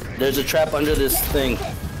 There's a trap under this thing.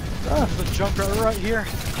 Ah, there's a Junkrat right here.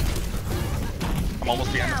 I'm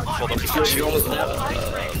almost behind them. Hold up.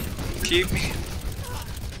 Keep me.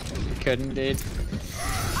 Couldn't, dude.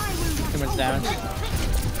 Too much damage.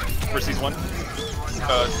 Mercy's one.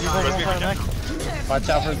 Rescue mech. Watch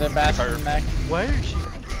out for the Bastion mech. Why did she?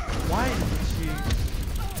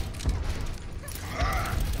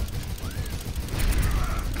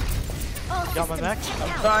 Got my mech?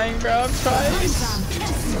 I'm trying, bro. I'm trying.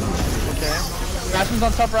 Okay. Bastion's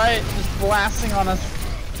on top right, just blasting on us.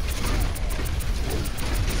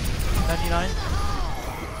 99.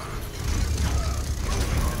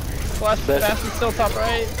 Bastion's still top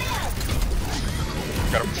right.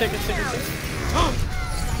 Got him. Chicken.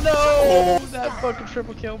 No! That fucking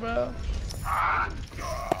triple kill, bro.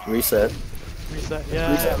 Reset.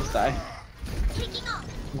 Yeah. Reset. Let's die.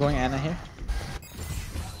 I'm going Anna here.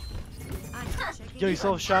 Yo, you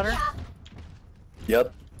still have Shatter?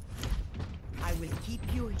 Yep. I will keep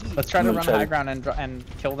you here. Let's try to run high ground and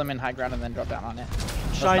kill them in high ground and then drop down on it.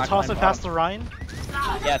 Should I toss it past the Rhine?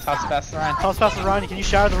 Yeah, toss it past the Rhine. Toss past the Rhine. Can you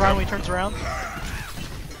shatter the Rhine when he turns around?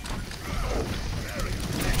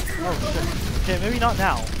 Oh shit. Okay, maybe not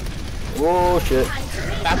now. Whoa, shit.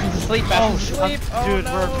 Bastion's asleep. Bastion's asleep. Dude,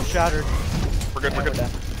 no. we're shattered. We're good.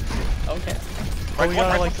 Okay. Oh, we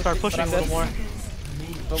gotta like start pushing a little more.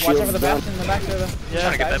 But watch over the Bastion in the back there, though. Yeah,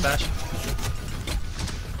 Trying to get that bash.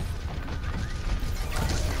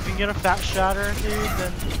 If you can get a fat shatter, dude,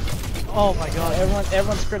 then. Oh my god.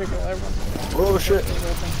 Everyone's critical. Oh shit.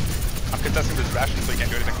 I'm contesting this Bastion, so he can't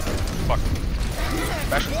do anything. Fuck.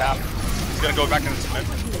 Bastion's half. He's gonna go back in the cement.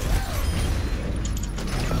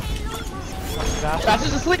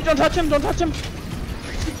 Bastion's asleep. Don't touch him.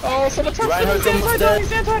 Oh, someone touched him. Reinhardt's almost dead.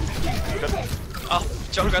 He's anti. Oh,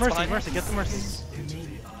 Junkrat's behind. Mercy, get the Mercy.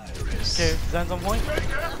 Okay, Zen's on point.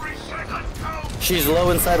 She's low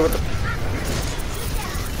inside with the.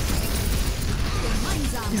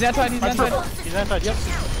 He's anti. He's anti, yep.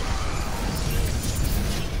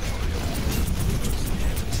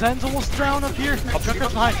 Zen's almost drowned up here.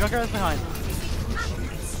 Junkrat's behind.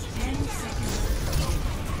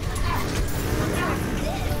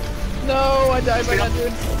 No, I died by that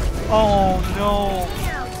dude. Oh no.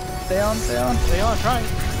 Stay on. Trying.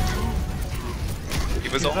 He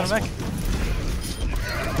was on almost. mech.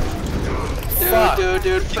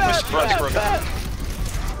 Dude, fat.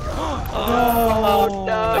 Oh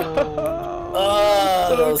no.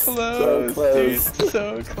 Oh, So close, dude.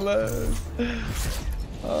 So close.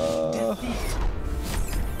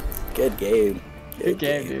 Good game. Good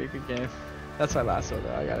game, dude. Good game. That's my last one,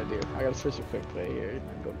 though. I gotta switch a quick play here and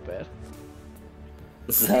then go to bed.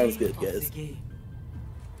 Sounds good, guys.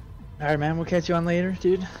 Alright, man. We'll catch you on later,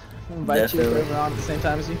 dude. We'll invite you if we're on at the same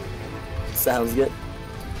time as you. Sounds good.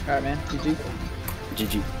 Alright, man. GG.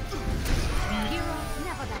 GG.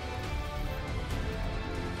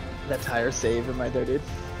 That tire save in my there, dude.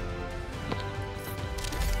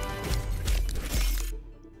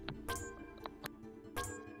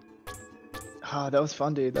 Oh, that was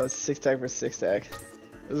fun, dude. That was 6-tag versus 6-tag.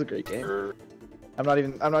 It was a great game. I'm not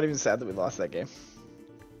even sad that we lost that game.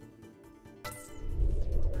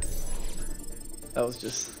 That was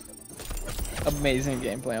just amazing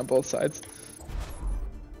gameplay on both sides.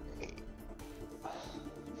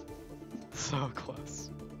 So close.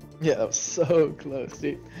 Yeah, that was so close,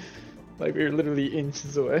 dude. Like, we were literally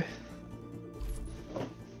inches away.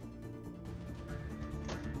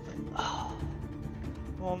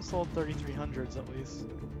 Well, I'm still at 3300s at least.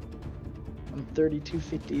 I'm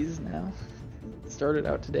 3250s now. Started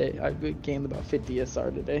out today. I gained about 50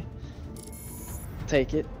 SR today.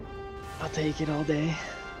 Take it. I'll take it all day.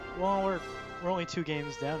 Well, we're only 2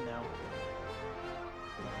 games down now.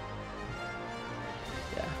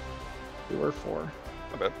 Yeah. We were 4.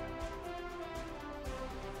 I bet.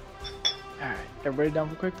 Alright, everybody down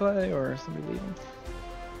for quick play or somebody leaving?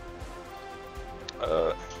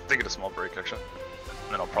 Taking a small break actually.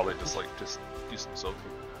 And then I'll probably just do some soaking.